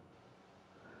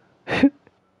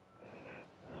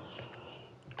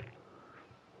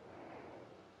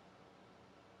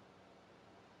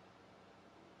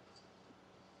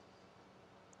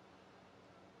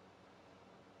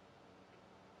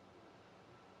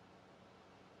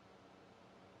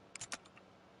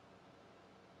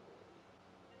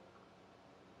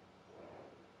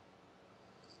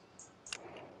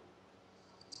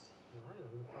 Yeah, I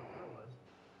didn't know who the fuck that was.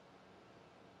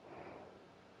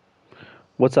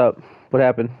 What's up? What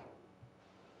happened?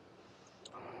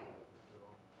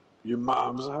 Your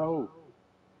mom's hoe.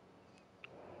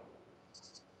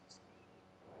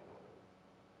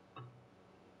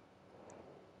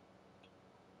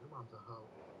 Your mom's a hoe.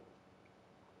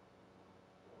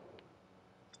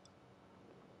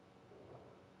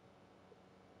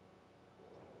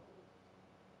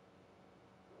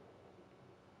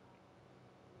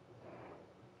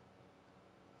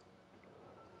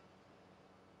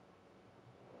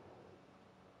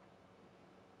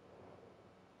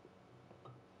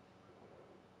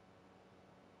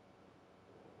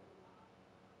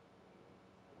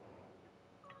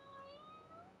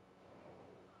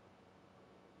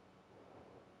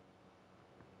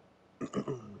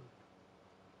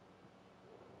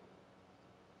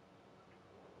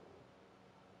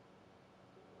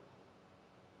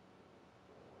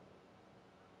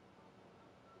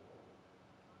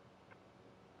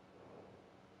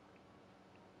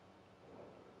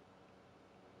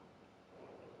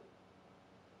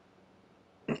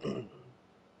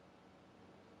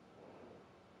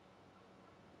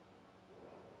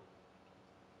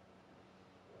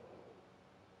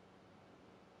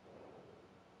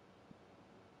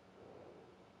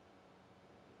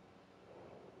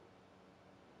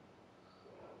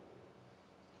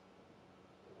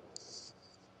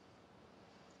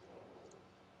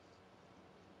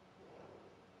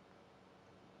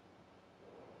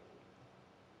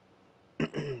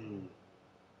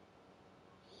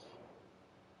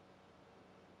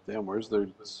 Damn, where's their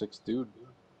sixth dude? Who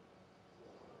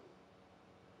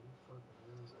fucking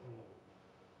ass me?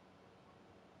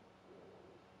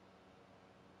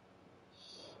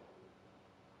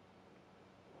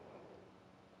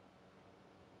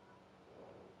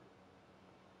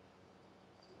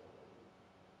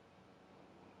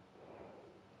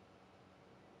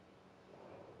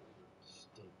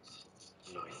 Stinks.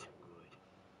 Nice and good.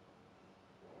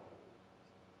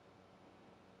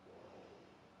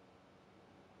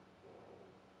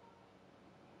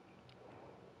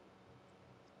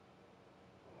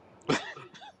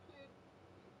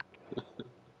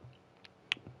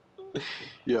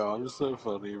 Yo, I'm so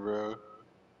funny, bro.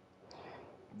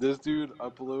 This dude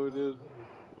uploaded.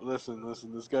 Listen,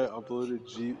 this guy uploaded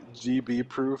GB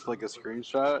proof, like a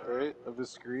screenshot, right, of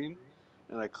his screen,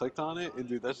 and I clicked on it, and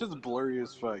dude, that's just blurry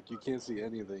as fuck. You can't see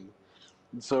anything.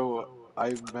 And so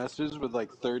I messaged with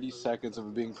like 30 seconds of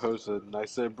it being posted, and I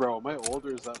said, "Bro, am I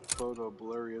older? Is that photo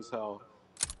blurry as hell?"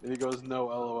 And he goes, "No,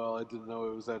 LOL. I didn't know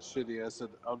it was that shitty." I said,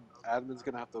 "Admin's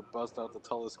gonna have to bust out the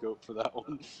telescope for that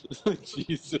one."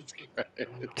 Jesus Christ.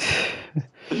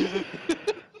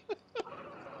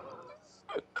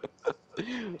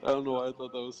 I don't know why I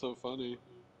thought that was so funny.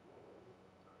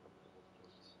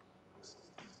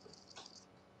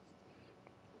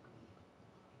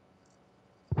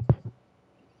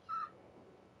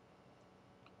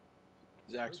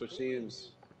 Zach, switch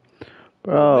teams.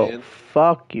 Old Bro, man.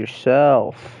 fuck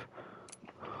yourself.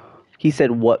 He said,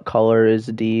 what color is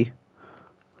D?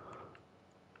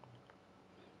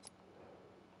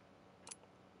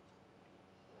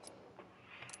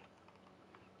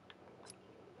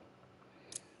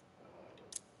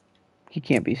 He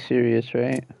can't be serious,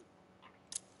 right?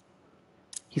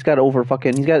 He's got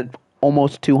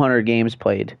almost 200 games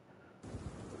played.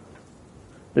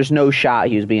 There's no shot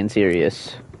he was being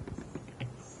serious.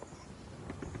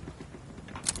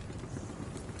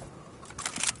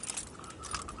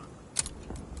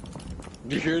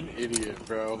 You're an idiot,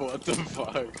 bro. What the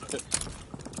fuck?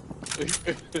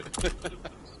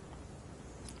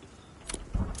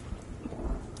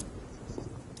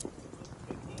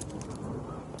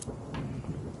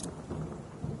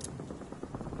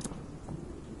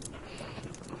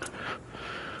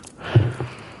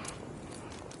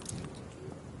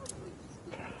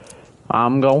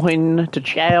 I'm going to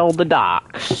chow the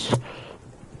docks.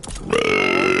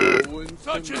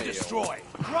 Search and destroy.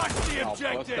 Crush the I'll bust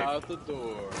objective. out the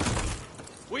door.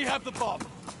 We have the bomb.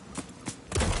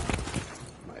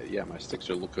 My sticks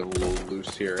are looking a little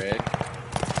loose here, eh?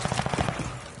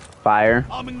 Fire.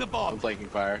 Arming the I'm bomb. flanking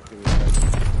fire. Give me a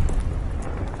sec.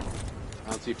 I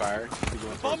don't see fire. Keep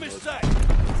going Bomb towards is the set.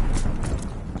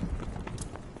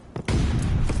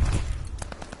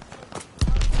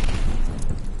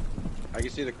 I can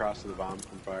see the cross of the bomb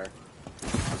from fire.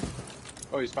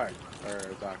 Oh, he's fired. Or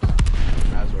docks.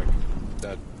 Maswick.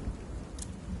 Dead.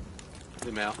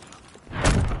 The mail.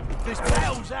 This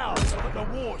battle's ours, but the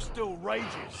war still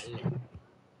rages.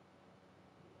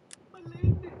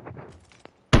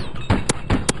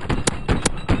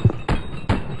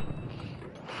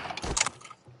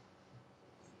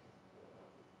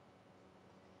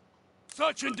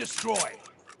 Search and destroy.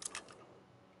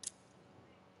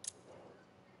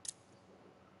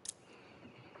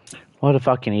 What a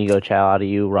fucking ego chow out of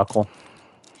you, Ruckle.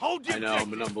 Hold the I know, I'm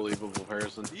objective. an unbelievable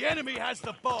person. The enemy has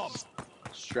the bomb.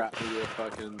 Strap me to a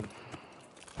fucking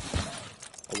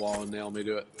a wall and nail me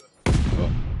to it.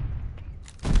 Oh,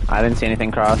 I didn't see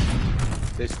anything cross.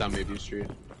 they stun me, B Street.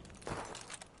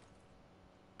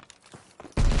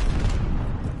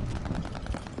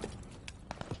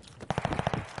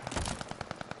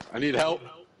 I need help.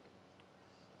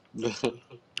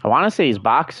 I want to say he's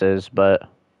boxes, but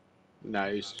Nah,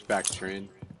 he's back to train.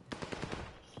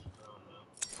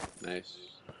 Nice.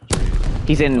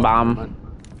 he's in bomb.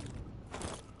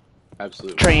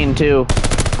 Absolutely. Train too.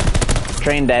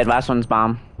 Train dead. Last one's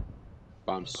bomb.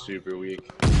 Bomb's super weak.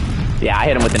 Yeah, I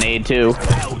hit him with an aid too.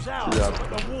 Battle's ours, Yeah.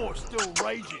 but the war still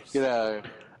rages. Get out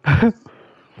of here.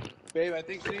 Babe, I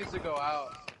think she needs to go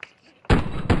out.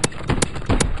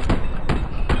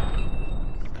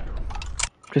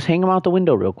 Just hang him out the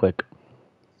window real quick.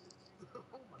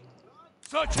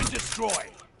 Search and destroy.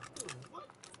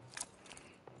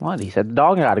 What? He said the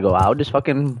dog got to go out. Just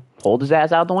fucking hold his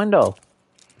ass out the window.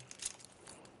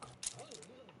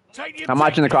 Take the I'm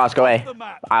watching the objective cross. Go off away. the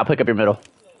map. I'll pick up your middle.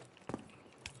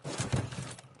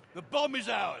 The bomb is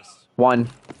ours. One.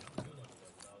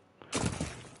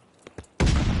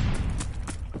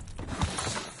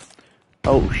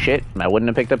 Oh shit! I wouldn't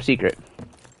have picked up secret.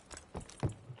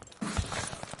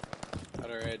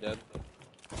 Alright, dead.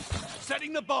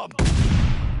 Setting the bomb.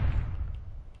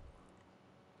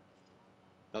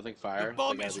 Nothing fire. The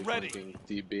bomb They gotta is be ready. flanking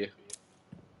DB.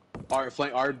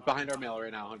 Our behind our mail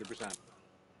right now, 100%.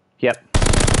 Yep.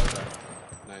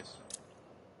 Nice.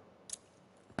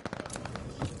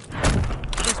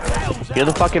 This battle's You're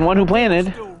the ours, fucking one who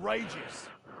planted. still rages.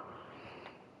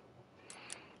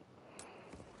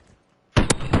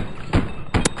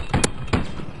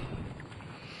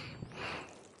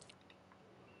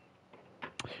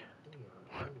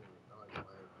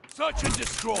 Search and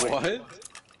destroy. What?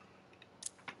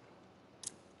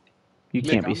 You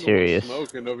Nick, can't be I'm the one serious.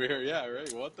 smoking over here. Yeah,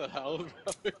 right. What the hell?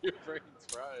 Your brain's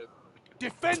fried.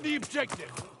 Defend the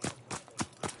objective.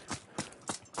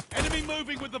 Enemy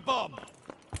moving with the bomb.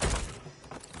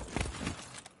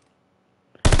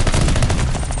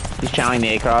 He's challenging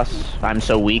the A-cross. I'm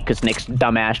so weak because Nick's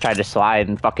dumbass tried to slide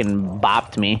and fucking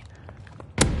bopped me.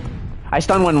 I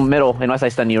stun one middle, unless I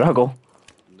stun you, Ruggle.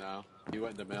 No, he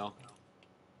went into mail.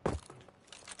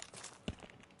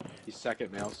 He's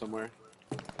second mail somewhere.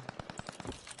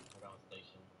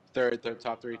 Third,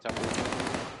 top three.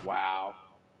 Wow.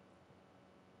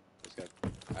 This got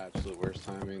absolute worst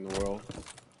timing in the world.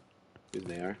 Who's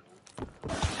there?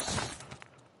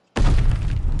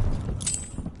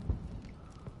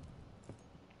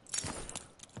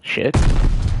 Shit.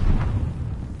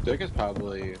 Dick is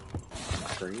probably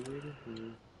green.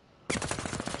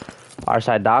 Our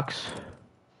side docks.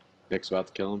 Nick's about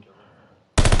to kill him.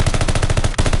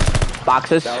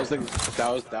 Boxes. That was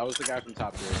the guy from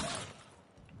top three.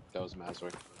 That was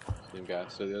Maswick. Same guy.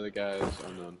 So the other guy is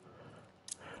unknown.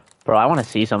 Bro, I want to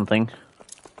see something.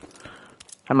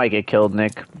 I might get killed,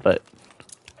 Nick, but...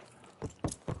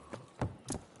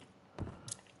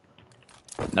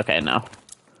 Okay, no.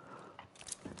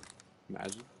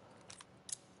 Imagine.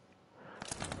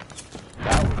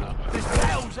 That one, though. This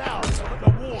battle's ours, but the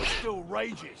war still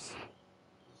rages.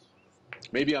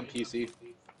 Maybe on PC,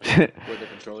 where the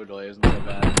controller delay isn't so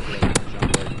bad. So like,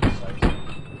 jump like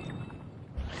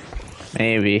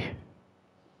Maybe.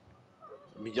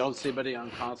 I mean, you don't see anybody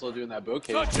on console doing that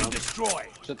bouquet Search and jump. destroy.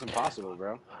 Shit's impossible,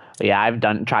 bro. Yeah, I've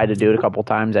tried to do it a couple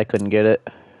times. I couldn't get it.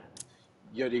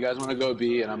 Yo, do you guys want to go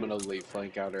B, and I'm gonna late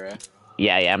flank out or A?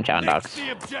 Yeah, I'm chowing Fix dogs.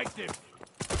 the objective.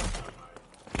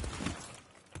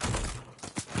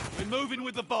 We're moving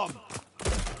with the bomb.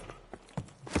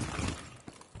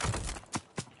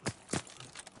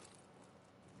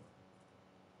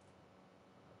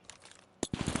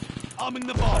 Arming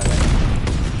the bomb.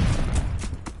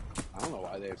 I don't know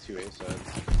why they have two A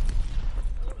sides.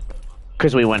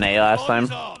 Because we won A last Bomb time.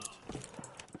 is armed.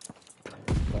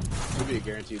 Could be a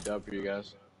guaranteed dub for you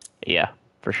guys. Yeah,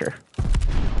 for sure.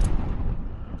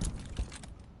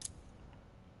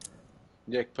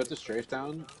 Nick, put the strafe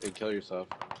down and kill yourself.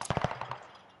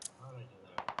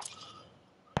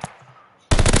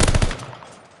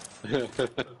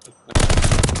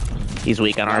 He's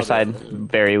weak on our side.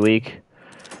 Very weak.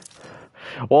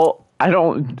 Well,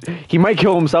 he might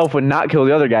kill himself and not kill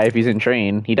the other guy if he's in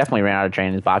train. He definitely ran out of train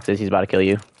in his boxes. He's about to kill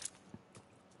you.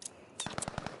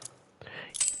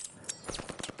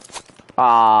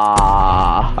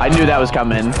 Ah, I knew that was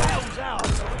coming. Battle's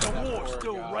ours, but the war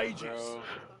still rages. Bro.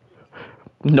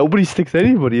 Nobody sticks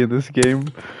anybody in this game.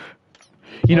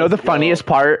 You know, the funniest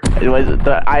part was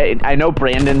I know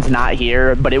Brandon's not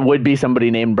here, but it would be somebody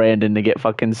named Brandon to get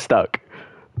fucking stuck.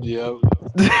 Yep.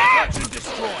 Search and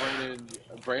destroy.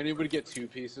 Brandon would get two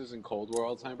pieces in Cold War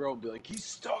all the time, bro, and be like, he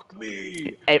stuck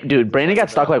me! Hey, dude, Brandon got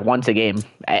stuck like once a game,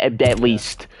 at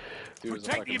least. Dude was a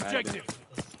Protect the fucking magnet. objective.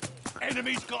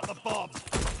 Enemy's got the bomb.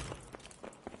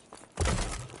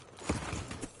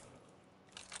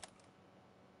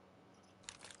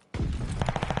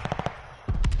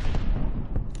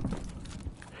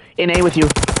 In A with you.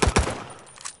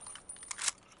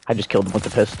 I just killed him with the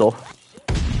pistol.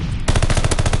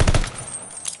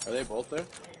 Are they both there?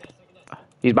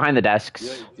 He's behind the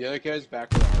desks. The other guy's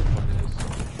back where the hard point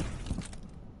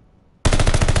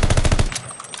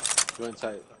is. Go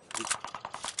inside.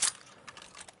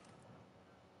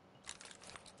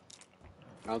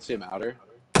 I don't see him outer.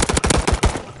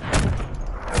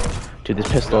 Dude, this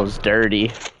pistol is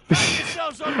dirty.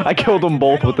 Yourselves on the I killed back them and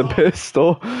both head with the on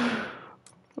pistol.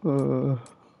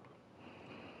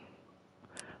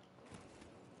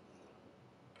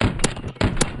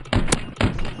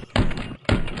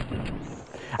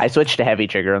 I switched to heavy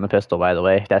trigger on the pistol, by the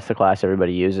way. That's the class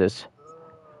everybody uses.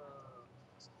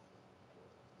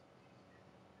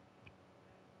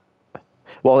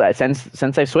 Well,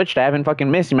 since I switched, I haven't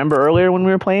fucking missed. You remember earlier when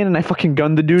we were playing and I fucking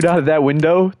gunned the dude out of that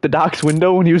window, the doc's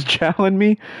window, when he was challenging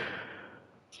me?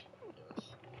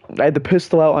 I had the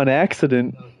pistol out on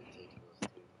accident.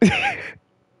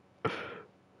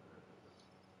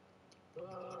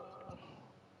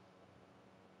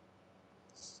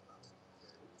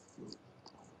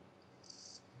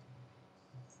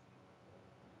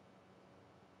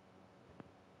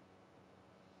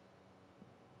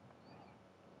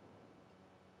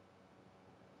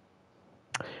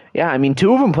 Yeah, I mean,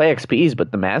 two of them play XPs,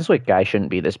 but the Maswick guy shouldn't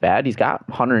be this bad. He's got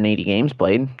 180 games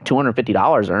played,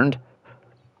 $250 earned.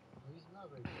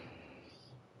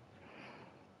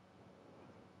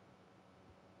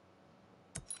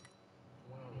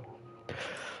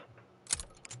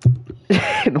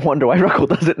 No wonder why Ruckle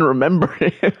doesn't remember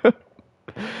him.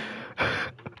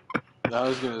 I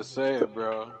was gonna say it,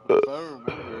 bro. If I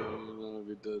remember, it was gonna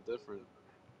be different.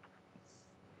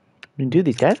 I mean, dude,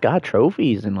 these guys got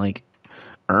trophies and, like,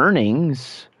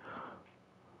 earnings.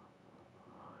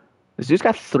 This dude's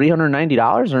got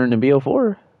 $390 earned in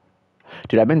BO4.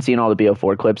 Dude, I've been seeing all the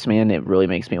BO4 clips, man. It really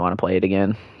makes me want to play it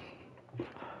again.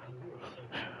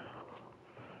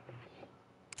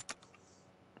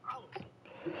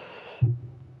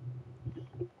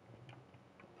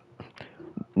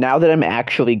 Now that I'm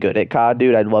actually good at COD,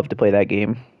 dude, I'd love to play that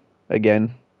game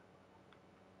again.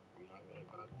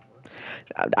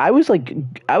 I was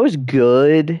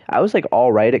good. I was like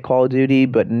all right at Call of Duty,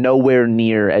 but nowhere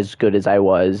near as good as I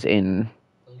was in.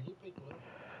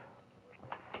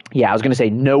 Yeah, I was gonna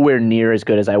say nowhere near as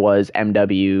good as I was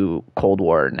MW Cold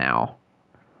War now.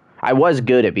 I was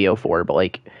good at BO4, but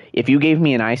like if you gave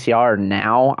me an ICR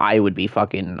now, I would be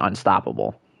fucking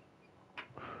unstoppable.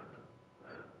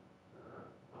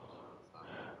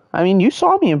 I mean, you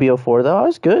saw me in BO4 though. I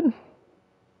was good.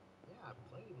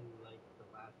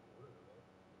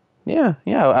 Yeah,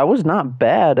 yeah, I was not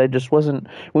bad. I just wasn't.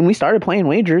 When we started playing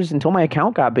wagers, until my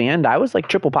account got banned, I was like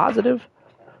triple positive.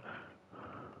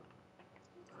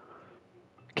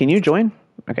 Can you join?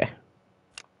 Okay.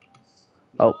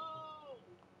 Oh,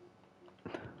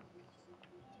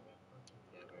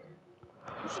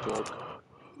 You stroke.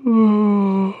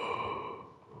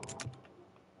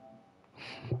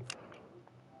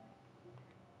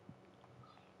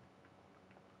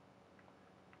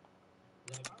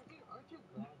 Like, aren't you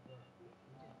glad that we just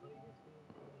played this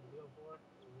game in BO4?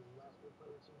 It was the last we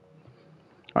played with you.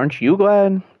 aren't you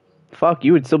glad? Fuck,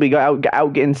 you would still be out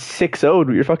getting 6-0'd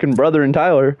with your fucking brother and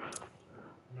Tyler.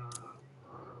 Nah, what's his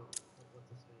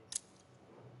face?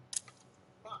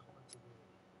 Fuck, what's his name?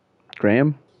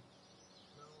 Graham?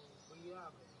 No, well, yeah,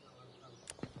 but no,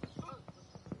 fuck, what's his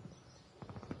name?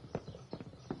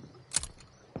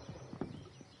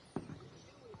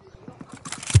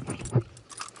 You know,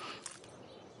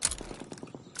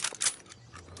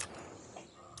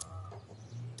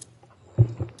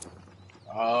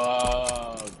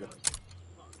 Oh, good.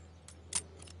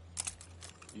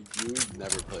 You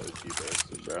never play with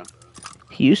G-Boasted, bro.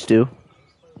 He used to.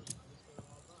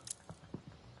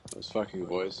 His fucking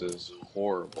voice is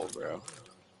horrible, bro.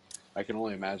 I can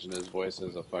only imagine his voice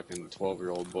as a fucking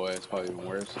 12-year-old boy. It's probably even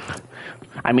worse.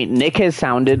 I mean, Nick has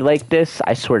sounded like this,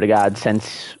 I swear to God,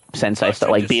 since I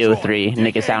started, like, BO3.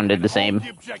 Nick has sounded the same.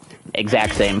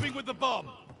 Exact same. Moving with the bomb.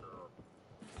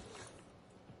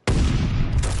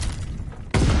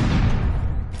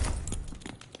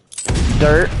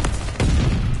 Dirt.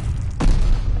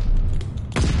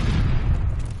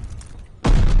 I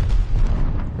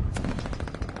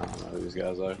don't know who these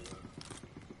guys are.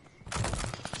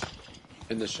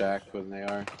 In the shack when they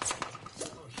are.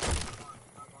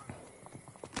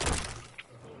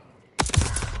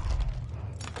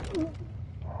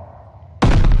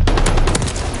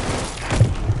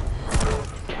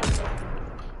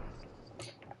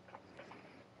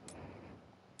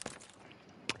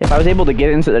 If I was able to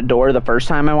get into the door the first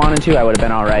time I wanted to, I would have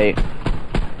been alright.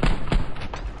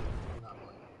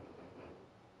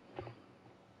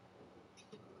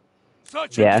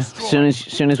 Yeah, as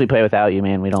soon as we play without you,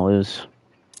 man, we don't lose.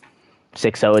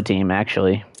 6-0 a team,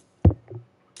 actually.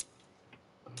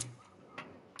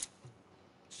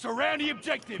 Surround the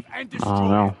objective and destroy Oh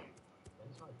no.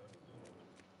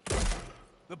 it.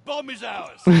 The bomb is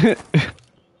ours.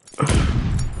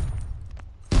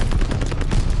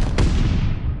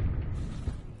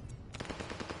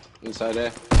 Inside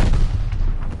A.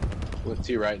 With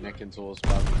T right, Nick and Tools,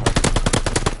 bottom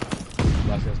apartment.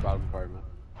 Last guy's bottom apartment.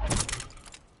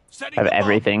 Setting I have the bomb.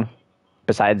 everything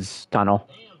besides tunnel.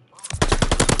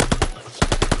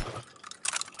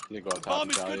 You go up top Bomb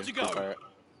and is tally. good to go. Fire it.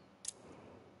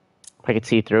 I could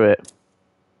see through it.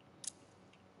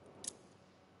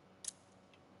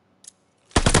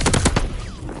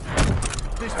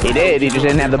 He did. He just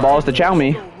didn't have the balls to chow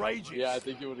me. Yeah, I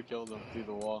think you would have killed him through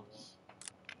the wall.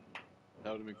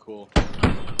 That would have been cool.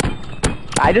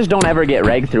 I just don't ever get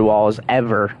reg through walls,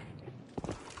 ever.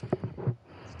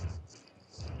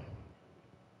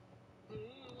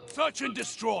 Search and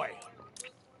destroy.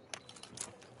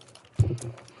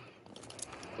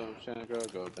 Don't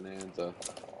Shanagro, go Bonanza.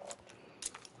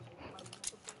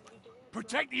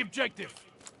 Protect the objective.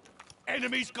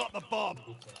 Enemy's got the bomb.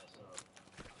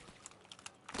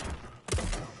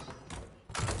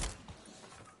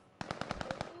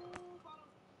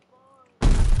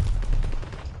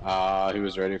 He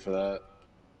was ready for that.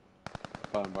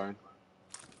 Bottom barn.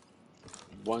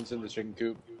 One's in the chicken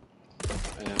coop.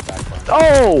 And then back barn.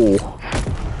 Oh!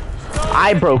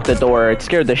 I broke the door. It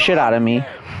scared the shit out of me.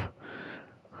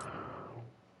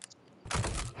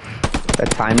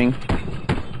 That timing.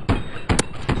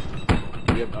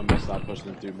 Yep, I'm gonna stop pushing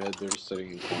them through mid. They're just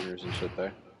sitting in corners and shit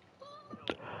there.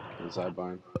 Inside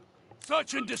barn.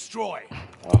 Search and destroy.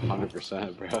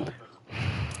 100%, bro.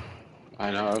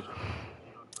 I know.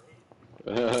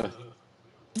 That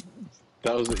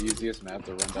was the easiest map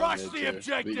to run down Crush mid the too.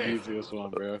 objective. The easiest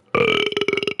one, bro.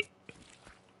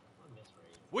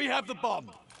 We have the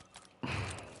bomb.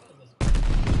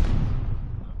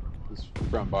 This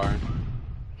front barn.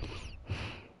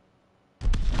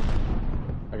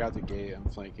 I got the gate. I'm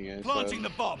flanking it. Planting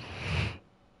the bomb.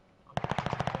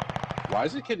 Why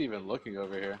is the kid even looking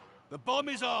over here? The bomb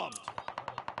is armed.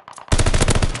 In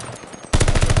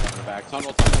the back.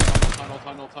 Tunnel.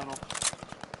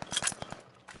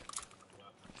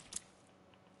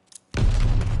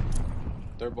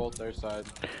 They're both their side.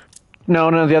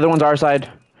 No, the other one's our side.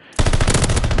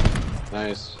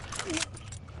 Nice.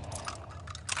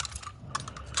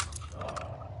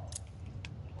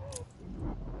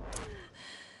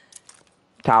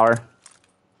 Tower.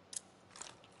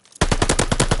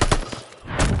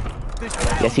 This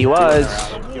Yes, he was.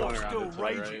 The He war went around still it to the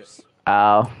right. rages.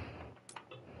 Oh.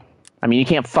 I mean, you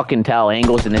can't fucking tell.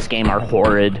 Angles in this game are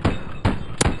horrid.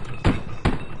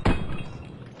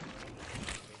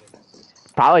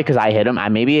 Probably because I hit him.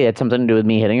 Maybe it had something to do with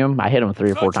me hitting him. I hit him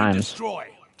 3 or 4 Search and times. destroy. I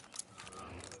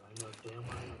know damn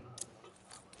well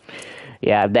you're not.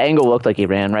 Yeah, the angle looked like he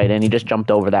ran right in. He just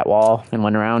jumped over that wall and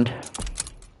went around.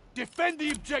 Defend the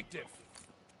objective.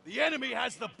 The enemy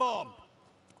has the bomb.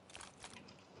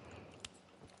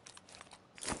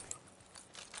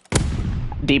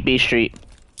 Deep B Street.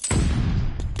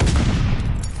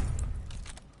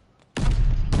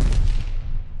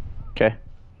 Okay.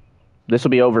 This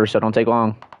will be over, so don't take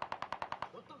long.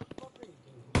 What the fuck are you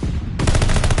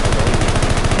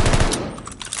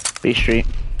doing? B Street.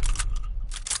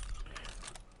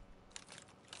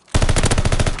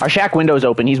 Our shack window's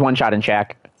open. He's one shot in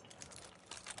shack.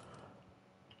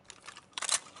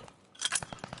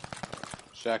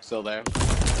 Shaq's still there.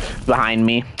 Behind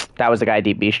me. That was the guy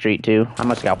deep B Street too. I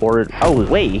must have got hoarded. Oh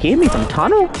wait, he hit me from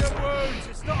tunnel? Your wounds.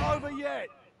 It's not over yet.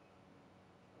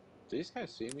 Did these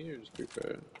guys see me or just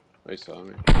prefer? They saw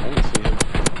me. I didn't see him.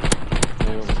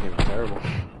 They almost came terrible.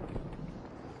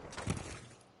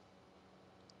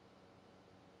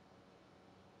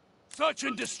 Search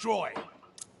and destroy.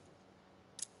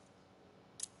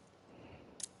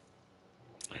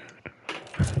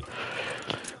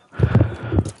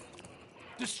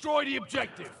 Destroy the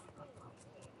objective.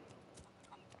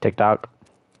 TikTok.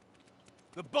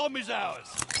 The bomb is ours.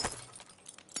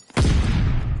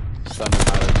 Stun him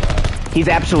out of that. He's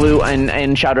absolute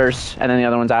and shutters, and then the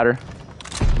other one's outer.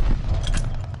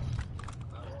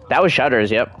 That was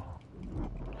shutters, yep.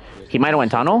 He might have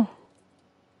went tunnel.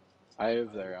 I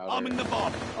have their outer. I'm in the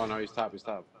bomb. Oh no, he's top. He's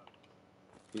top.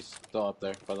 He's still up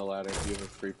there by the ladder. You have a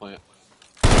free plant.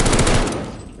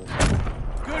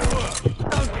 Good work.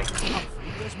 Don't get comfy.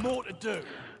 There's more to do.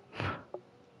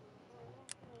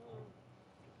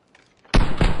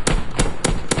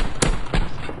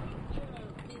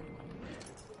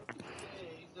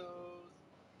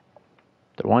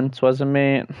 There once was a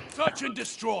mate. Search and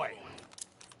destroy.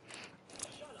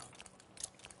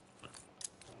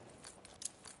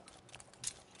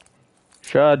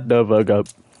 Shut the fuck up.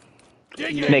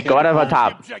 Dig Nick, in go out of and our hold the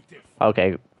top. objective.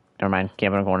 Okay, never mind.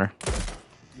 Camp in a corner.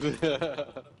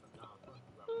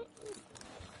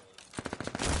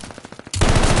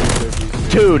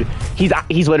 Dude,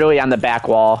 he's literally on the back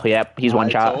wall. Yep, he's one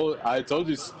shot. I told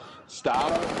you, stop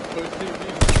pushing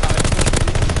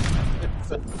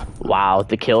me. Wow,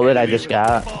 the kill that I just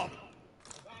got. Bomb.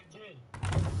 Back 10.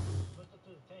 Lift up to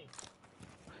the tank.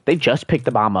 They just picked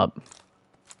the bomb up.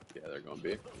 Yeah, they're gonna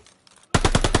be.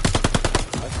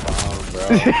 That's bomb, bro.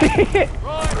 Right.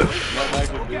 Not that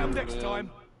We'll good get 'em move, next man. time.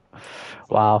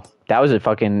 Wow, that was a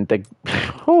fucking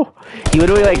oh, he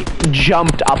literally like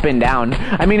jumped up and down.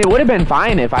 I mean, it would have been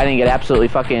fine if I didn't get absolutely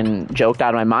fucking joked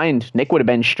out of my mind. Nick would have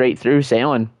been straight through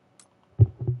sailing.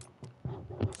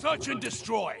 Search and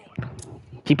destroy.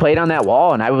 He played on that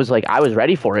wall, and I was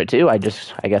ready for it too. I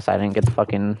guess I didn't get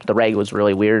the reg was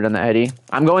really weird on the heady.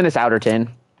 I'm going this outer tin.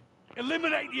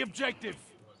 Eliminate the objective.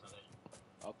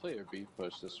 I'll play your beat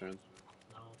push this round.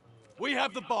 We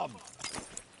have the bomb.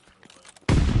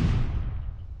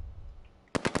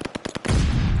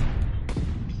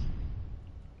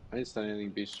 I didn't stun anything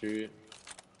B Street.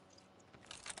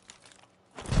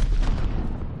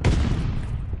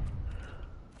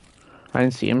 I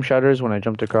didn't see him shutters when I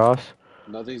jumped across.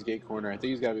 Nothing's gate corner. I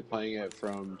think he's gotta be playing it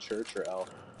from church or L.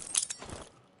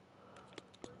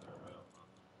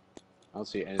 I don't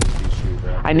see anything B Street,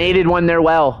 bro. I naded one there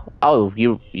well. Oh,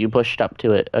 you pushed up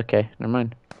to it. Okay, never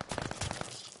mind.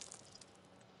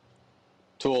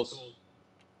 Tools.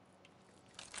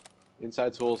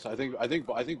 Inside tools. I think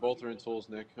both are in tools,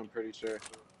 Nick. I'm pretty sure.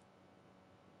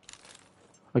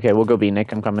 Okay, we'll go B,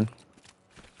 Nick. I'm coming.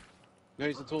 No,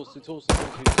 he's in tools. Tools.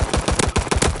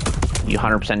 You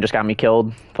 100% just got me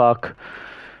killed. Fuck.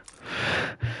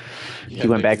 Yeah, He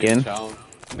went Nick, back in. challenge.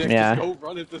 Nick, Yeah. just go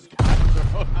run at this guy,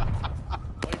 bro.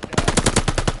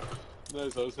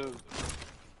 Nice, that was him.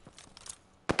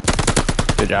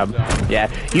 Good job. Yeah,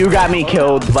 you got me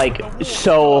killed like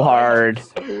so hard.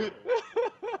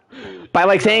 By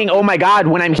like saying, "Oh my God,"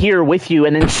 when I'm here with you,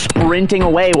 and then sprinting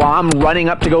away while I'm running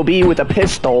up to go B with a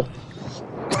pistol.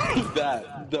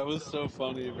 That was so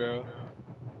funny, bro.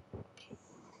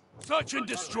 Search and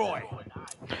destroy.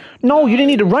 No, you didn't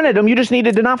need to run at him. You just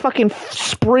needed to not fucking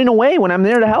sprint away when I'm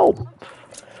there to help.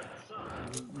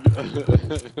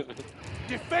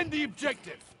 Defend the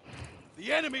objective.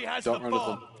 The enemy has Don't the run at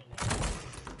bomb. them.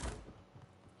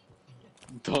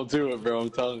 Don't do it, bro. I'm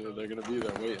telling you, they're gonna be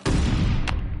there waiting.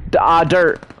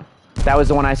 Dirt. That was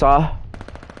the one I saw.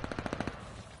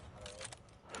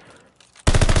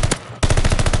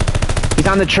 He's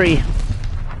on the tree.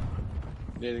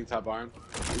 Nading top barn.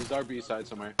 He's RB side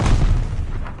somewhere.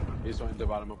 He's going to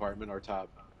bottom apartment or top.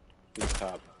 He's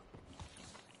top.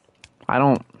 I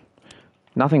don't...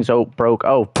 Nothing's broke.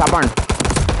 Oh, top barn.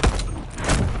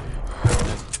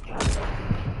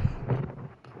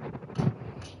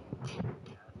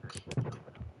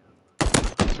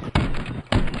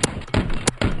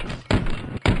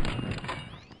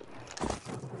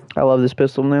 I love this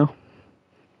pistol now.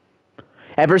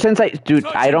 Ever since dude,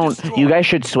 you guys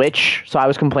should switch. So I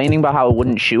was complaining about how it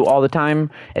wouldn't shoot all the time.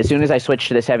 As soon as I switched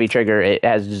to this heavy trigger, it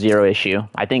has zero issue.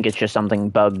 I think it's just something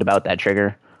bugged about that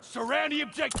trigger. Surround the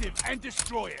objective and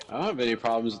destroy it. I don't have any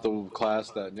problems with the class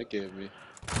that Nick gave me.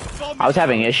 I was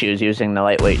having issues using the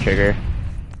lightweight trigger.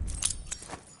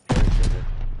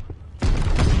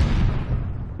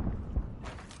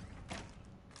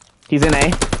 He's in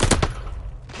A.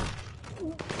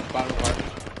 Bottom part.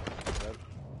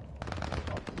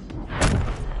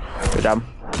 Good job.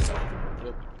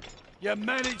 Yep. You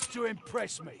managed to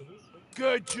impress me.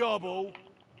 Good job, all.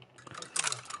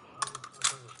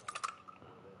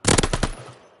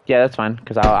 Yeah, that's fine,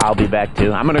 because I'll be back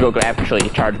too. I'm gonna go actually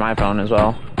charge my phone as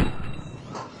well.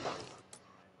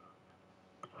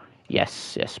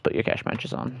 Yes, put your cash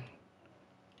matches on.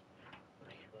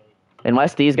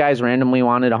 Unless these guys randomly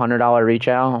wanted a $100 reach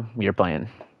out, you're playing.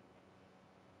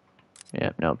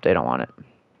 Yep, nope, they don't want it.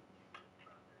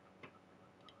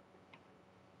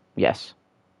 Yes,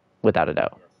 without a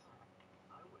doubt.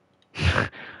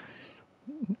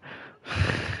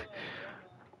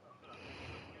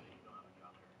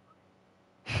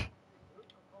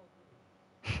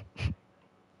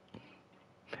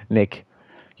 Nick,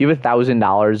 you have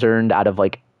 $1,000 earned out of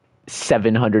like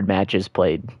 700 matches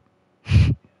played.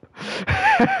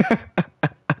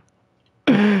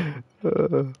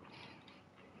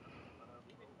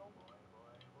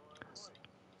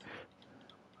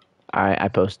 I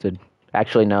posted.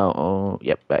 Actually, no. Oh,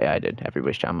 yep, I did. Every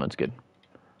wish John mode's good.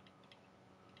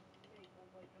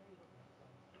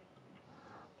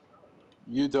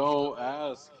 You don't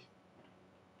ask.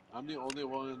 I'm the only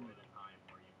one.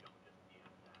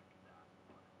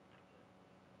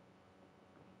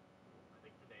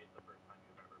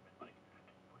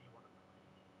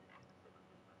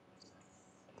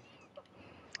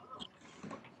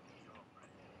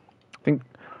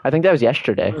 I think that was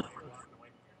yesterday.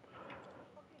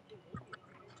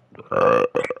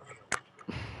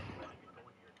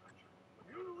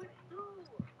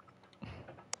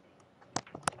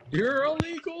 You're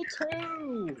illegal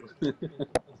too.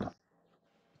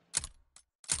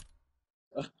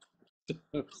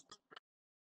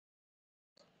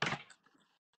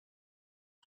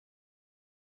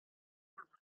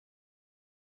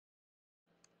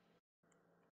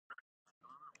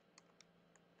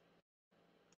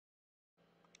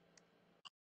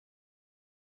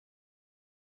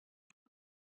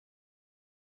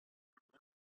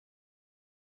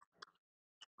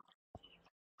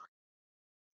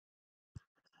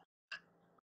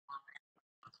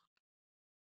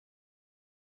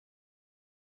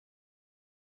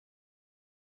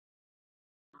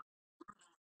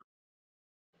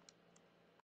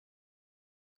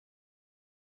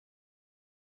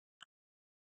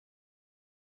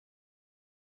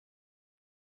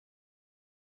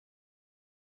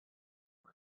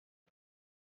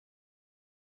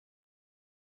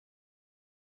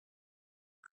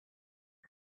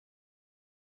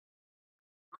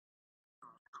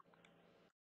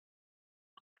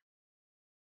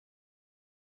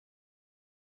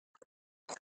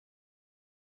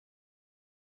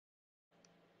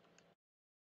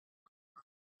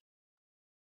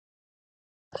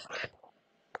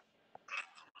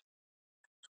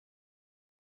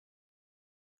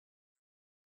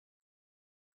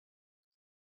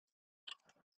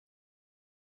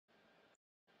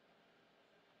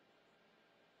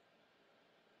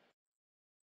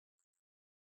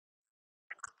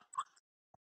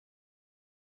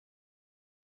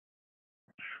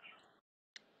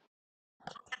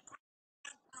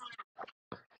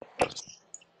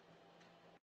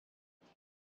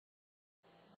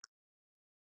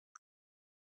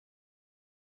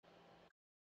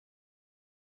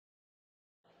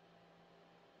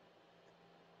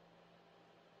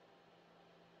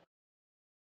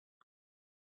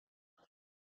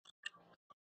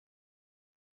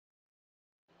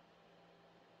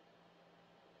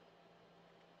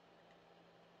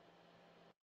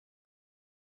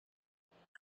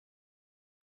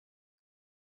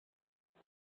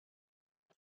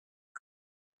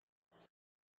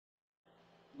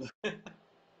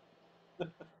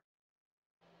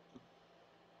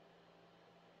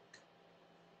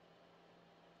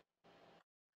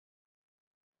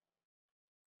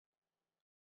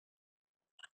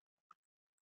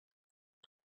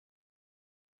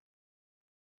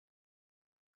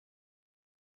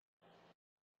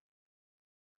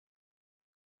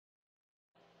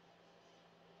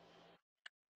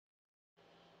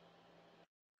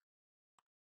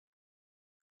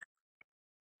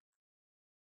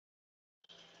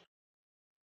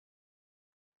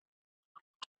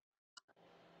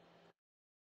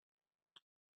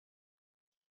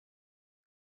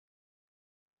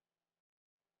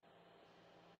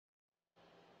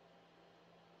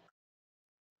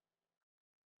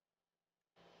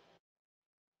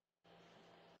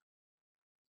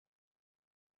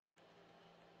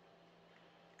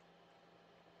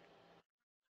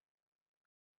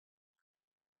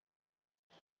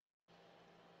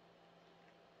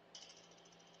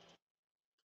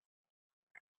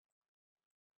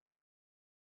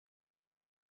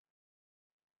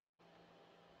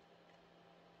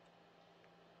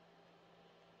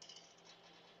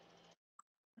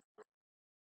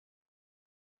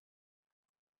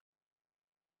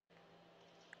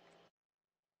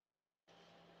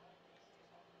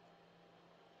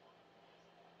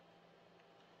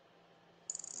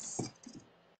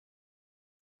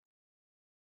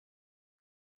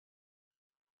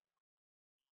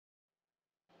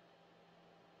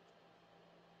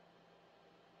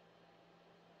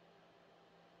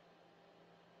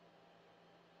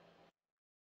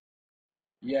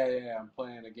 Yeah, yeah, yeah, I'm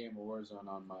playing a game of Warzone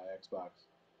on my Xbox.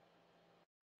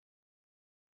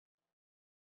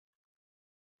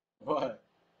 What?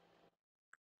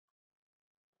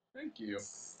 Thank you.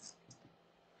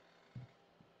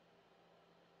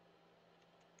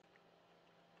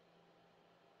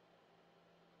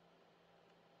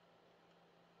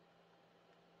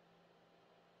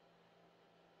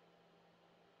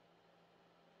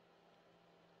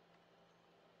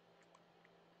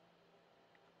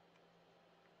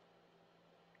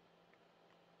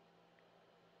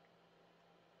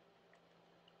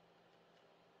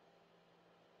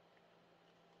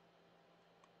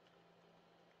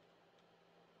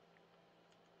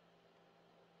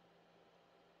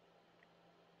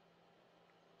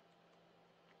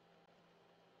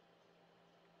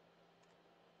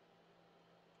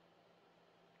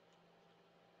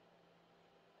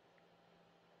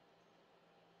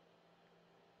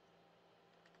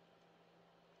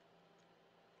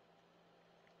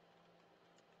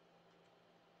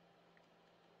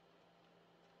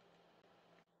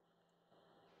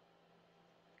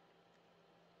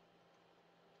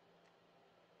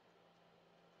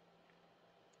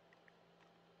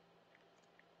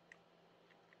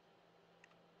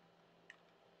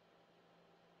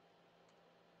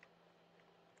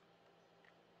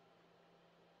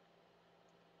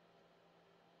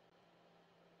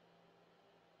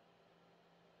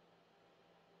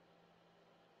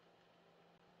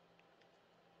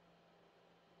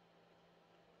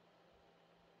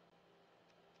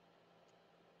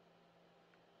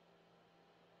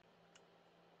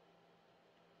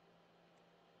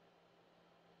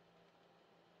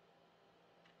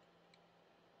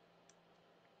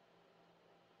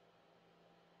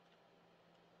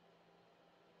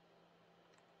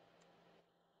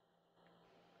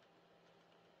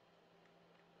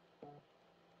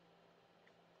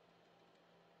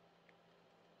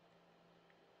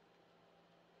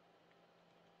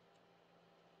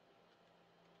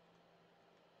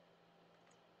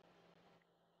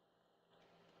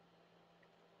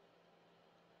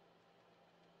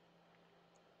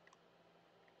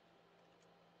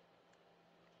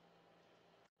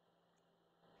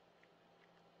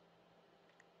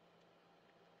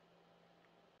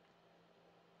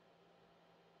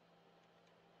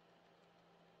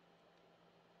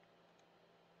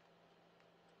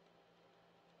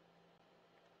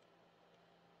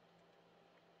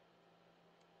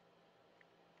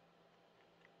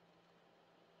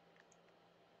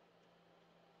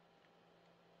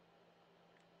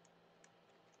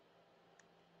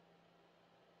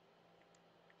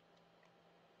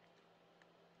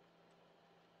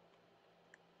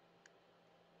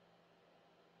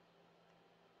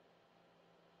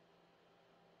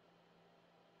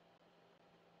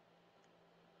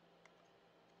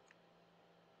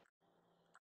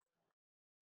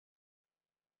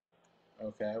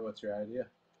 Okay, what's your idea?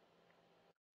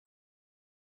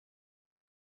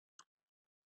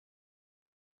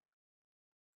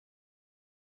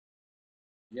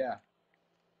 Yeah,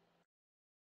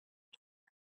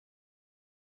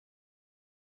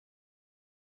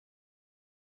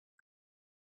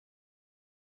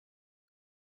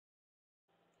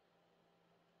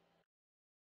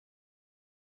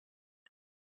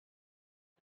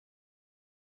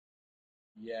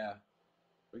 yeah,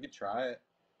 we could try it.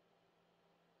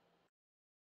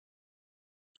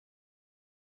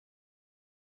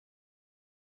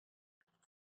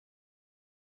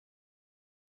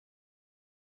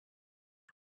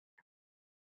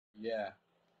 Yeah.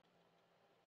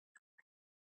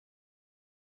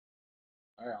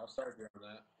 All right, I'll start doing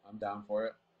that. I'm down for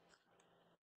it.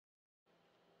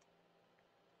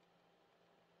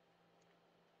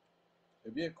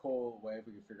 It'd be a cool way if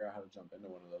we could figure out how to jump into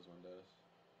one of those windows.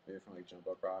 Maybe from like Jump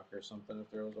Up Rock or something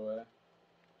if there was a way.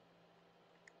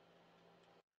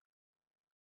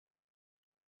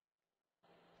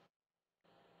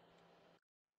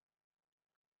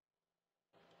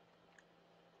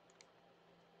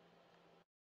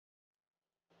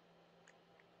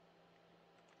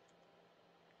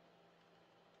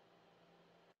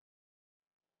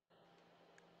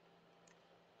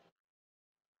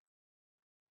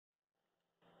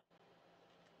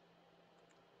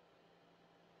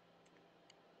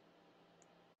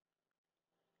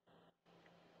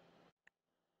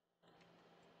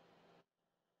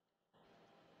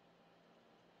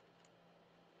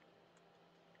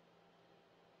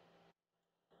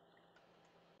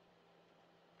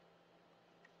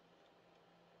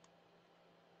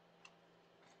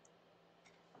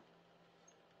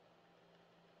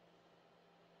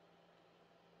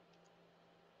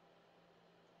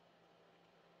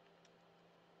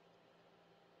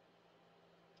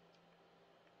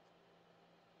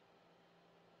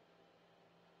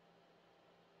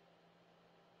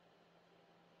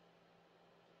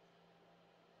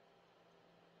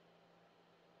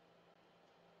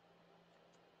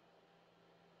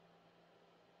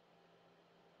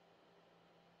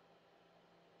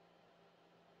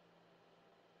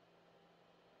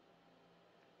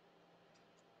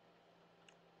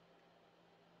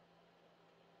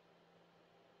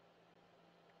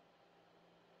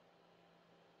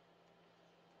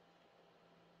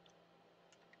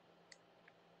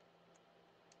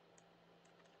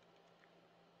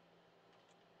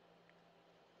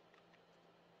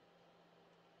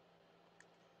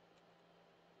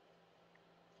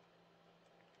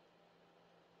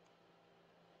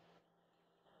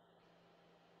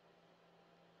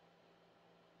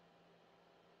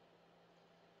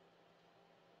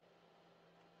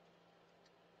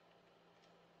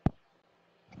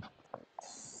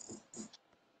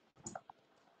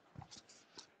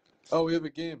 Oh, we have a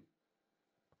game.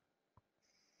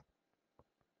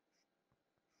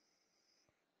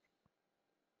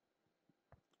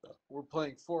 We're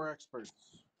playing 4 experts.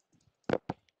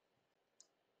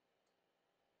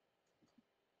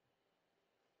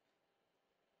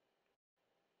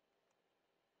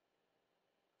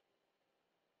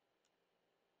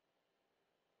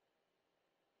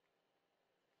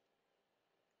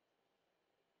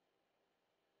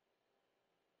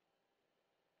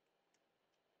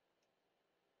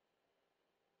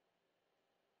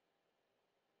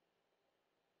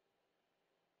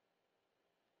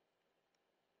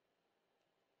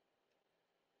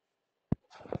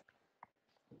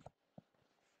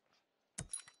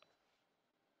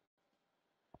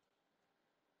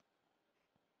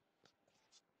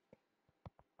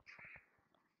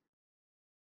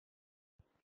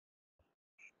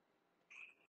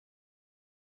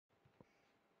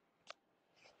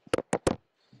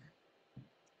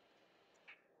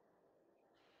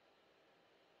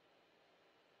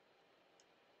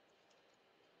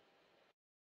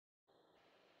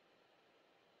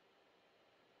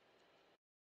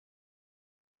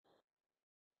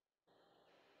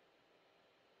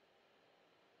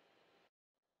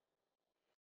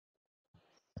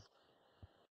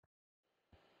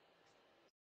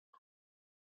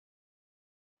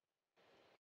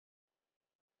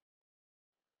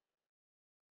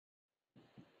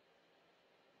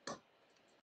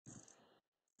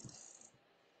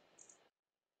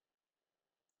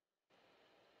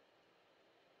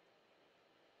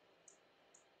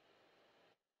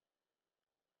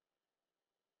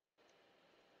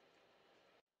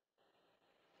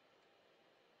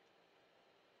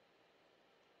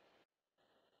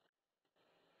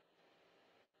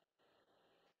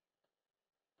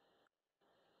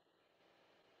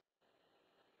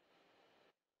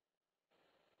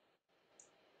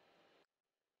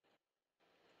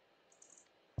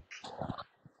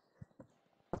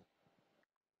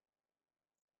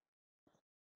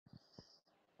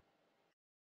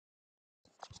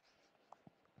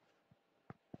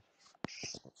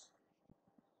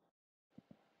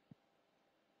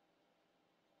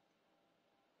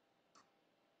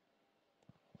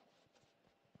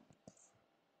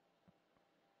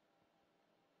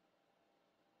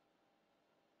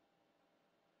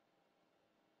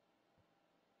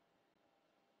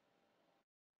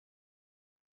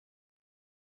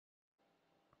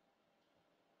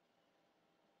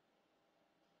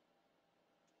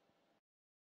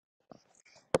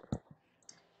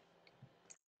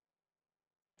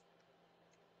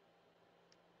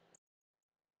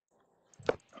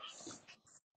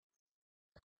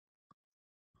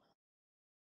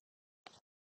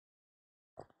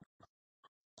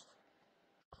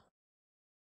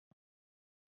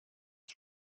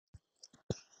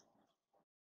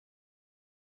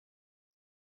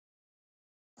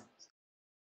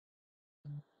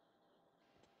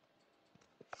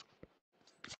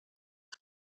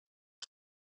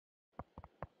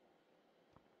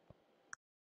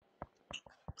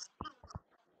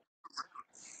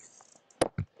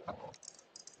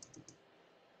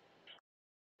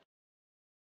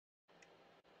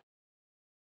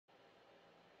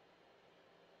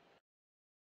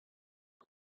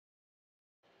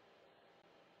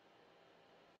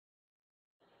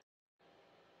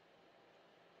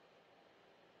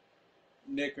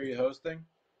 Nick, are you hosting?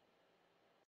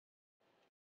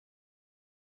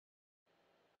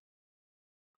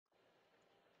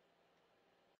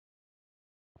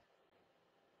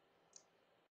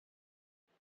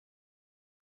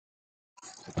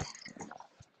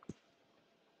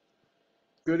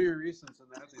 Go to your recents and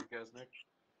add these guys, Nick.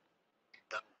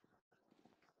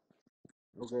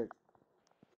 Okay.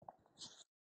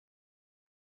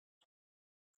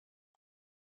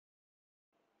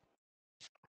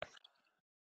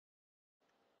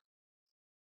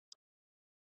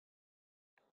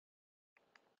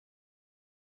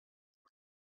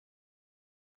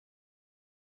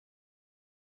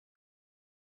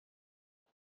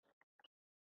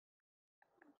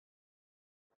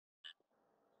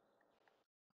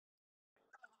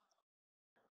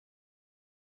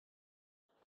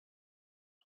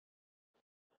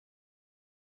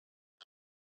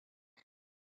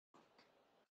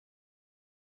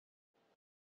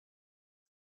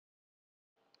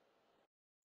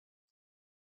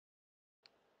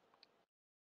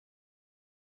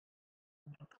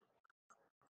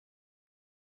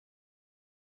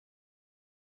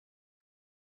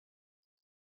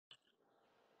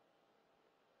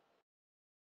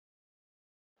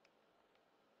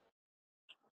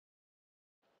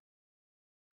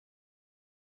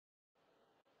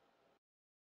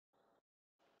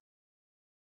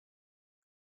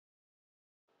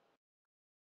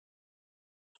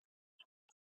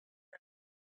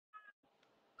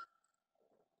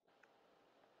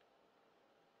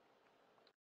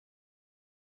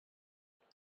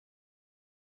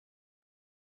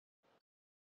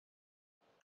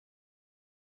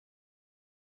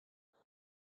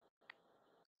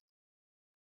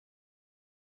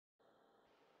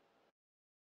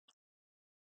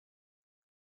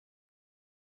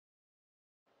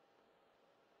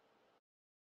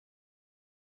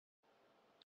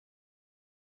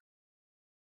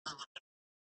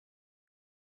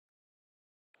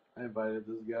 I invited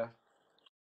this guy.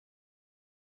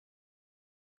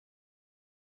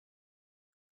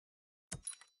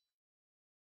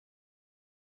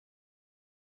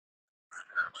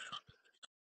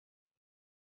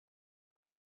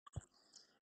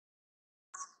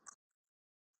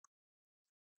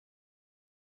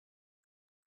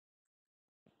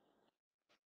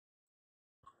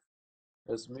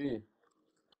 That's me.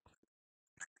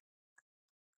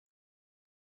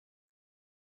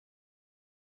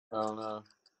 I don't know.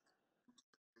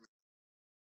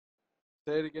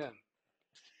 Say it again.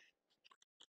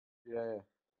 Yeah, yeah.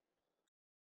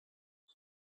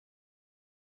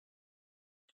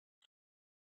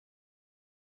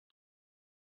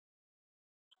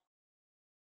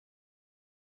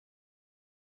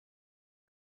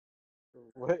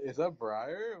 What is that,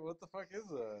 Briar? What the fuck is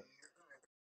that?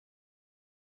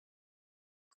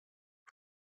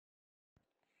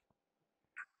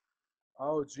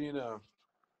 Oh, Gino.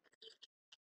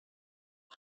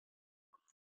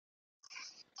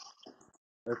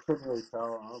 I couldn't really tell. I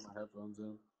don't have my headphones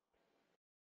in.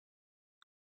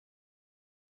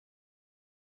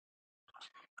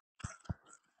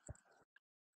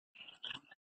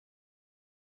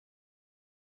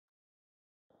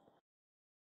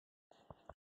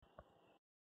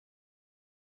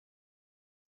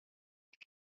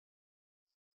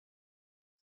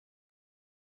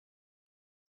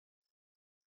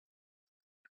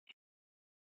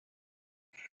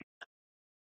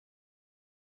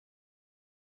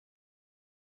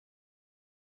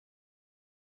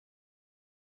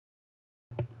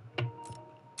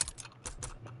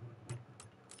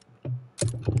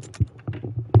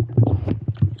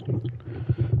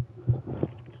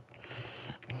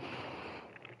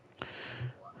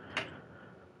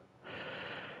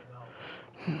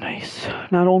 Nice.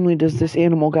 Not only does this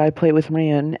animal guy play with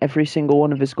Ran, every single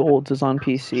one of his golds is on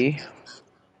PC.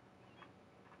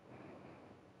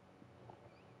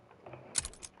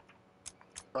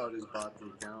 Probably just bought the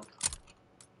account.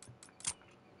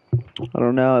 I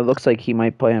don't know. It looks like he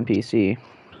might play on PC.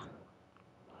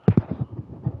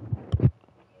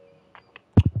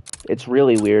 It's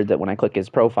really weird that when I click his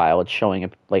profile, it's showing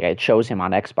like it shows him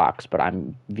on Xbox, but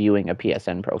I'm viewing a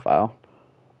PSN profile.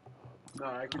 No,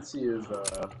 I can see his.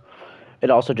 It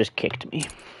also just kicked me.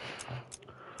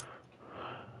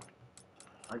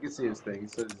 I can see his thing. He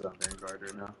says he's on Vanguard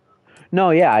right now.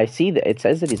 No, yeah, I see that it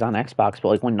says that he's on Xbox, but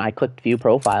like when I clicked view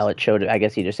profile, it showed. I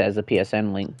guess he just has the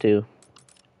PSN link too.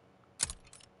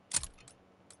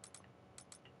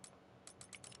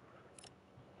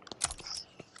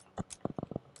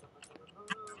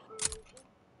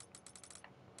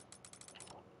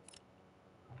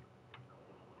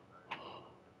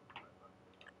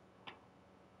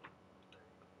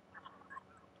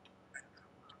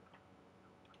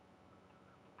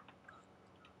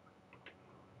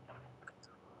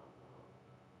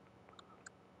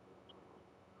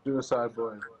 Suicide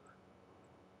Boy.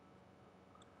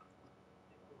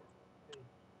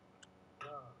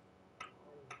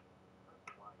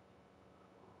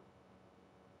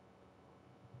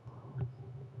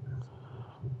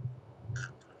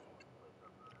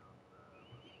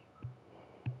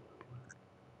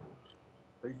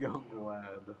 A young lad.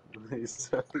 He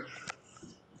said.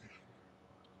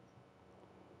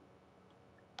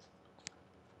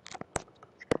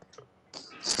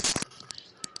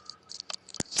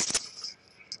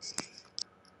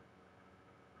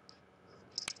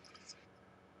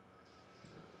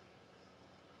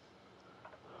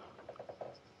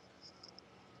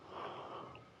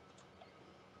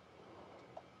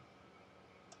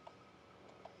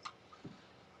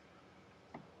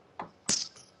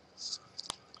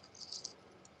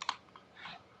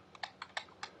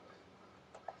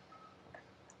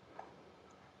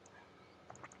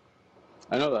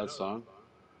 I know that song.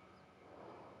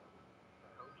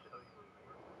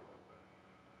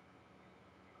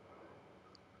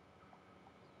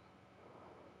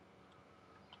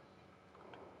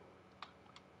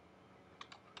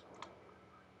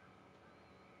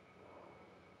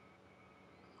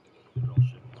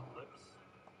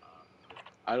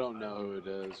 I don't know who it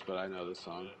is, but I know the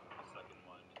song.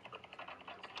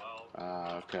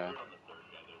 Okay.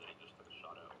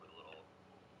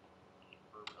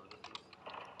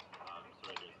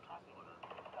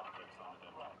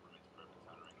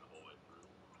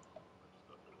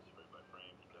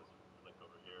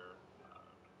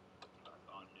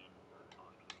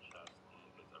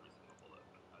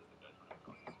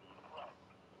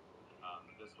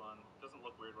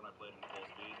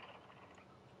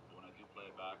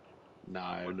 Nah,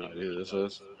 I have no idea who this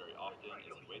is.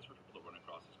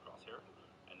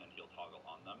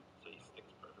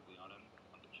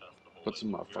 Put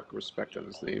some motherfucking respect on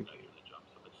his name. The jump,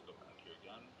 so let's go back here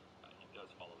again. He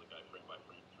does follow the guy frame by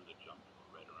frame through the jump,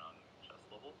 right around chest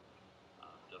level.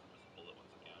 Doesn't miss a bullet once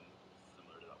again,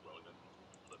 similar to that Welligan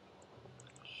clip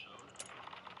that I just showed.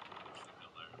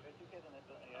 Signal there.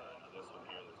 This one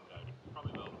here, there's a guy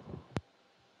probably about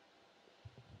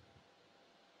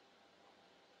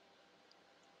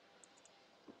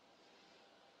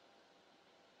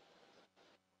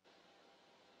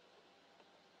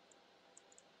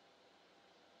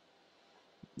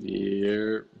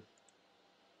Yeah.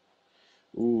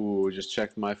 Ooh, just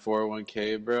checked my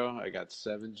 401k, bro. I got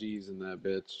 7 G's in that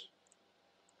bitch.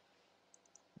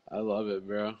 I love it,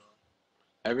 bro.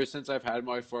 Ever since I've had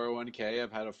my 401k,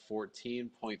 I've had a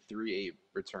 14.38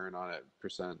 return on it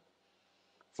percent.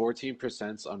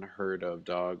 14%'s unheard of,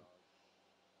 dog.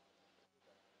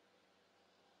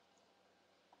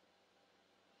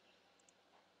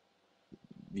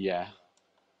 Yeah.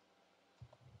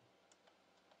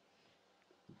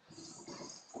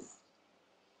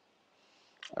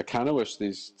 I kind of wish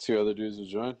these 2 other dudes would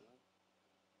join.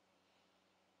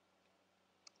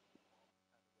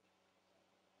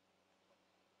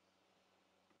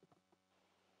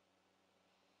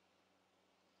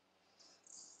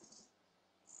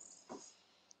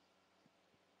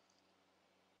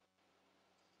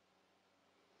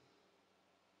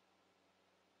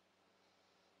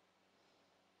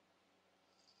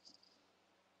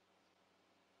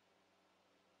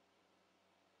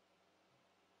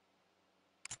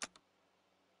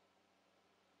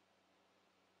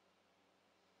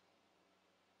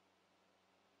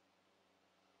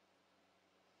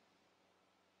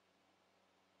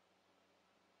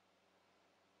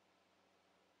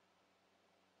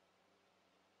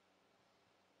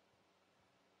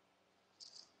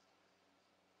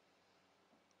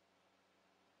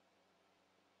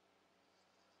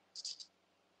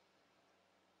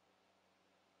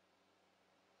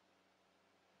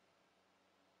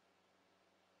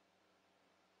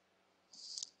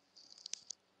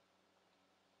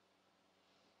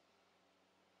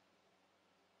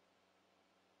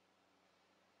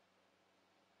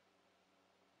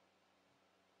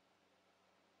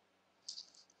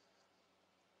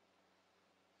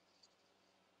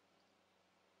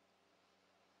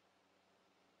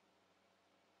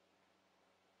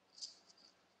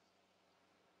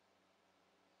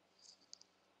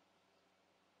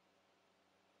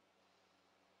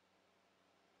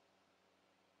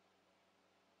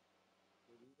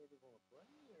 Did you guys want to play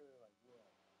or like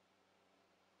what?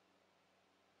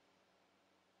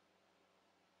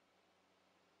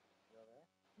 You there?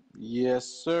 Yes,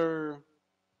 sir.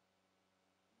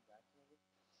 You vaccinated?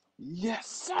 Yes,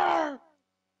 sir.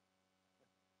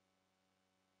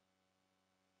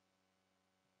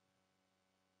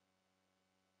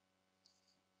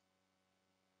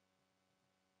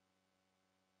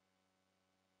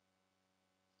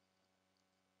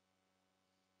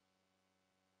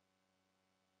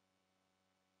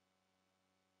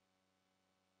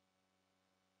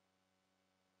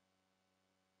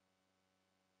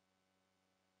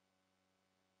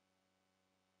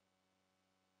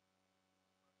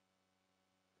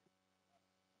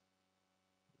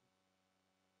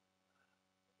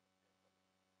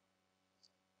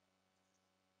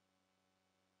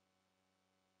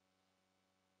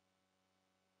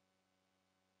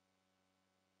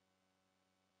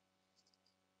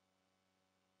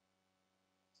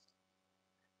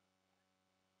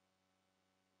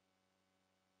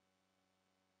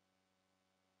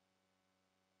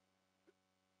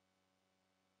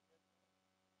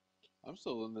 I'm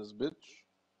still in this bitch.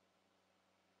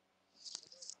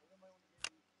 Everybody want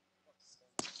to hear you fucking stand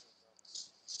up for yourself.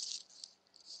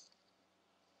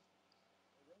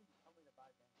 Hey, when did you tell me to buy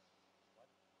Vanguard? What?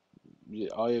 Yeah,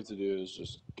 all you have to do is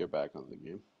just get back on the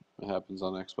game. It happens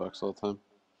on Xbox all the time.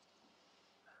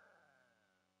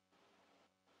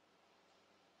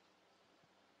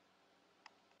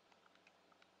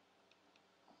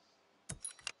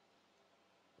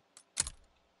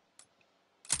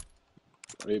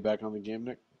 Are you back on the game,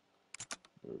 Nick?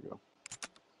 There we go.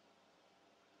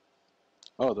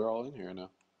 Oh, they're all in here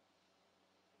now.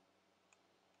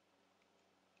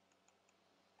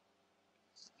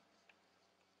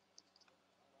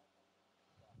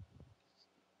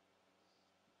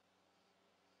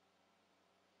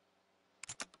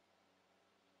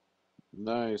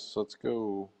 Nice, let's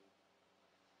go.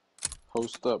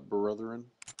 Host up, brethren.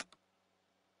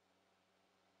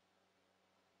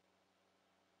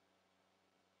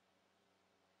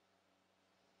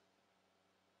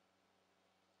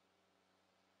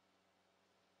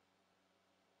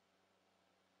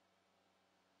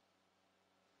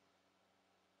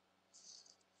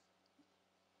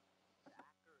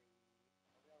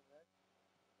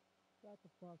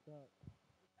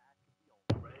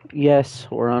 Yes,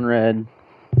 we're on red.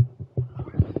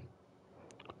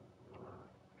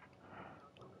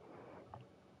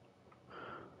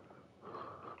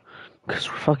 Because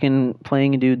we're fucking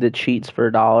playing a dude that cheats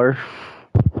for $1.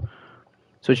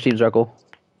 Switch teams, Ruckle.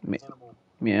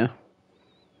 Yeah.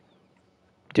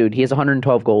 Dude, he has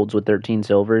 112 golds with 13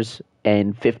 silvers,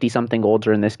 and 50-something golds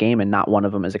are in this game, and not one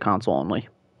of them is a console only.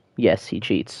 Yes, he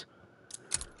cheats.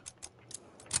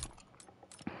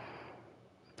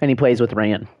 And he plays with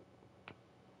Ryan.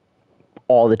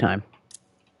 All the time.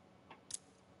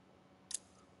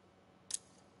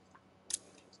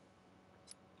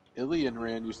 Illy and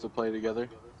Rand used to play together.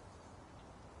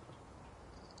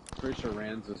 Pretty sure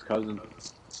Rand's his cousin.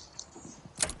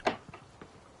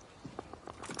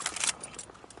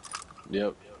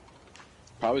 Yep.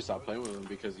 Probably stopped playing with him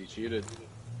because he cheated.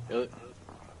 Illy.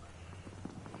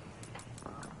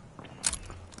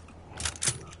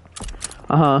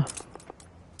 Uh-huh.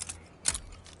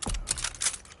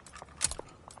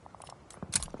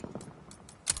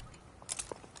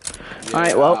 Yeah,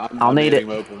 Alright, well, I'll nade it.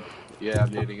 Open. Yeah, I'm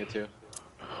nading it too.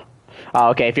 Oh,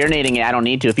 okay, if you're nading it, I don't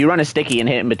need to. If you run a sticky and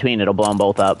hit in between, it'll blow them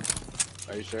both up.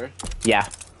 Are you sure? Yeah.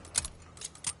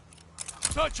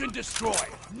 Search and destroy.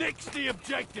 Nix the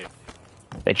objective.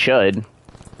 It should.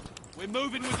 We're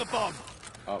moving with the bomb.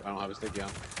 Oh, I don't have a sticky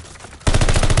on.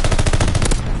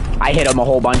 I hit him a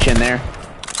whole bunch in there.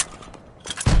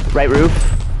 Right roof.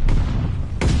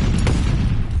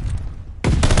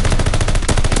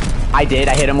 I did.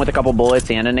 I hit him with a couple bullets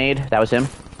and a nade. That was him.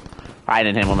 I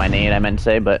didn't hit him with my nade, I meant to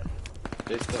say, but...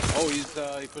 Oh,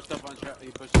 he pushed up on track. He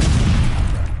pushed up on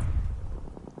track.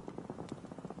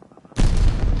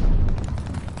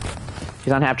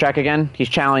 He's on half track again. He's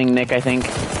challenging Nick, I think.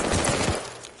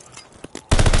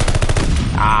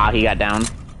 Ah, he got down.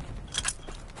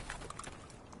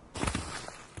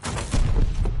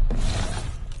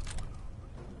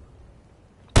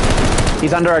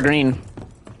 He's under our green.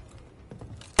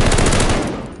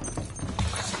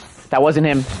 That wasn't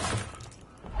him.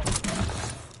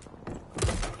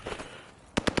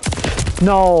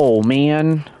 No,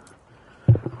 man.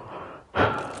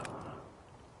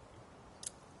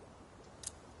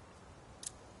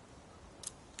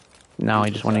 No,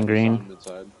 he just went in green.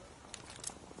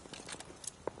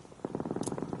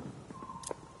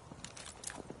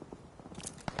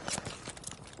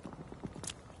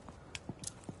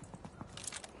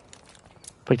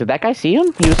 Wait, did that guy see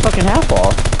him? He was fucking half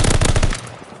wall.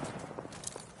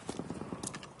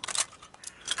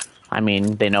 I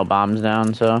mean, they know bomb's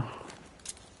down, so...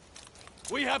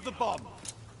 We have the bomb.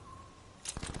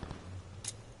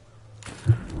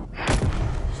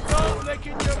 Stop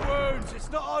licking your wounds.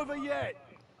 It's not over yet.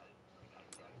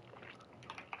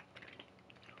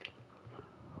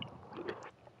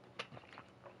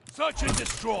 Search and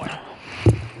destroy.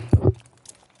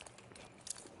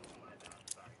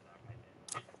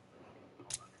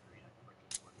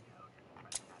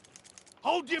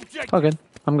 Hold the objective. Oh, good.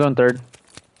 I'm going third.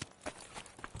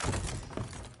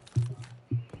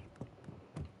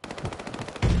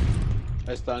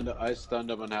 I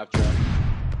stunned him on half track.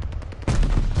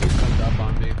 He jumped up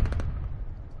on me.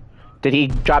 Did he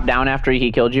drop down after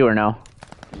he killed you or no?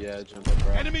 Yeah, jumped up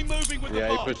right. Enemy moving with the Yeah,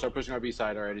 bomb. he pushed pushing our B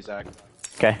side already, Zach.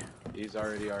 Okay. He's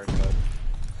already our side.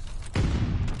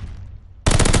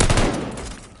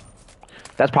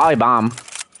 That's probably bomb.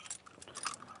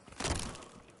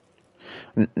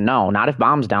 No, not if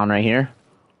bomb's down right here.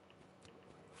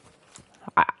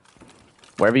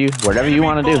 Whatever you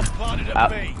want to do.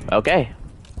 Okay.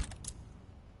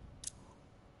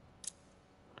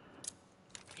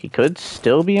 He could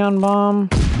still be on bomb.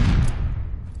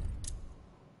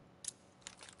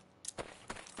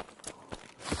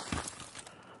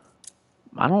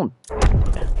 I don't...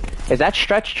 Is that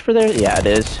stretched for there? Yeah, it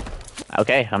is.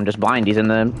 Okay, I'm just blind. He's in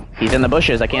the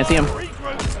bushes. I can't see him.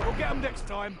 Regroup. We'll get him next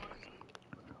time.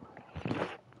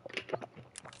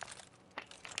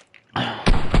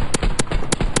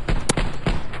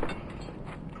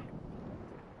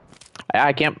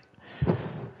 I can't...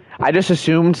 I just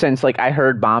assumed since, like, I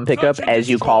heard bomb pickup as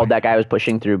you called that guy was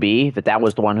pushing through B, that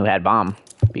was the one who had bomb.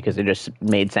 Because it just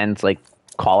made sense, like,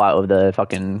 call out of the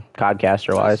fucking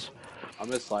codcaster-wise. I'm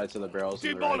gonna slide to the barrels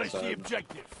on the right Demolish the side.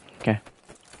 objective. Okay.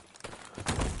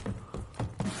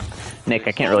 Nick,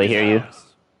 I can't really hear you.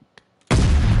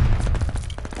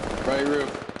 Right roof.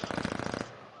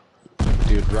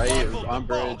 Dude, right on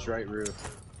bridge, right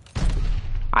roof.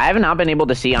 I have not been able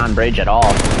to see on bridge at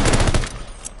all.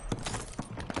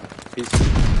 He's...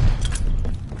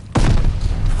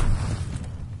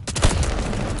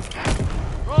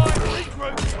 Right,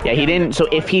 regroup. Yeah, he didn't. So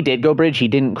if he did go bridge, he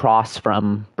didn't cross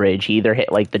from bridge. He either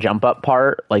hit like the jump up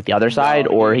part, like the other side,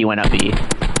 or he went up B. No, he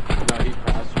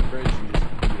crossed the bridge.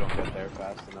 You don't get there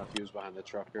fast enough. He was behind the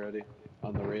truck already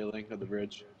on the railing of the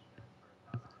bridge.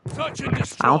 Touch and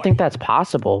destroy. I don't think that's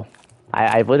possible.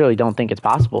 I literally don't think it's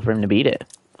possible for him to beat it.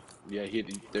 Yeah,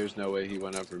 there's no way he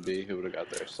went up from B. He would have got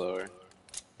there slower.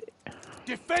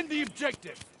 Defend the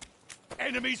objective.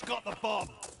 Enemy's got the bomb.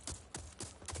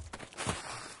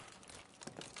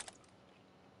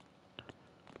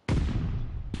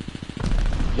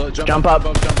 Look, Jump up.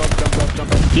 Jump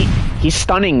up. He's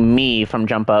stunning me from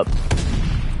jump up.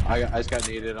 I just got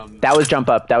needed on. That was jump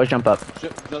up. That was jump up.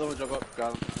 Shit, another one jump up.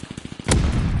 Got him.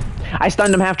 I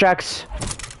stunned him half tracks.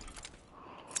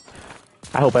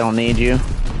 I hope I don't need you.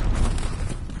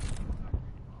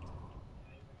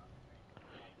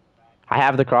 I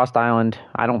have the crossed island.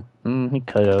 I don't. He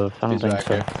could have. I don't He's think back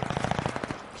so. here.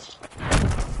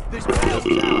 This battle's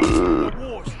down. The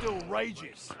war still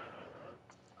rages.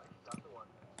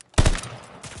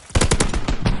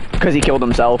 Because he killed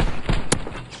himself.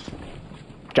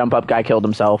 Jump up guy killed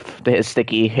himself. His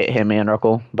sticky hit him and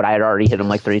Ruckle, but I had already hit him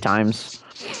like 3 times.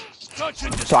 Touch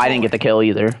and So I didn't get the kill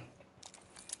either.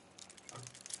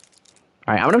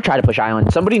 Alright, I'm gonna try to push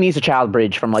island. Somebody needs a child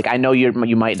bridge from like, I know you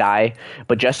might die,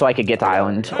 but just so I could get to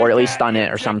island, or at least stun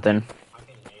it or something.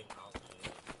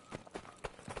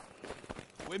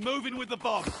 We're moving with the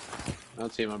bomb. I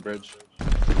don't see him on bridge.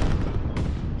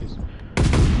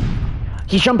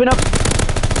 He's jumping up.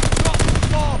 Drop the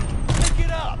bomb. Pick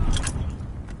it up.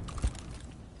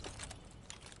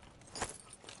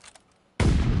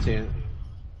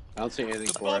 I don't see anything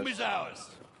The for bomb us. is ours.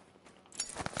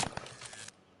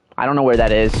 I don't know where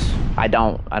that is. I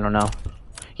don't know.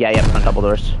 Yeah, front double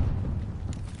doors.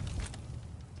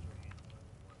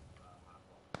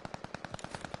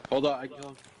 Hold on, I kill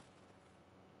him.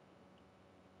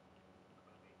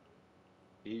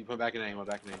 He went back in A, I was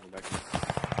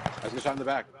gonna shot in the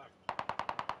back.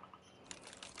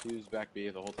 He was back B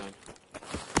the whole time.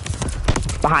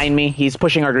 Behind me. He's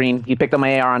pushing our green. He picked up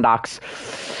my AR on docks.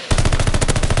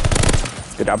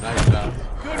 Good job. Nice job.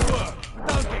 Good work.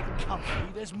 Don't get comfy.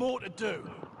 There's more to do.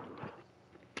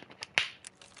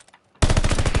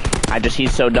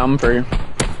 He's so dumb for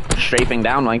strafing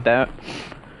down like that.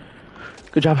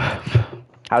 Good job.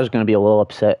 I was gonna be a little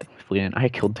upset if we didn't. I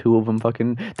killed 2 of them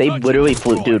fucking. They literally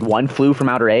flew, dude. One flew from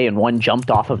outer A and one jumped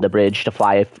off of the bridge to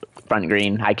fly front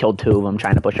green. I killed 2 of them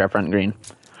trying to push our front green.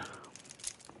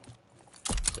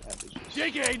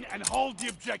 Dig in and hold the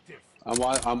objective.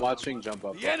 I'm watching jump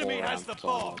up. The enemy whole has round, the so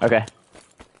bomb. Okay.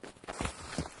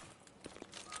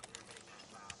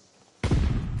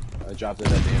 I dropped a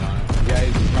detonate on it. Yeah,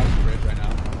 he's across the bridge right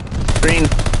now. Green.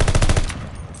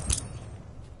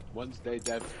 One's they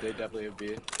definitely have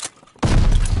B. I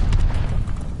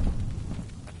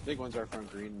think one's our front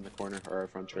green in the corner or our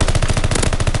front tree.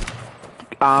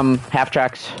 Half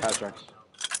tracks. Pass tracks.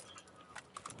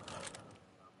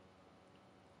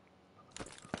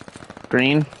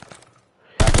 Green.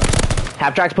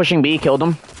 Half tracks pushing B. Killed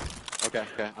him. Okay.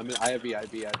 I have B. You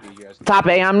guys can Top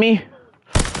A on me.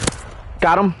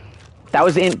 Got him. That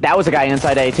was a guy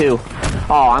inside A too.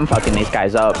 Oh, I'm fucking these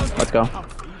guys up. Let's go.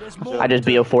 There's more I just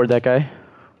BO4'd that guy.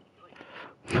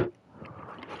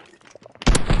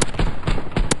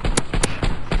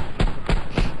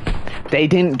 They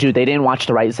didn't watch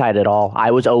the right side at all. I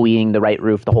was OEing the right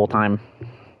roof the whole time.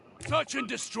 touch and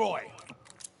destroy.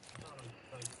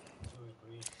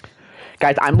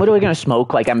 Guys, I'm literally gonna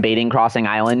smoke like I'm baiting crossing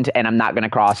island, and I'm not gonna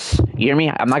cross. You hear me?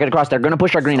 I'm not gonna cross. They're gonna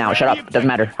push our green out. Shut up. Doesn't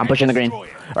matter. I'm pushing the green.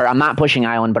 Or I'm not pushing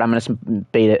island, but I'm gonna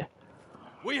bait it.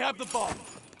 We have the bomb.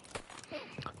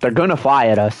 They're gonna fly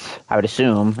at us, I would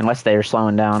assume, unless they're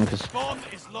slowing down. Because Bomb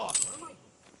is lost.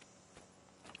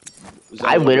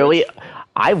 I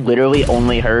literally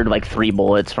only heard like 3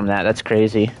 bullets from that. That's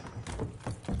crazy.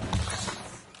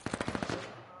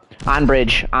 On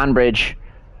bridge. On bridge.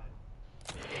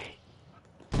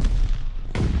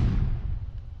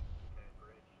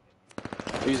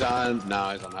 He's on. No,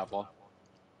 he's on that ball.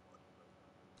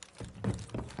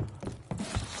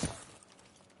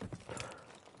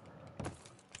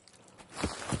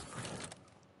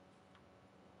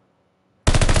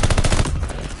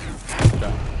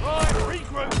 Right,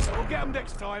 regroup. We'll get them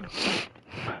next time.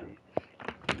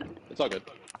 It's all good.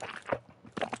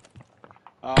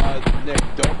 Nick,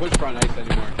 don't push front ice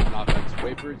anymore on offense.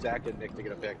 Wait for Zach and Nick to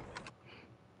get a pick.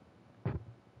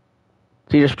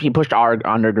 So he pushed our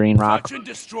under green rock. Touch and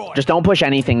destroy. Just don't push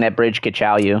anything that bridge could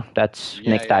chow you. That's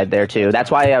Yeah, Nick yeah, died there too.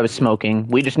 That's why I was smoking.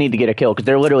 We just need to get a kill because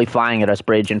they're literally flying at us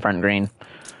bridge in front green.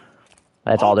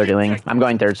 That's all they're doing. I'm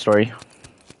going third story.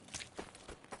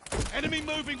 Enemy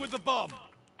moving with with the bomb.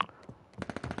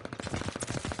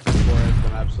 Forest,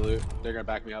 I'm absolute. They're gonna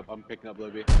back me up. I'm picking up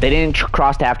Libby. They didn't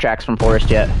cross half tracks from Forest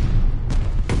yet.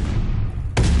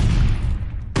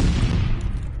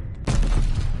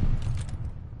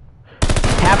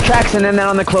 Half tracks and then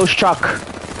on the close truck.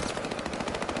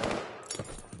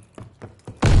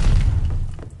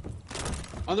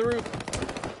 On the roof.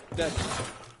 Dead.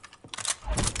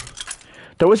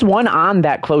 There was one on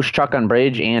that close truck on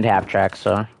bridge and half track,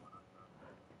 so.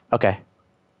 Okay.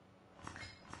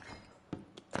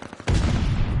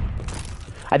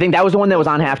 I think that was the one that was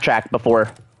on half track before.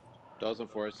 That was on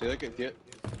Forest. See, look at it.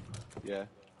 Yeah.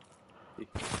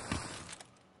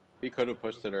 He could have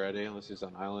pushed it already, unless he's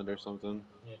on island or something.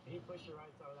 Yeah, if he pushed it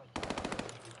right side of that.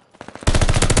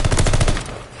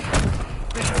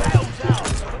 The battle's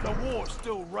out, but the war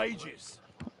still rages.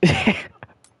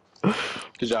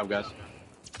 Good job, guys.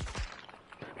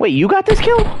 Wait, you got this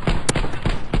kill?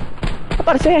 I'm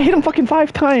about to say I hit him fucking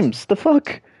 5 times. The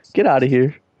fuck? Get out of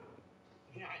here.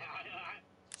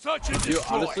 Search and Dude,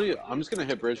 destroy. honestly, I'm just gonna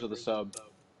hit bridge with a sub.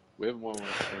 We haven't won one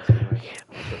since anyway.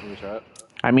 Let me try it.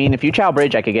 I mean, if you chow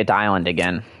bridge, I could get to island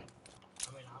again.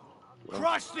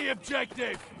 Crush the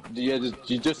objective. Yeah,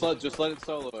 you just let it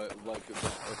solo it. Like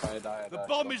if I die, I The die.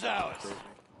 bomb is ours.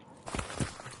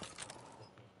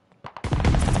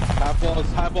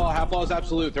 Half wall is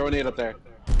absolute. Throw an 8 up there.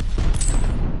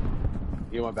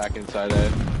 You went back inside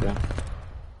it. Yeah.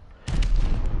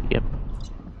 Yep.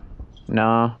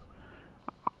 No.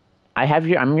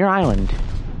 I'm your island.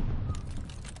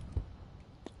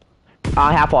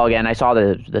 Half wall again. I saw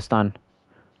the stun.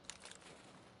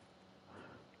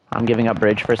 I'm giving up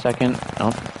bridge for a second.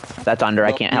 Oh, that's under.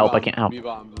 I can't help. I can't help.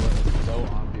 B-bomb. Low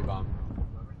on B-bomb.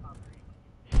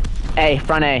 A,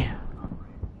 front A.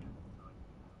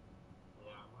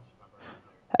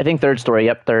 I think third story.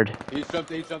 Yep, third. He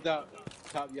jumped out.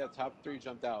 Top 3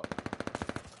 jumped out.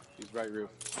 He's right roof.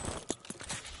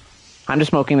 I'm just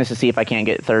smoking this to see if I can't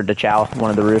get third to chow one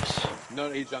of the roofs.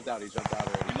 No, he jumped out. He jumped out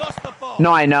already. We lost the bomb.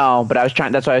 No, I know, but I was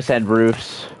trying. That's why I said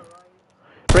roofs.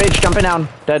 Bridge, jumping down,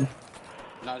 dead.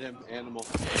 Not him. Animal.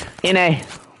 In A.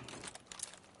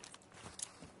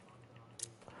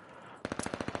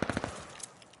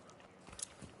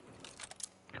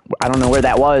 I don't know where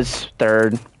that was.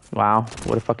 Third. Wow,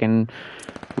 what a fucking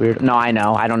weird. No, I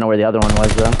know. I don't know where the other one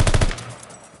was though.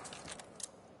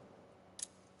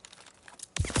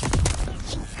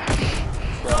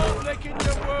 Stop licking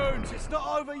your wounds. It's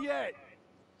not over yet.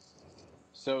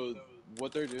 So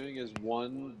what they're doing is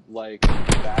one like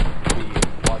back B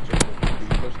watching the B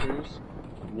push throughs.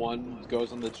 One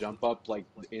goes on the jump up like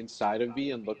inside of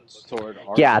B and looks toward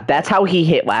R. Yeah, that's how he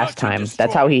hit last time.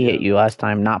 That's how he hit you last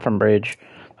time, not from bridge.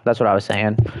 That's what I was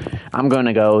saying. I'm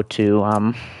gonna go to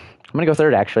I'm gonna go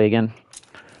third actually again.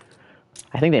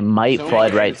 I think they might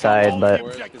flood right side, but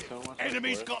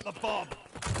Enemy's got the bomb.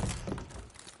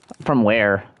 from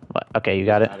where? What? Okay, you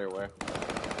got it. Matter where.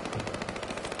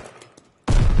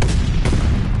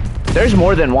 There's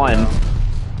more than one.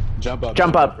 Jump up.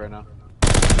 Jump up. right now.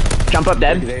 Jump up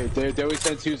dead. They always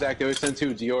send 2, Zach. They always send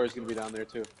 2. Dior is gonna be down there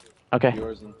too. Okay.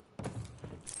 Dior's and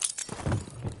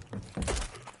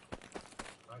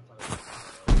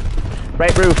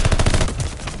Right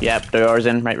roof. Yep, doors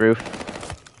in, right roof.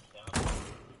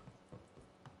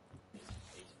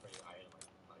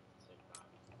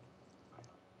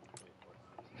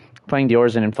 Playing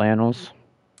Dior's in flannels.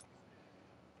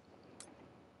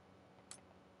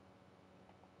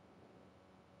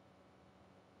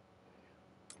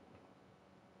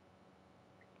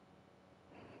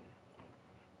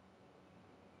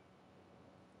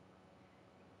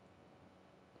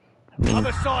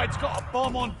 Other side's got a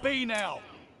bomb on B now.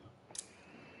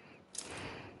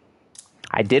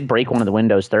 I did break one of the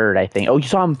windows third, I think. Oh, you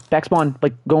saw him back spawn,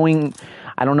 like going,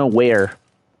 I don't know where.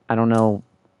 I don't know.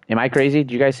 Am I crazy?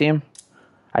 Did you guys see him?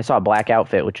 I saw a black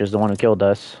outfit, which is the one who killed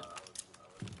us.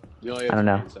 you only have I don't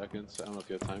know. 15 seconds. I don't know if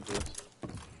you have time for this.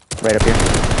 Right up here.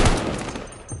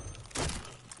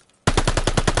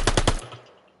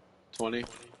 20.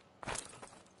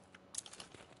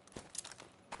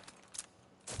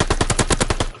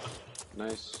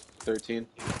 Nice. 13.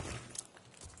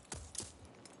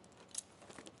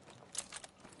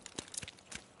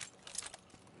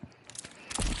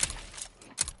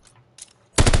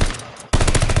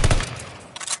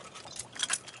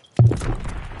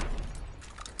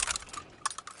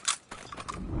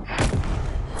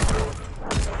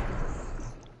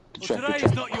 Well, today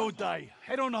is not your day.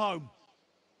 Head on home.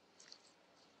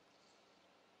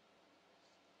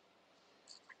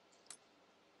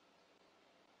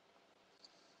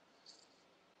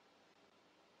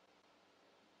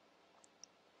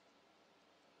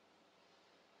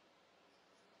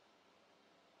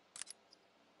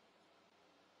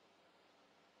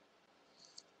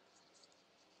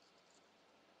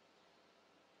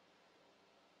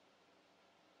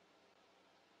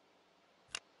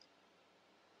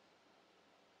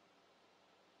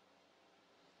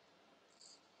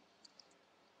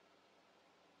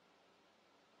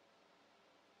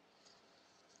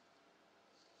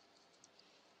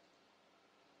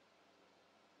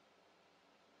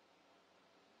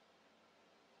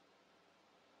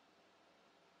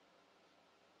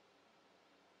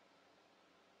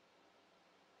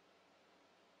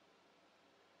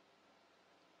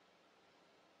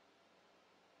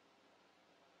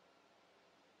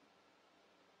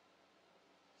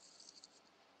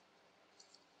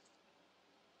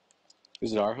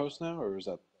 Is it our host now, or is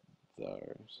that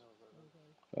theirs?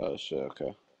 Oh shit.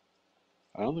 Okay.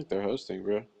 I don't think they're hosting,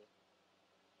 bro.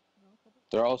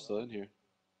 They're all still in here.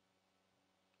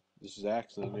 This is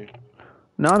Axon in here.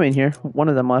 No, I'm in here. One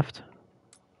of them left.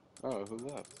 Oh, who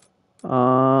left?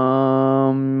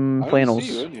 I don't see you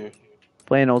Flannels. in here.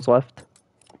 Flannels left.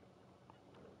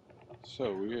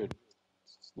 So weird.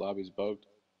 This lobby's bugged.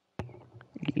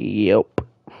 Yep.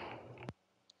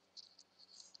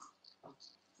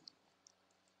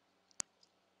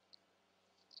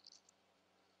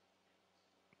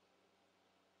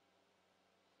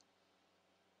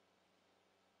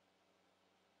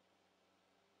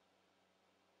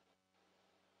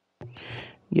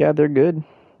 Yeah, they're good.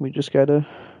 We just gotta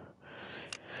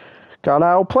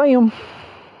outplay them.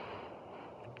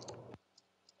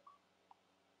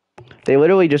 They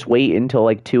literally just wait until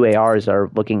like two ARs are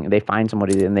looking. They find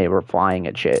somebody and they were flying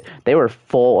at shit. They were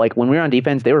full. Like when we were on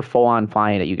defense, they were full on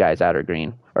flying at you guys outer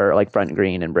green or like front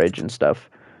green and bridge and stuff.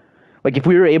 Like if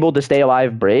we were able to stay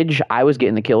alive bridge, I was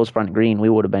getting the kills front green. We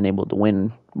would have been able to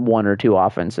win one or two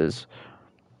offenses.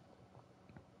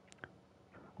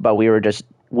 But we were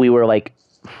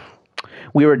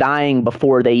dying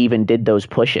before they even did those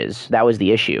pushes. That was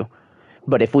the issue.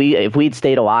 But if we'd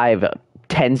stayed alive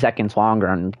 10 seconds longer,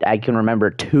 and I can remember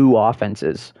two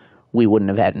offenses, we wouldn't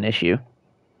have had an issue.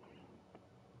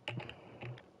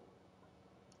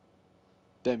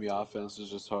 Demi offense is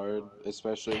just hard,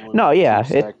 especially when No, yeah,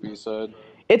 team stack B side.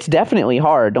 it's definitely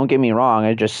hard. Don't get me wrong.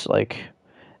 I just like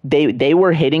they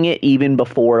were hitting it even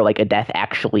before like a death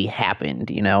actually happened.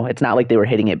 You know, it's not like they were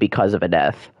hitting it because of a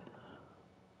death.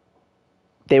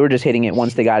 They were just hitting it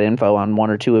once they got info on one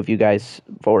or two of you guys,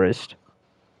 Forest.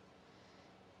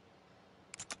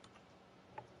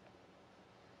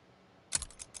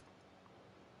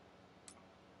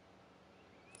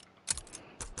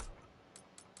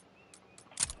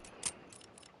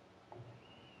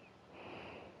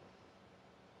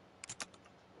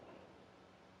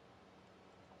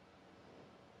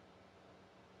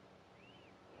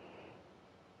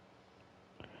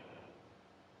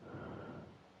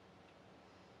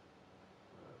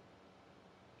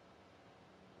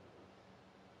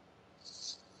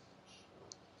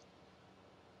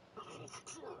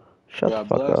 Shut God the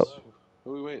fuck bless. up.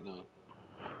 Who are we waiting on?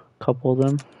 Couple of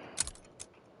them.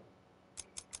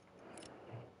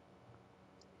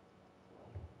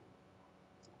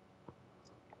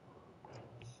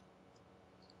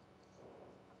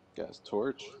 Guys,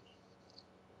 torch.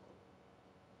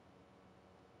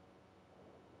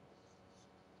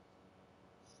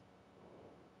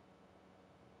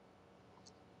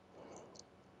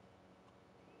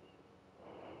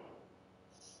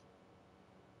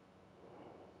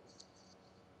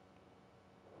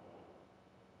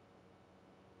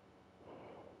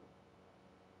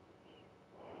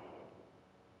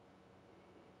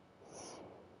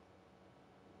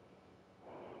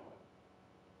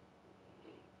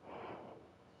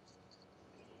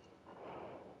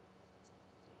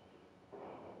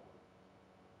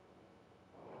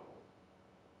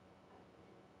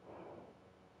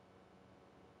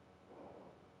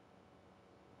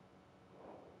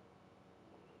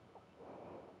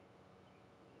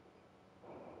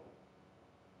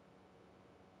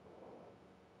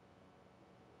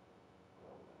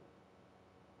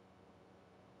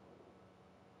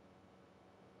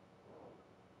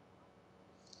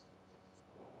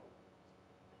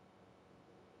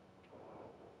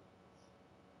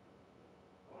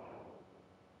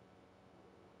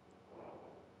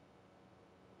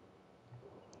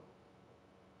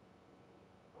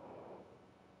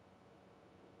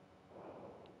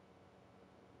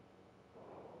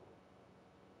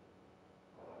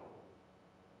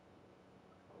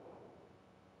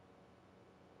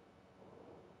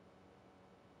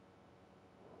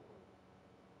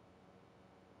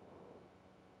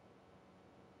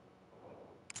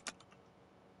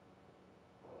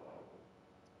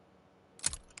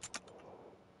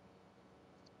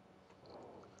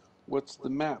 What's the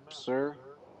map, sir?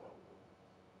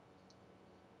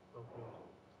 Okay.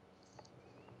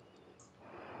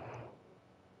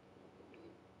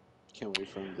 Can't wait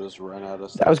for him to just run at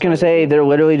us. I was gonna say they're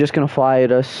literally just gonna fly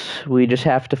at us. We just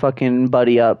have to fucking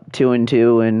buddy up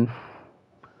 2-2 and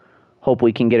hope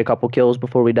we can get a couple kills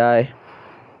before we die.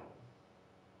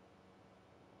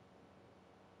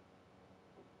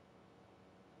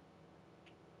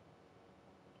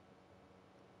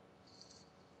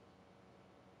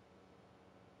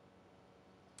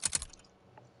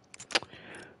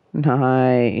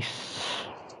 Nice.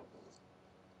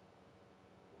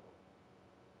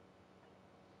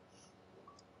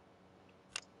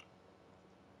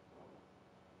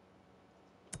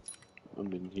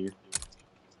 I'm in here.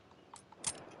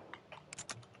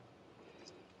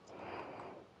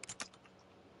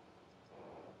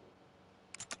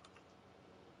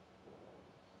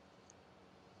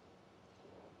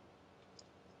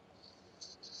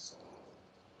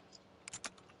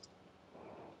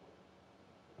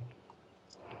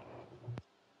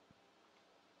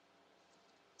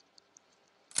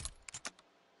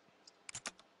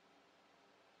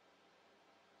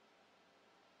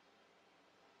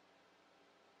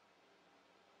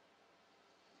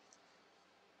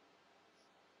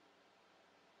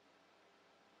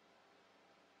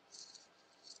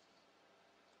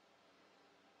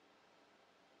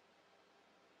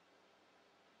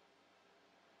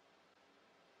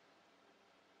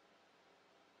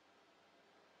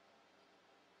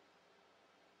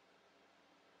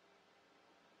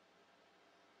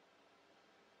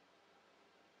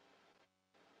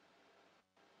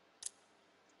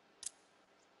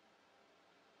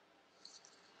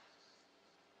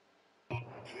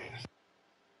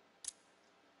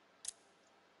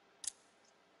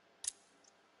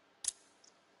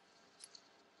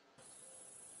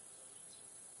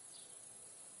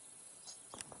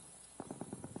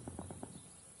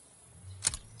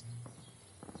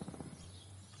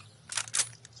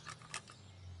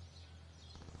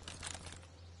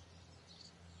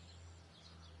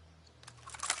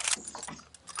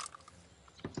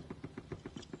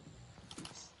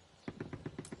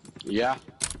 Yeah.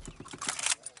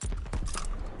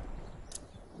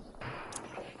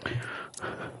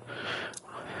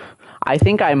 I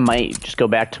think I might just go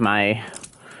back to my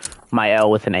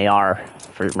L with an AR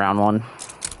for round 1.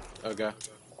 Okay.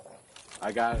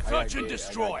 I got Search and gate,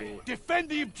 destroy. Defend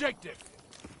the objective.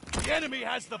 The enemy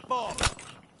has the bomb.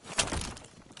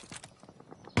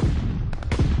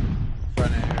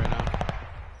 Front A right now.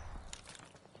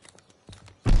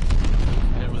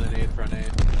 Hit him with an 8 front A.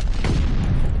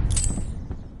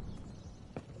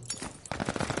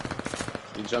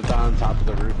 He jumped on top of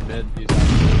the roof mid. He's out.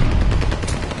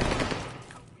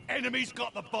 Enemy's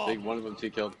got the I bomb. think one of them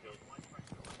T killed.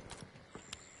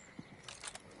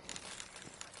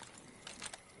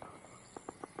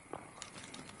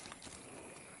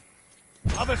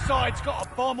 Other side's got a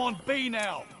bomb on B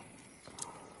now.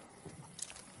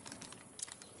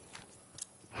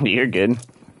 You're good.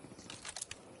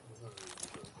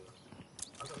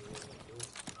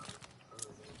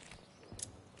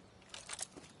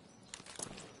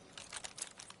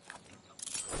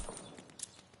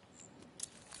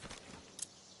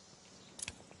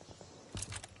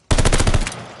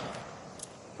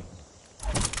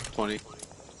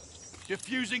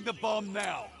 Defusing the bomb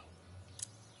now.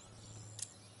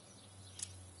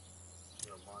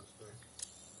 You're a monster.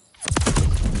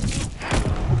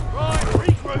 Right,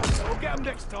 regroup. We'll get them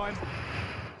next time.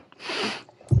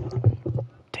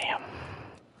 Damn.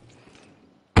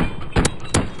 I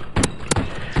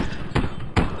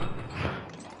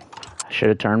should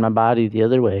have turned my body the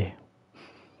other way.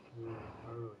 I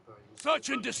really thought you Search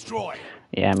and destroy.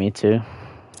 Yeah, me too.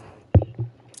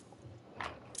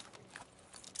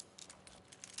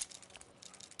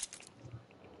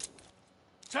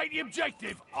 Take the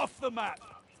objective off the map.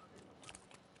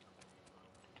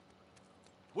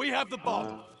 We have the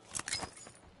bomb.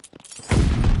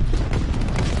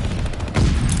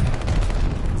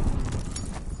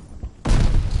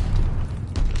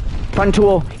 Front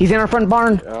tool. He's in our front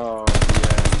barn. Oh, yeah,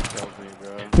 he killed me,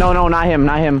 bro. No, not him,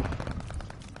 not him.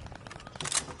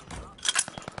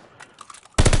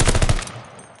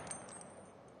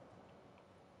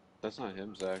 That's not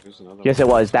him, Zach. There's another Yes, one.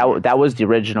 it was. That was the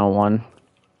original one.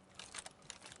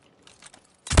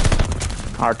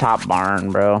 Our top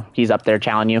barn, bro. He's up there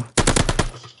challenging you.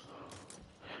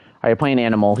 Are you playing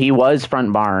animal? He was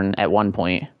front barn at one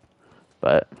point,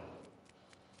 but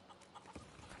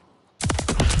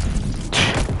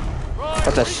Right,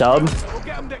 that's a sub regroup. We'll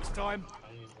get them next time.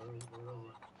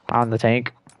 on the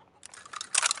tank.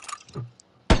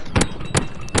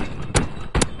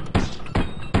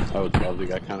 Oh, probably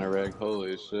got kind of rigged.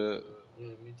 Holy shit. Yeah,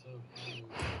 me too.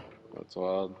 That's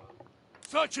wild.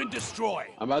 Search and destroy.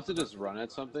 I'm about to just run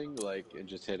at something, like, and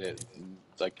just hit it, and,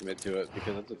 like, commit to it,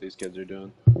 because that's what these kids are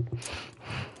doing.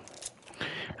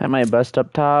 I might bust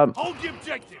up top. Hold the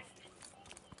objective.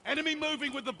 Enemy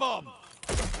moving with the bomb.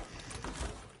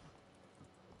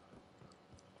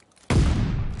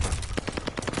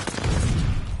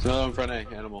 There's another one in front A,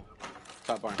 animal.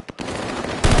 Top barn.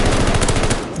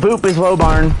 Boop is low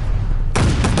barn.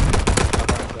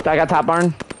 I got top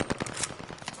barn.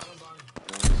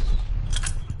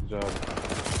 Good job.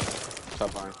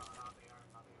 Top barn.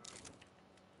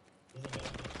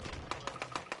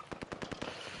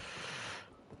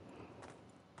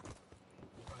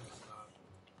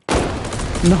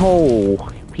 No,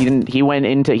 he didn't. He went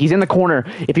into. He's in the corner.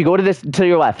 If you go to this, to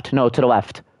your left. No, to the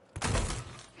left.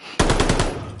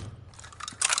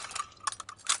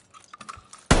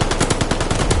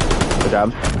 Good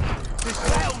job. This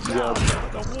battle's ours,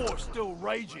 but the war still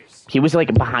rages. He was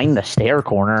like behind the stair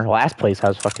corner. Last place I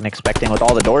was fucking expecting with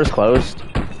all the doors closed.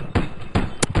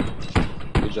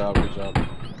 Good job, good job.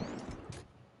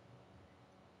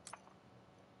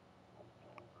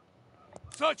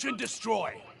 Search and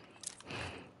destroy.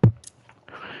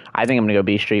 I think I'm gonna go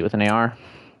B Street with an AR.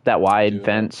 That wide Do it.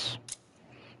 fence.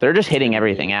 They're just hitting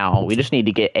everything out. We just need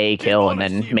to get a kill and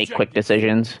then make quick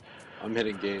decisions. I'm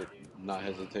hitting gate, not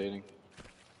hesitating.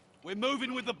 We're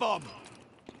moving with the bomb.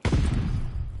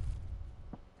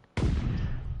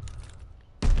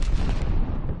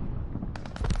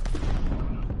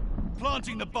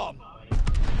 Planting the bomb.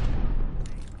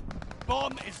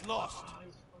 Bomb is lost.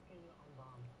 He's fucking on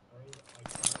bomb.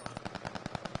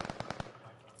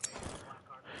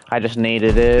 I just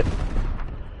needed it.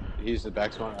 He's the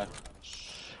back spawn.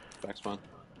 Back spawn.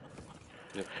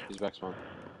 Yep, he's back spawn.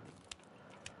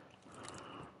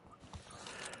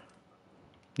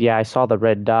 Yeah, I saw the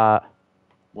red dot.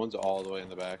 One's all the way in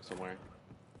the back somewhere.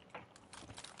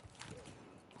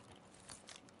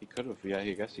 He could have, yeah,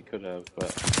 I guess he could have,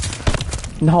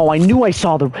 but No, I knew I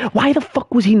saw the. Why the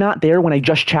fuck was he not there when I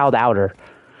just chowed outer?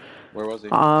 where was he?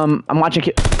 I'm watching.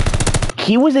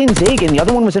 He was in Zig and the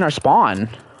other one was in our spawn.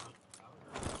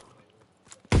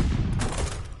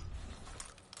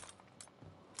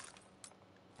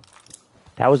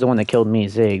 That was the one that killed me,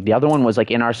 Zig. The other one was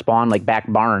like in our spawn, like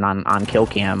back barn on kill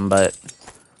cam, but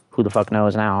who the fuck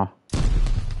knows now?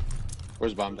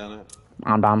 Where's bomb down at?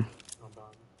 On bomb.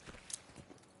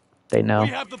 They know. We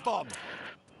have the bomb.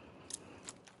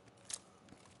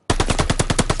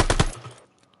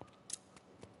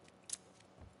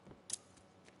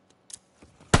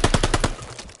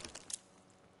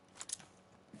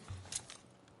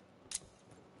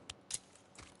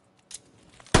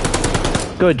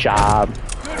 Good job.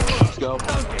 Let's go.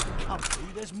 Don't get comfy.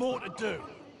 There's more to do.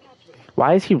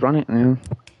 Why is he running?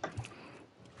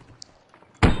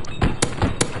 I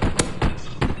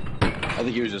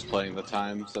think he was just playing the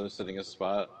time instead of sitting his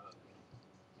spot.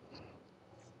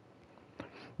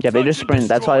 Yeah, they just sprint.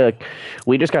 That's why, like,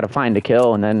 we just got to find a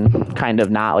kill and then kind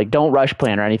of not, like, don't rush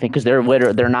plan or anything because they're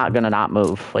not going to not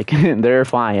move. Like, they're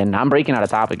flying. I'm breaking out of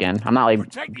top again. I'm not,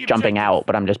 like, jumping out,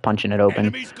 but I'm just punching it open.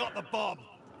 Enemy's got the bomb.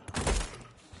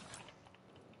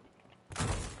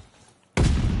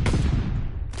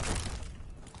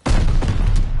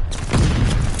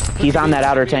 He's on that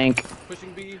outer tank.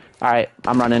 Pushing B. All right,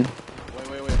 I'm running. Wait,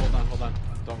 hold on.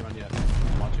 Don't run yet.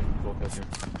 I'm watching full picture.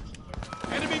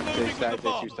 Enemy They moving with stack, the they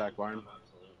bomb. two stack barn.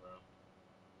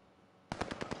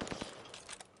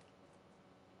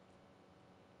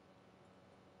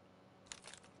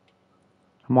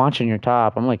 I'm watching your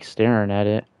top. I'm, like, staring at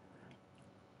it.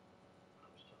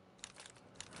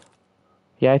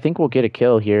 Yeah, I think we'll get a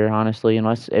kill here, honestly.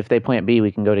 Unless, if they plant B,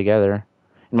 we can go together.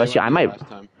 Unless, I might... Last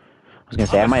time. I was gonna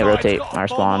say I might Other side's rotate got a our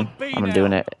bomb spawn. on B I'm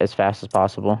doing now. it as fast as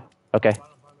possible. Okay.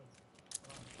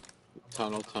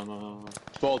 Tunnel.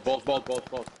 Both.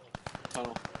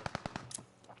 Tunnel.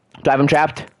 Do I have him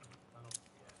trapped?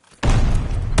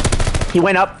 He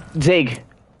went up. Zig.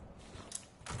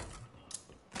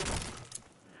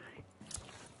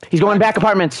 He's going back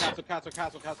apartments.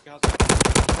 Castle.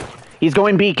 He's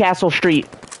going B, Castle Street.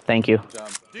 Thank you. Good job.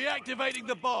 Deactivating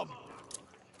the bomb.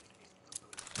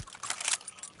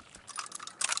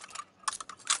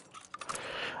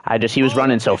 He was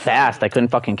running so fast, I couldn't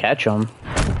fucking catch him.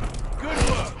 Good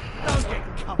work. Don't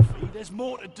get comfy. There's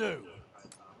more to do.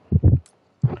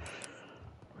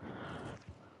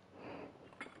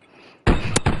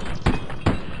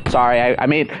 Sorry,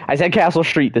 I said Castle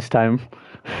Street this time.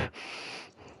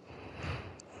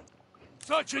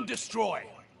 Search and destroy.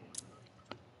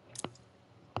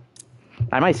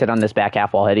 I might sit on this back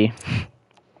half wall, Eddie.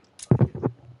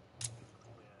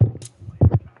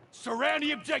 Surround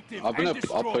the objective I'll and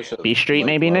destroy push it. it. B Street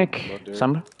maybe, Nick?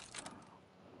 Some?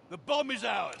 The bomb is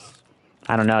ours.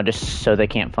 I don't know, just so they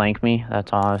can't flank me.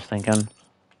 That's all I was thinking.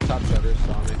 Top shutters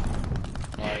saw me.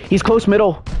 Alright. He's close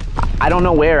middle. I don't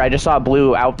know where. I just saw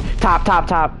blue out.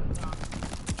 Top.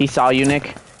 He saw you,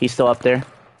 Nick. He's still up there.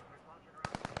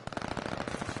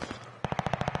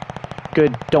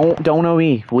 Good. Don't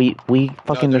OE. We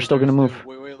fucking. No, They're still gonna move.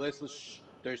 Wait, let's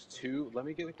there's two. Let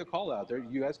me get the call out. There,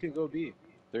 you guys can go B.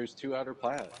 There's two outer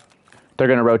plat. They're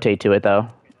gonna rotate to it though.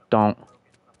 Don't.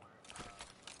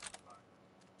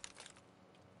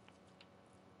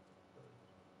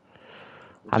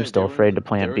 I'm still afraid to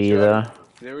plant B though.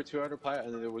 There were two outer plat,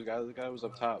 and then there was the guy was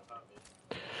up top.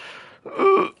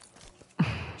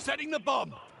 Setting the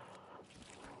bomb.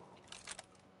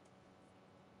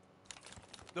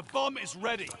 The bomb is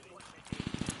ready.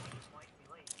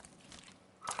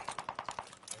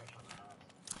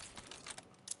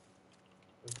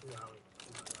 There's 2 alleys.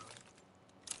 2 alleys.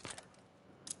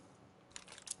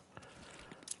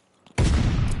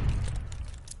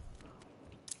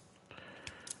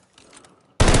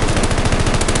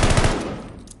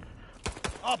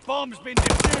 Our bomb's been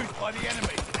defused by the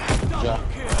enemy. Double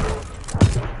kill.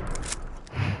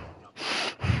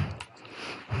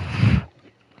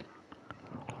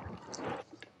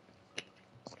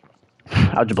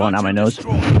 How'd you blowing out my nose?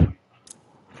 Destroy.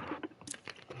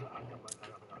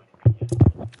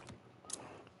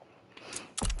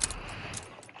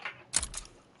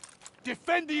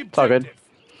 Defend the all good. objective.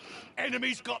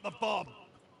 Enemy's got the bomb.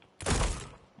 I'm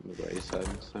gonna go A side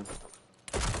next time.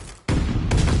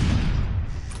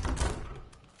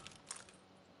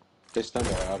 They stunned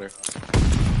our outer.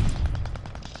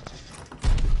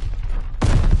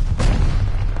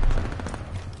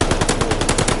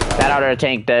 That outer a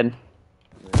tank dead.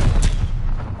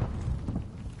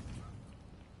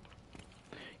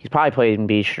 He's probably playing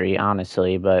B Street,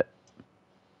 honestly, but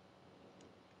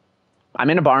I'm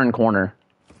in a barn corner.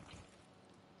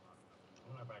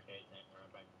 I'm going back 8, Nick.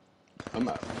 Right back. I'm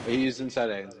out. He's inside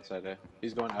A. He's inside A.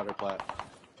 He's going outer plat.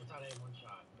 Inside A, 1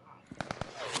 shot.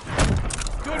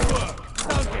 God. Good work.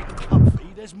 Don't get comfy.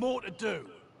 There's more to do.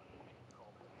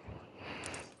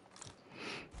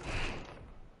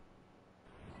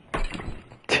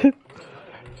 Good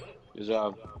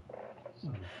job.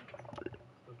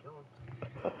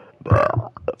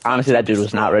 Honestly, that dude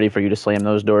was not ready for you to slam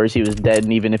those doors. He was dead,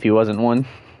 and even if he wasn't one.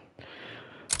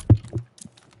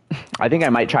 I think I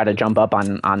might try to jump up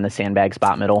on the sandbag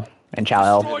spot middle and chow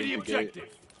L. Destroy the objective.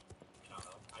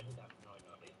 I did that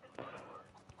for no.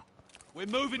 We're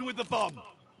moving with the bomb.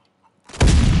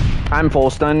 I'm full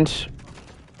stunned.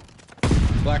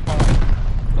 Black pot.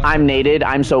 I'm naded.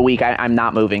 I'm so weak. I'm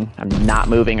not moving. I'm not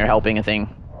moving or helping a thing.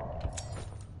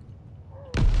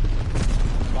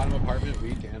 Bottom apartment,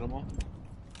 weak animal.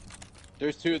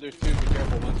 There's two. Be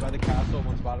careful. One's by the castle,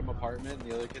 one's bottom apartment,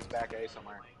 and the other kid's back A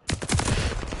somewhere.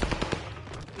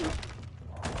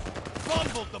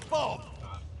 Fumbled the bomb.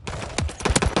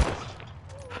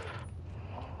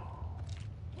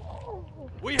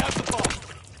 We have the bomb.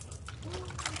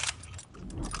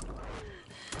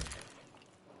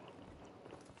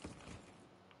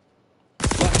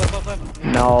 Left.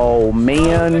 No,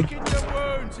 man. Licking your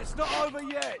wounds. It's not over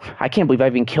yet. I can't believe I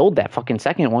even killed that fucking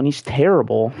second one. He's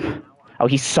terrible. Oh,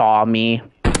 he saw me.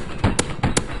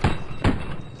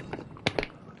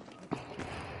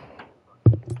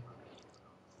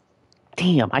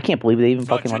 Damn, I can't believe they even Search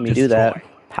fucking let and me do that.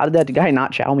 destroy. How did that guy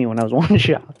not chow me when I was one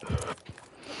shot?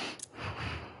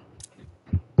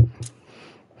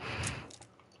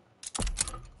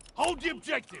 Hold the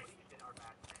objective.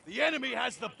 The enemy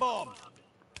has the bomb.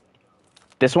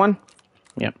 This one?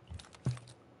 Yep.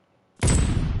 I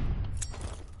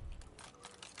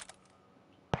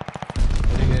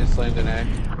think it slammed an A.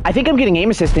 I think I'm getting aim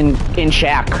assist in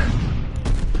Shack.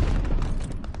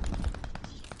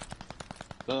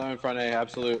 Another in front A,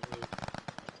 absolute.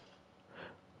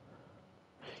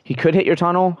 He could hit your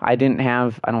tunnel. I don't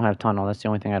have tunnel. That's the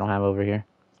only thing I don't have over here.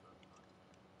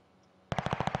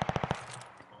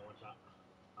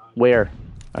 Where?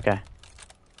 Okay.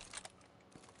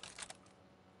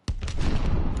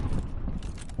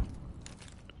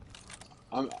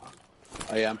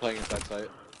 I'm playing inside site.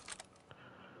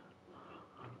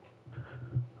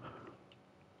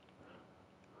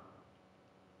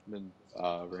 I'm in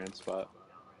Rand spot.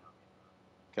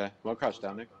 Okay, I'm gonna crouch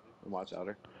down, Nick, and watch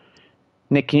outer.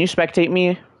 Nick, can you spectate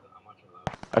me?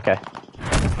 Okay.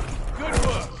 Good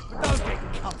work. But don't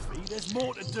get comfy. There's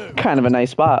more to do. Kind of a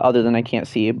nice spot, other than I can't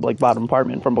see like bottom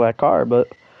apartment from Black Car, but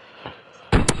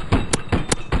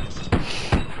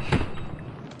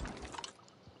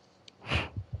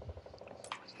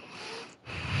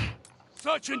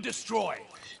Search and destroy.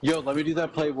 Yo, let me do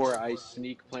that play where I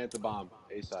sneak plant the bomb.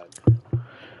 A side.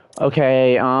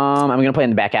 okay. I'm gonna play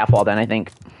in the back half wall then. I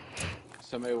think.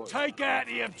 Somebody. Take out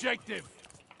the objective.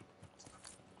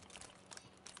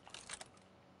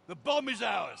 The bomb is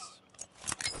ours.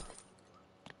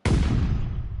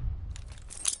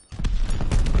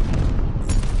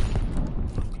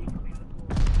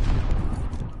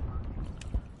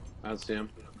 I don't see him.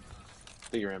 I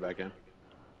think he ran back in.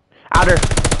 Outer.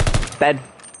 Dead.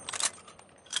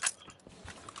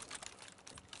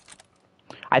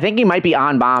 I think he might be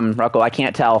on bomb, Rucko. I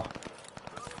can't tell.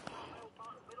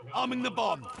 Arming the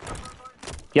bomb.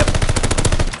 Yep.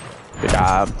 Good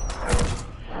job.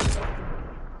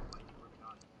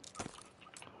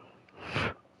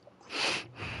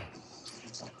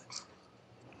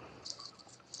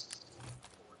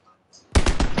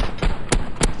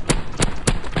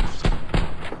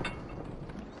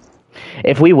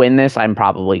 If we win this, I'm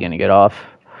probably gonna get off.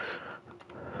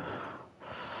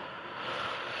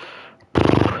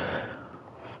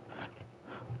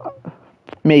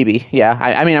 Maybe, yeah.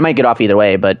 I mean, I might get off either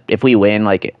way, but if we win,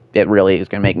 like, it really is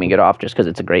gonna make me get off just because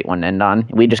it's a great one to end on.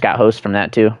 We just got hosts from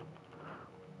that too.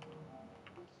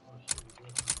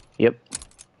 Yep.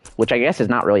 Which I guess is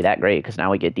not really that great because now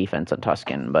we get defense on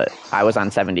Tuscan, but I was on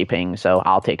 70 ping, so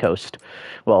I'll take host.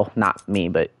 Well, not me,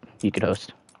 but you could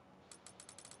host.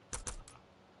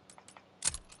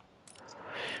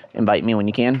 Invite me when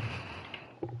you can.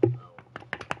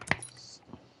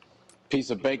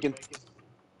 Piece of bacon.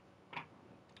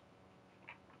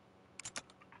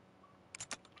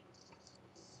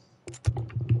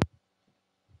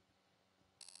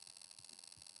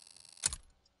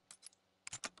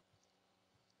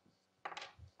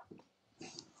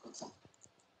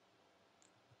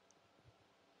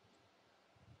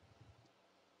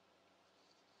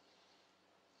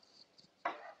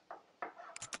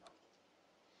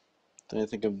 Then I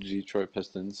think of Detroit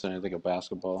Pistons, and I think of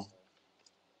basketball.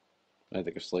 And I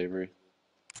think of slavery.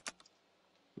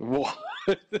 What?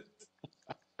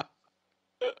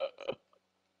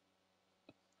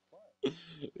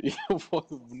 Yeah, well,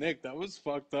 Nick, that was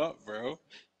fucked up, bro.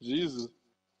 Jesus.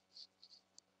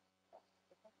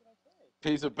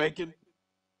 Piece of bacon.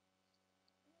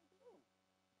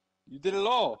 You did it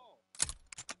all.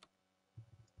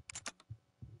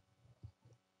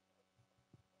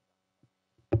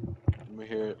 Let me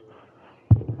hear it.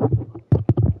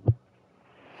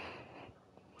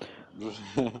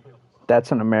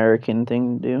 That's an American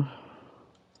thing to do.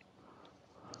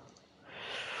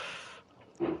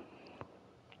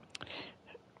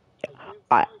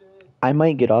 I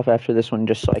might get off after this one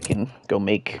just so I can go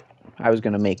make. I was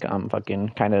gonna make fucking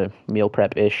kind of meal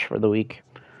prep ish for the week,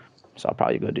 so I'll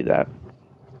probably go do that.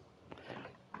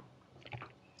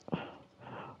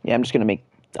 Yeah, I'm just gonna make.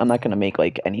 I'm not gonna make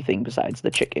like anything besides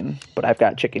the chicken, but I've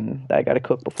got chicken that I gotta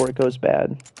cook before it goes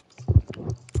bad.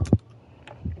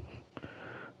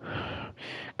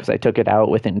 Because I took it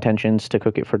out with intentions to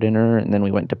cook it for dinner, and then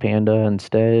we went to Panda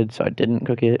instead, so I didn't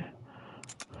cook it.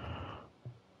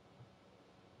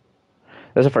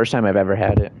 That's the first time I've ever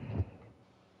had it.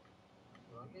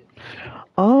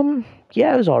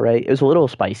 Yeah, it was alright. It was a little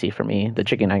spicy for me. The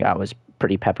chicken I got was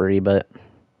pretty peppery, but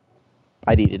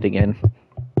I'd eat it again.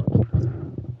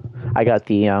 I got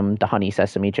the honey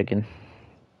sesame chicken.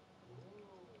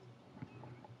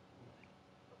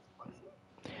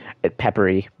 It's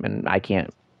peppery, and I can't.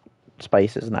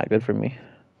 Spice is not good for me.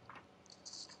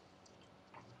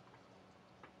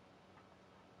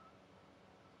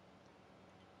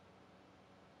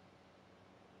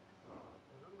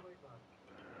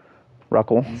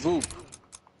 Ruckle. Zoop.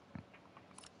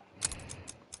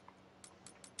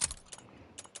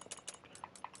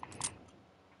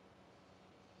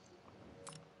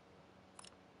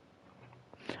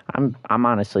 I'm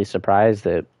honestly surprised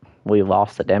that we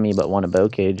lost the Demi but won a bow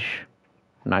cage.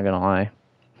 I'm not gonna lie.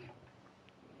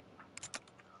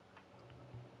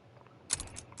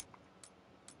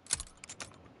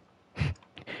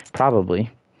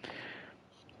 Probably.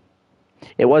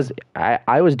 It was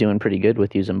I was doing pretty good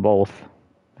with using both.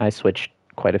 I switched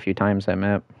quite a few times that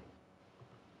map.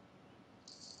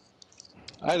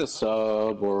 I had a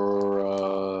sub or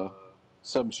a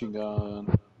submachine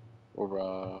gun or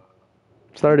a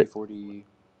Start it. 40.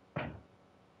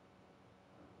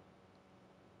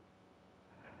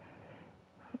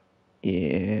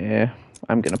 Yeah,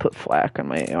 I'm gonna put flak on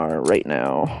my AR right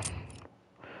now.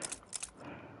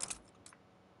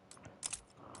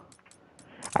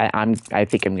 I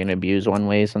think I'm gonna abuse one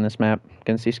ways on this map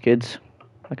against these kids.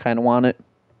 I kind of want it.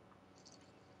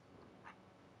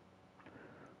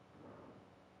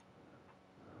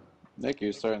 Nick,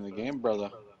 you're starting the game, brother.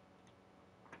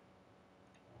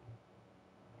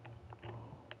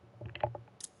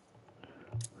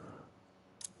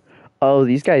 Oh,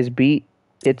 these guys beat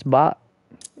It's Bot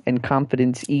and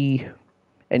Confidence E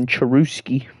and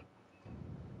Charuski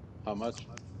How much?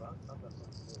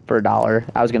 for $1.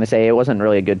 I was gonna say it wasn't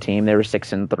really a good team. They were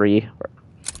 6-3.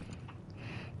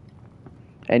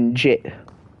 And Jit. And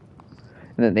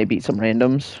then they beat some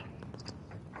randoms.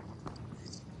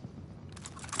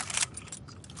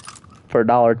 For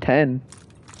 $1.10.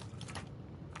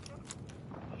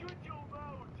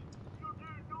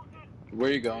 Where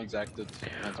are you going, Zach?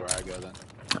 That's where I go then.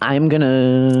 I'm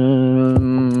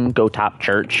gonna go top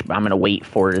church. I'm gonna wait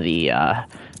for the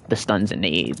stuns and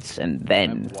nades, and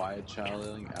then. I'm wide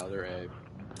channeling outer A.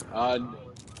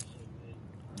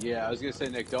 Yeah, I was gonna say,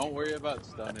 Nick, don't worry about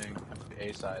stunning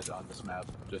A side on this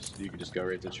map. You can just go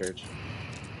right to church.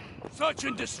 Search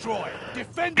and destroy.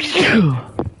 Defend the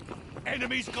objective.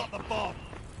 Enemy's got the bomb.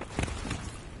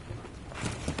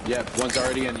 Yeah, one's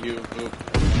already in you. Move.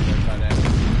 Right side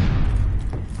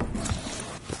A.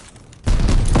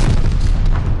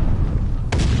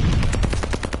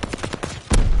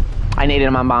 I naded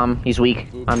him on bomb. He's weak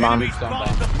on bomb. Enemy's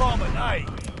planted the bomb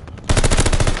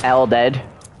at A. L dead.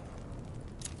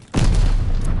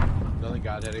 Nothing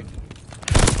got Eddie.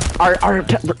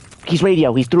 He's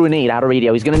radio. He's through a nade out of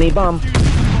radio. He's gonna nade bomb. Use the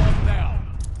bomb now.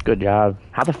 Good job.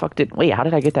 How the fuck did? Wait, how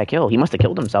did I get that kill? He must have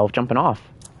killed himself jumping off.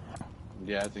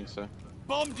 Yeah, I think so.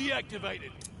 Bomb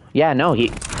deactivated. Yeah, no,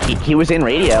 he was in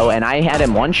radio, and I had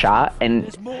him one shot, and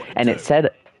it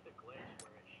said,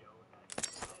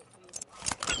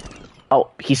 oh,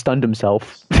 he stunned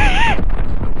himself.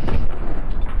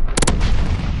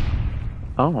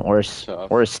 Oh, or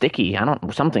a sticky. I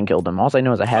don't. Something killed him. All I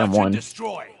know is I had him Search and one.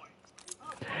 destroy.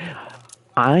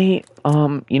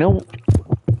 You know.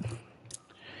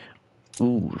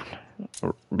 Ooh,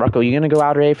 Rucko, you gonna go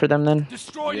outer A for them then?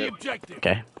 Destroy the Yep. objective.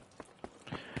 Okay.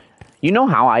 You know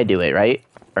how I do it, right?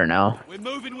 Or no? We're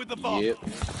moving with the bomb. Yep.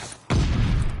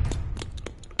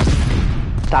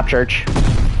 Top church.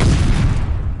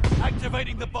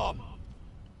 Activating the bomb.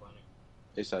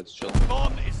 A side's chilling.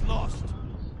 Bomb is lost.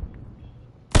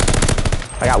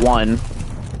 I got one.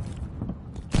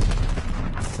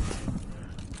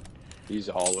 He's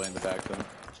all the way in the back though.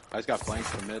 I just got flanked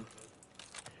from mid.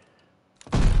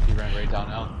 He ran right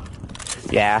down L.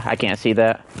 Yeah, I can't see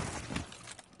that.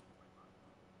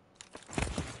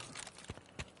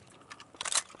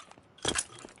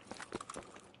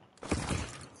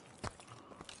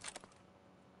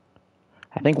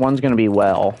 I think one's gonna be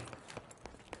well.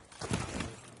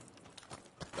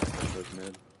 Towards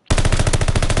mid.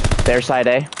 Their side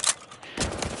A.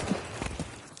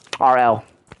 RL.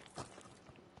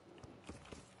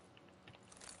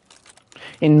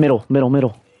 In middle.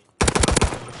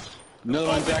 Another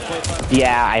one back left.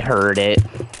 Yeah, I heard it.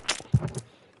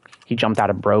 He jumped out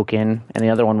of broken, and the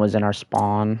other one was in our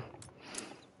spawn.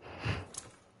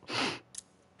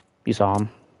 You saw him.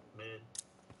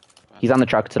 He's on the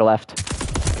truck to the left.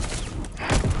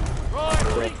 Right,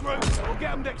 regroup. We'll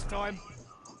get them next time.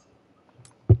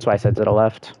 That's why I said to the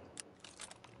left.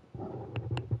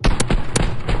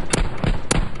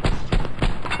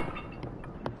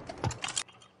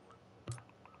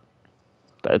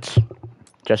 That's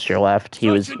just your left. He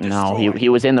was he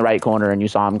was in the right corner, and you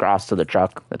saw him cross to the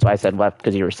truck. That's why I said left,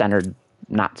 because you were centered,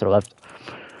 not to the left.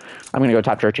 I'm gonna go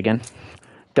top church again.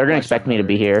 They're gonna expect me to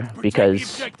be here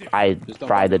because I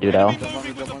fried the dude out. Enemy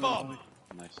moving with the bomb.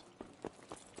 Nice.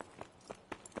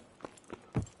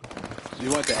 So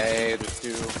you went to A, there's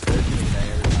two. There's two in A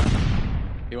every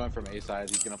time. He went from A side,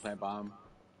 he's gonna plant bomb.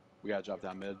 We gotta drop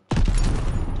down mid.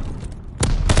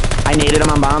 I naded him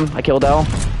on bomb. I killed L.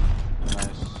 Nice.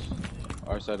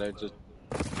 Our side, I just.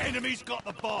 Enemy's got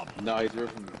the bomb. No, he threw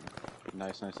from.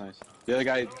 Nice. The other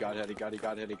guy got hit, he got hit.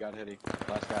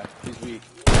 Last guy, he's weak.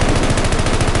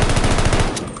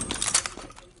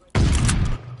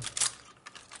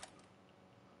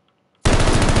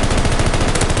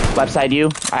 Left side you.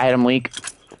 I had him weak.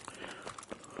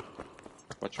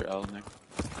 What's your L, Nick?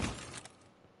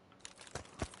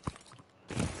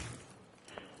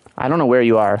 I don't know where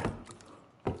you are.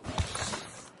 I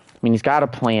mean, he's got to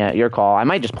plant. Your call. I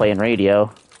might just play in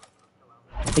radio.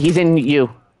 He's in you.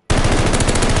 John,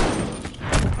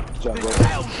 This bro.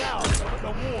 hell's out, but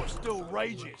the war still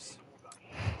rages.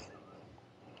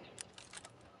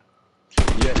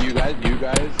 Yeah, you guys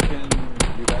can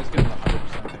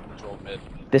 100% take control mid.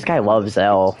 This guy loves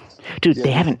L. Dude, Yeah.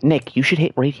 they haven't. Nick, you should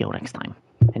hit radio next time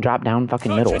and drop down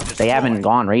fucking middle. They haven't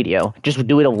gone radio. Just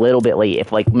do it a little bit late.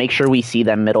 If like, make sure we see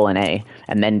them middle and A,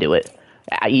 and then do it.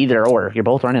 Either or. You're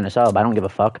both running a sub. I don't give a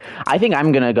fuck. I think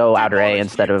I'm gonna go outer A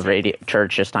instead of radio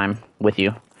church this time with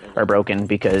you, or broken,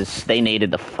 because they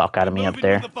naded the fuck out of me up Moving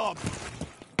there. with the bomb.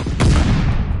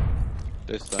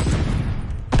 This time.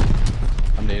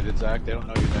 I'm naded, Zach. They don't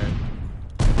know you're there.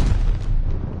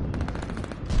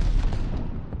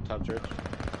 Top church.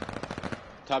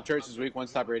 Top church is weak.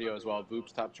 One's top radio as well.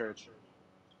 Voops, top church.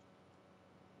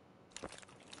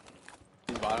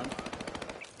 He's bottom.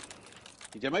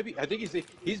 He might be. I think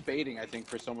he's baiting. I think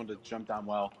for someone to jump down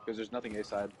well because there's nothing A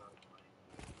side.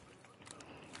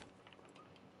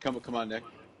 Come on, Nick.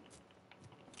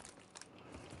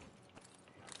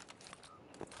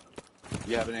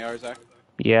 You have an AR, Zach?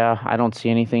 Yeah, I don't see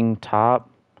anything top.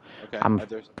 Okay. I'm-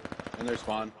 In their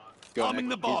spawn. Go, Bombing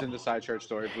Nick. the bomb. He's in the side church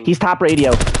door. Voops. He's top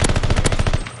radio.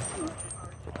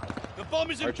 The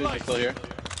bomb is in Archers are place. still here.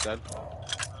 Dead.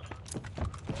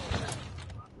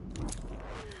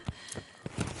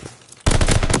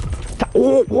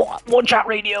 Oh, one shot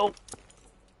radio.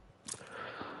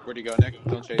 Where'd he go, Nick?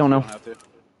 Don't chase. Don't know. You don't have to.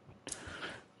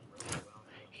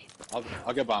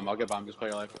 I'll get bomb. I'll get bomb. Just play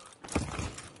your life.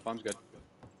 Bomb's good.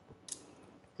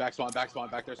 Back spawn. Back spawn.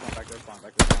 Back there. Spawn. Back there. Spawn.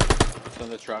 Back there. Spawn. It's on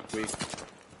the truck. Weak.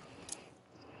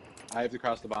 I have to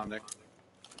cross the bomb, Nick.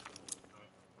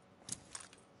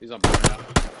 He's on bomb right now.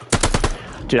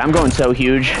 Dude, I'm going so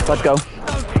huge. Let's go.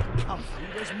 Don't get comfy.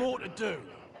 There's more to do.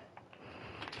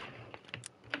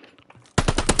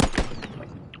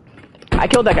 I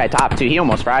killed that guy top too. He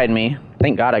almost fried me.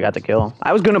 Thank God I got the kill.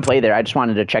 I was gonna play there. I just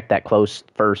wanted to check that close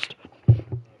first.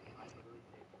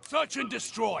 Search and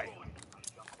destroy.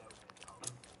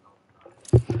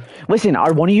 Listen,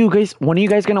 are one of you guys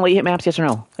gonna late hit maps? Yes or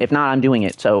no? If not, I'm doing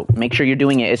it. So make sure you're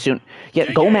doing it as soon.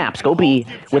 Yeah, go maps. Go B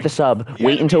with a sub.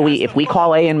 Wait until if we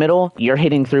call A in middle, you're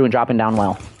hitting through and dropping down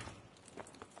well.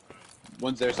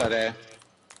 One's their side A.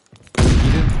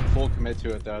 He didn't full commit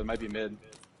to it though. It might be mid.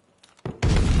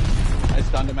 I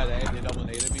stunned him at A. They double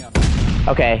naded me.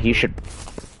 Okay, you should.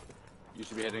 You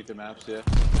should be hitting the maps, yeah.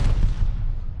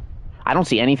 I don't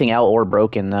see anything L or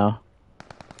broken though.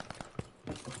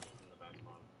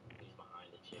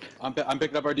 I'm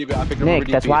picking up our DB. I'm picking up Nick, our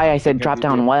DB. that's why I said drop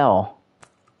down well.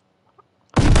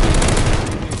 I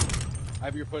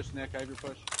have your push, Nick. I have your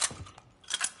push.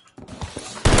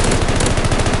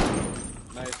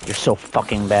 Nice. You're so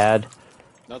fucking bad.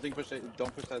 Nothing push.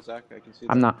 Don't push that, Zach. I can see.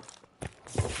 I'm not.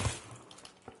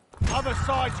 Other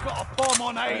side's got a bomb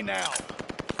on A now.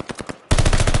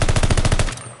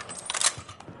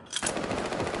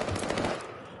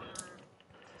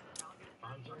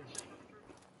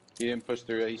 He didn't push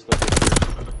through it. He still pushed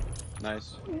through.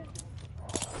 Nice.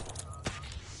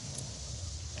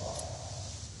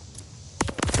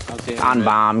 I don't see anything On mid.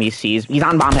 bomb, he sees. He's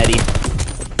on bomb heady. Right,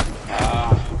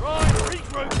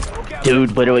 regroup. We'll get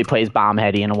Dude literally plays bomb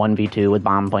heady in a 1v2 with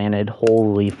bomb planted.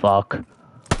 Holy fuck.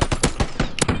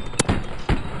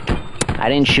 I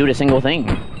didn't shoot a single thing.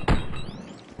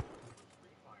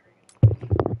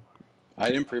 I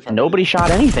didn't pre-fire. Nobody shot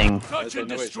anything. search and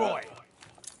Nobody destroy. shot.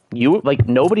 You, like,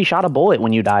 nobody shot a bullet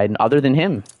when you died other than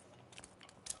him.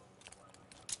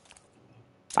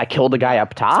 I killed the guy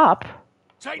up top.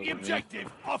 Take the objective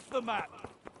off the map.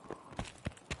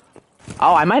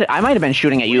 Oh, I might have been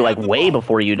shooting at you like way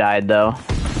before you died though.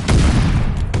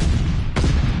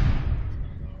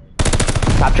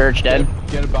 Top church dead.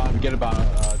 Get a bomb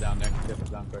down, Nick. Get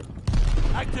it down quick.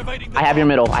 Activating the I have your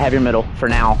bomb. middle for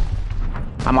now.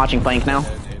 I'm watching flank now.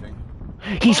 Detonating.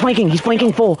 He's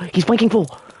flanking full.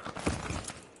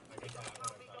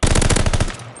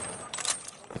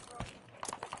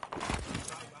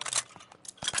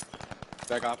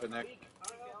 Back off it, Nick.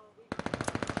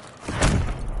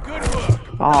 Good work.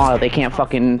 Oh, they can't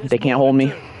hold me.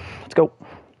 Let's go.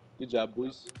 Good job,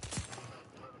 boys.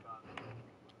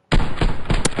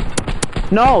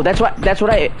 No, that's what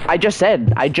I just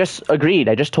said. I just agreed.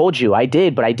 I just told you. I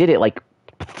did, but I did it like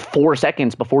 4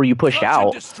 seconds before you pushed Search and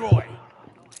out. destroy.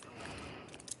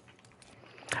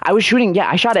 I was shooting, yeah,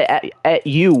 I shot it at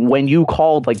you when you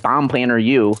called like bomb planner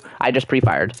you. I just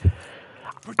pre-fired.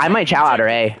 I might chow out her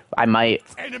A. I might.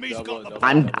 Enemies Double got it,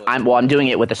 the double I'm doing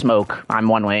it with the smoke. I'm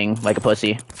one wing like a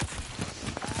pussy.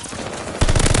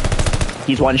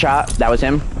 He's one shot. That was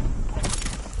him.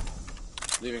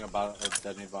 Leaving a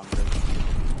detonated bomb.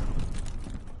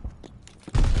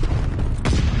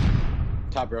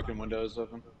 Top broken windows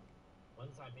open.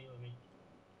 One side B with me.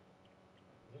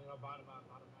 He's gonna go bottom map.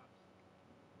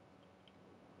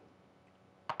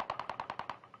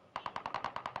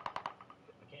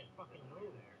 I can't fucking go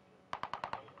there.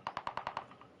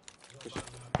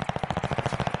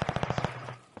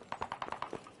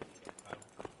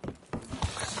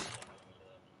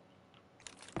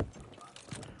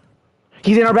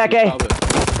 He's in our back A. Solve it.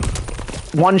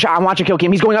 One shot. I'm watching kill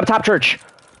cam. He's going up top church.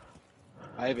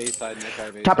 I have A side, Nick. I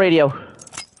have A Top side. radio.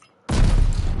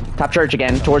 Top church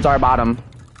again. Towards our bottom.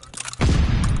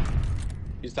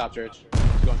 He's top church.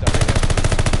 He's going top radio.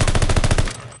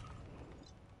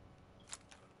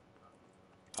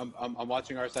 I'm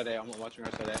watching our side A. I'm watching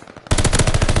our side A.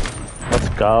 Let's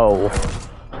go.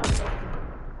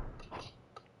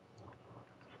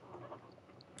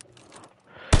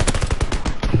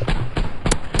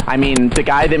 I mean, the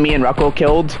guy that me and Ruckle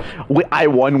killed, I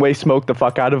one-way smoked the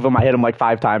fuck out of him. I hit him like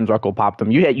 5 times. Ruckle popped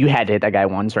him. You had to hit that guy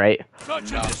once, right?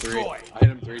 Search No, and 3. destroy. I hit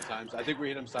him 3 times. I think we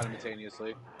hit him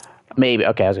simultaneously. Maybe.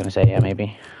 Okay, I was gonna say yeah,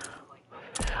 maybe.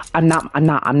 I'm not.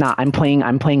 I'm playing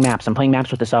maps. I'm playing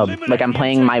maps with the sub. Like I'm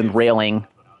playing my railing.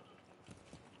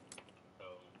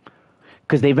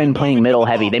 Because they've been playing middle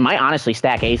heavy. They might honestly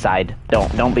stack A side.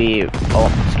 Don't be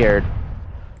scared.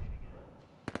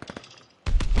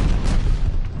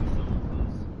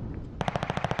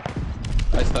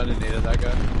 I stunned stunned and naded that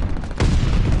guy.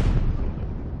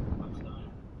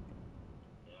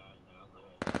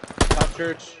 Top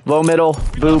church. Low middle.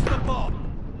 We lost the Boop. bomb.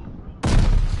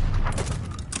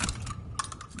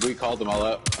 We called them all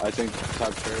out. I think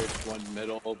top church, one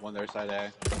middle, one their side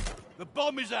A. The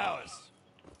bomb is ours.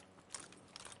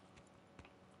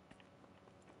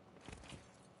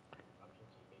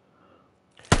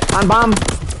 On bomb.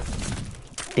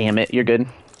 Damn it, you're good.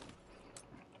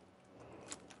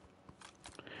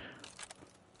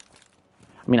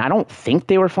 I mean, I don't think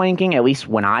they were flanking, at least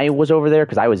when I was over there,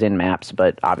 because I was in maps,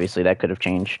 but obviously that could have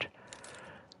changed.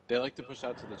 They like to push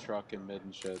out to the truck and mid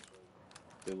and shit.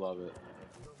 They love it.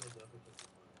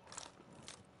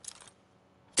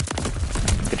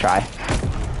 Good try.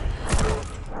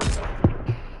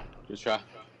 Good try.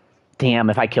 Damn,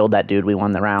 if I killed that dude, we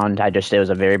won the round. It was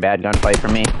a very bad gunfight for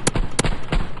me.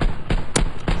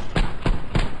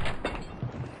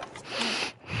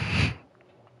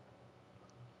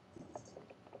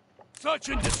 Search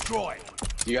and destroy.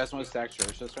 Do you guys want to stack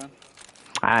church this round?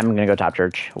 I'm gonna go top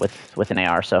church with an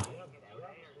AR, so.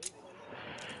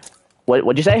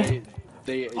 What'd you say?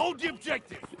 They Hold the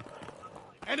objective.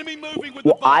 Enemy moving with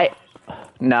the Well, bomb.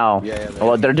 no. Yeah,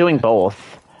 Well, they're doing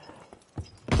both.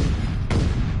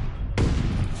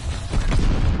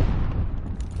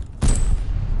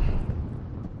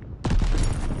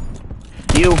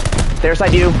 You. Their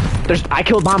side you. I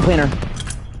killed bomb planner.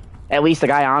 At least the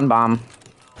guy on bomb.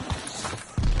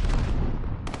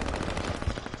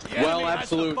 The enemy well, has the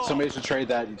absolute. bomb. Somebody should trade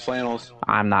that. Flannels.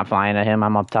 I'm not flying at him.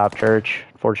 I'm up top church,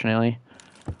 fortunately.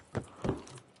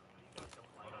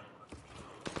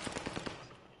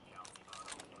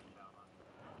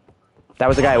 That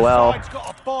was the guy well. Side's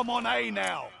got a bomb on A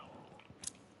now.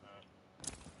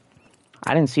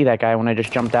 I didn't see that guy when I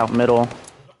just jumped out middle.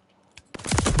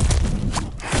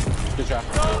 Good try.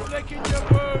 Don't lick in your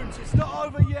wounds. It's not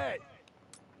over yet.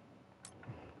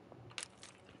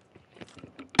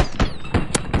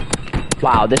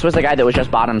 Wow, this was the guy that was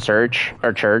just bottom church.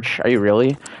 Are you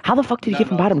really? How the fuck did he get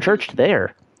from bottom church to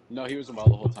there? No, he was in well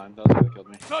the whole time. That was the guy that killed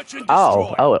me. Search and Oh,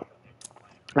 destroy.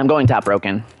 I'm going top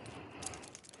broken.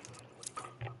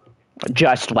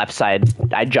 Just left side.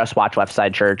 I just watched left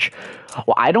side church.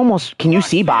 Well, I'd almost. Can you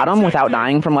see bottom without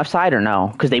dying from left side or no?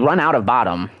 Because they run out of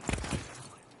bottom.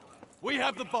 We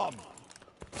have the bomb.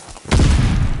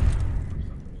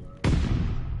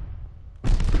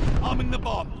 Arming the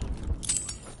bomb.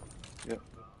 Yep.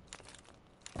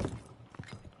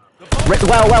 The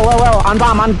bomb Well. On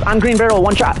bomb, on green barrel,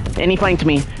 one shot. And he flanked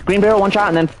me. Green barrel, one shot,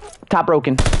 and then top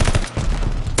broken.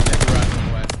 Never run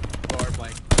away. Go our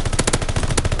flank.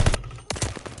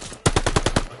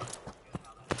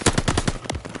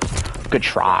 Good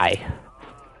try.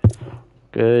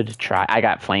 Good try. I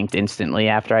got flanked instantly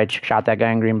after I shot that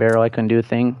guy in green barrel. I couldn't do a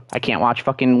thing. I can't watch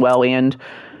fucking well and.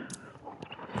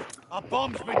 Our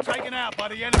bomb's been taken out by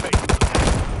the enemy.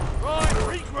 Right,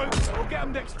 regroup. We'll get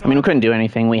them next time. I mean, we couldn't do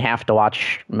anything. We have to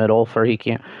watch middle for he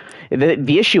can't.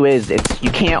 The issue is,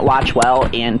 you can't watch well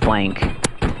and flank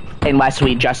unless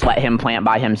we just let him plant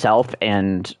by himself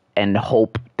and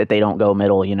hope that they don't go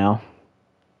middle, you know?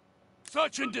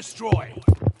 Search and destroy.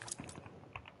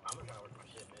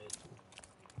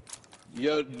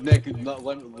 Yo, Nick,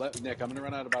 Nick, I'm gonna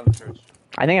run out of bottom church.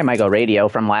 I think I might go radio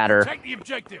from ladder. Take the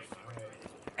objective.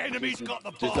 Enemy's got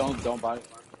the Just bomb. don't buy it.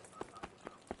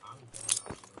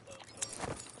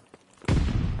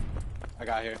 I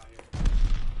got here.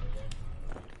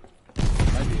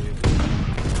 Might be.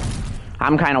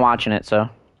 I'm kind of watching it, so.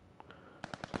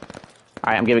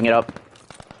 Alright, I'm giving it up.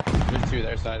 There's two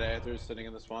their side A. They're sitting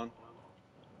in the spawn.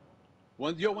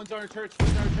 One's our church.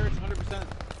 One's our church. 100%.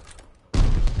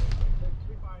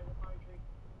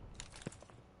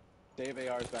 They have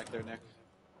ARs back there, Nick.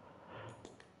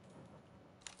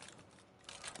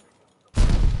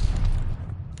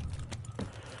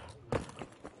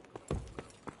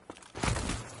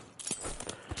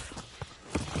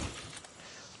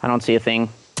 I don't see a thing.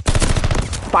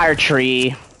 Fire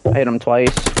tree. I hit him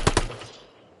twice.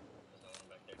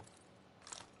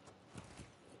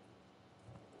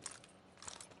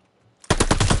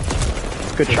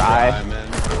 Good try. man.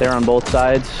 They're on both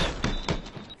sides.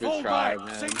 Good Fall try, back.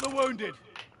 man. Sink the wounded.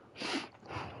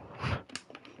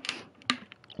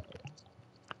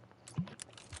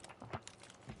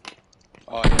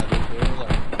 Oh yeah, they were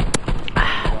like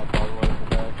up all the way to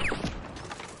the back.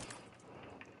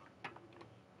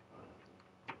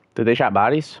 Did they shot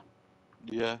bodies?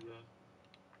 Yeah.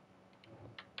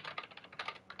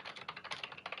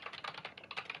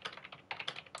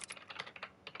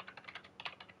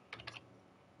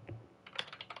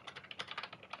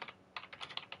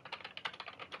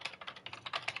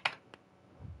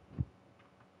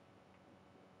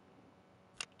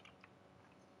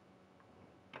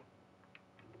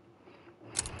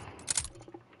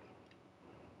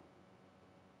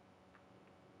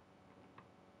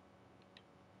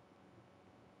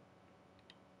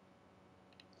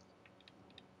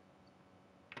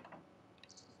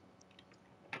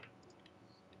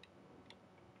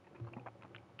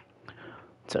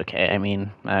 It's okay. I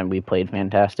mean, we played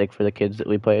fantastic for the kids that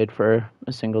we played for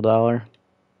a single dollar.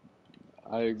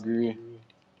 I agree.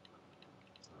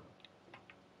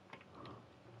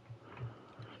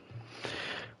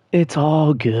 It's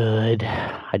all good.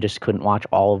 I just couldn't watch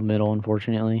all of middle,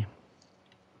 unfortunately.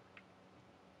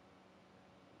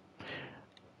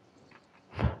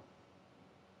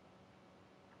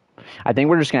 I think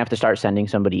we're just gonna have to start sending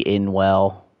somebody in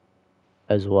well,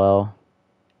 as well.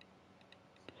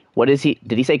 What is he?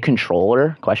 Did he say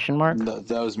controller? Question mark. That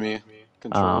was me.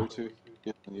 Controller too.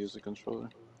 Yeah, use the controller.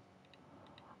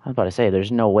 I was about to say,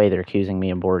 there's no way they're accusing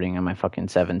me of boarding on my fucking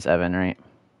 7-7, right?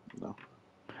 No.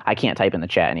 I can't type in the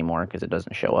chat anymore because it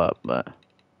doesn't show up, but...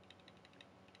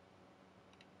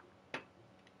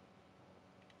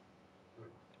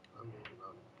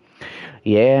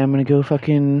 Yeah, I'm gonna go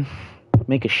fucking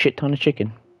make a shit ton of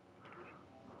chicken.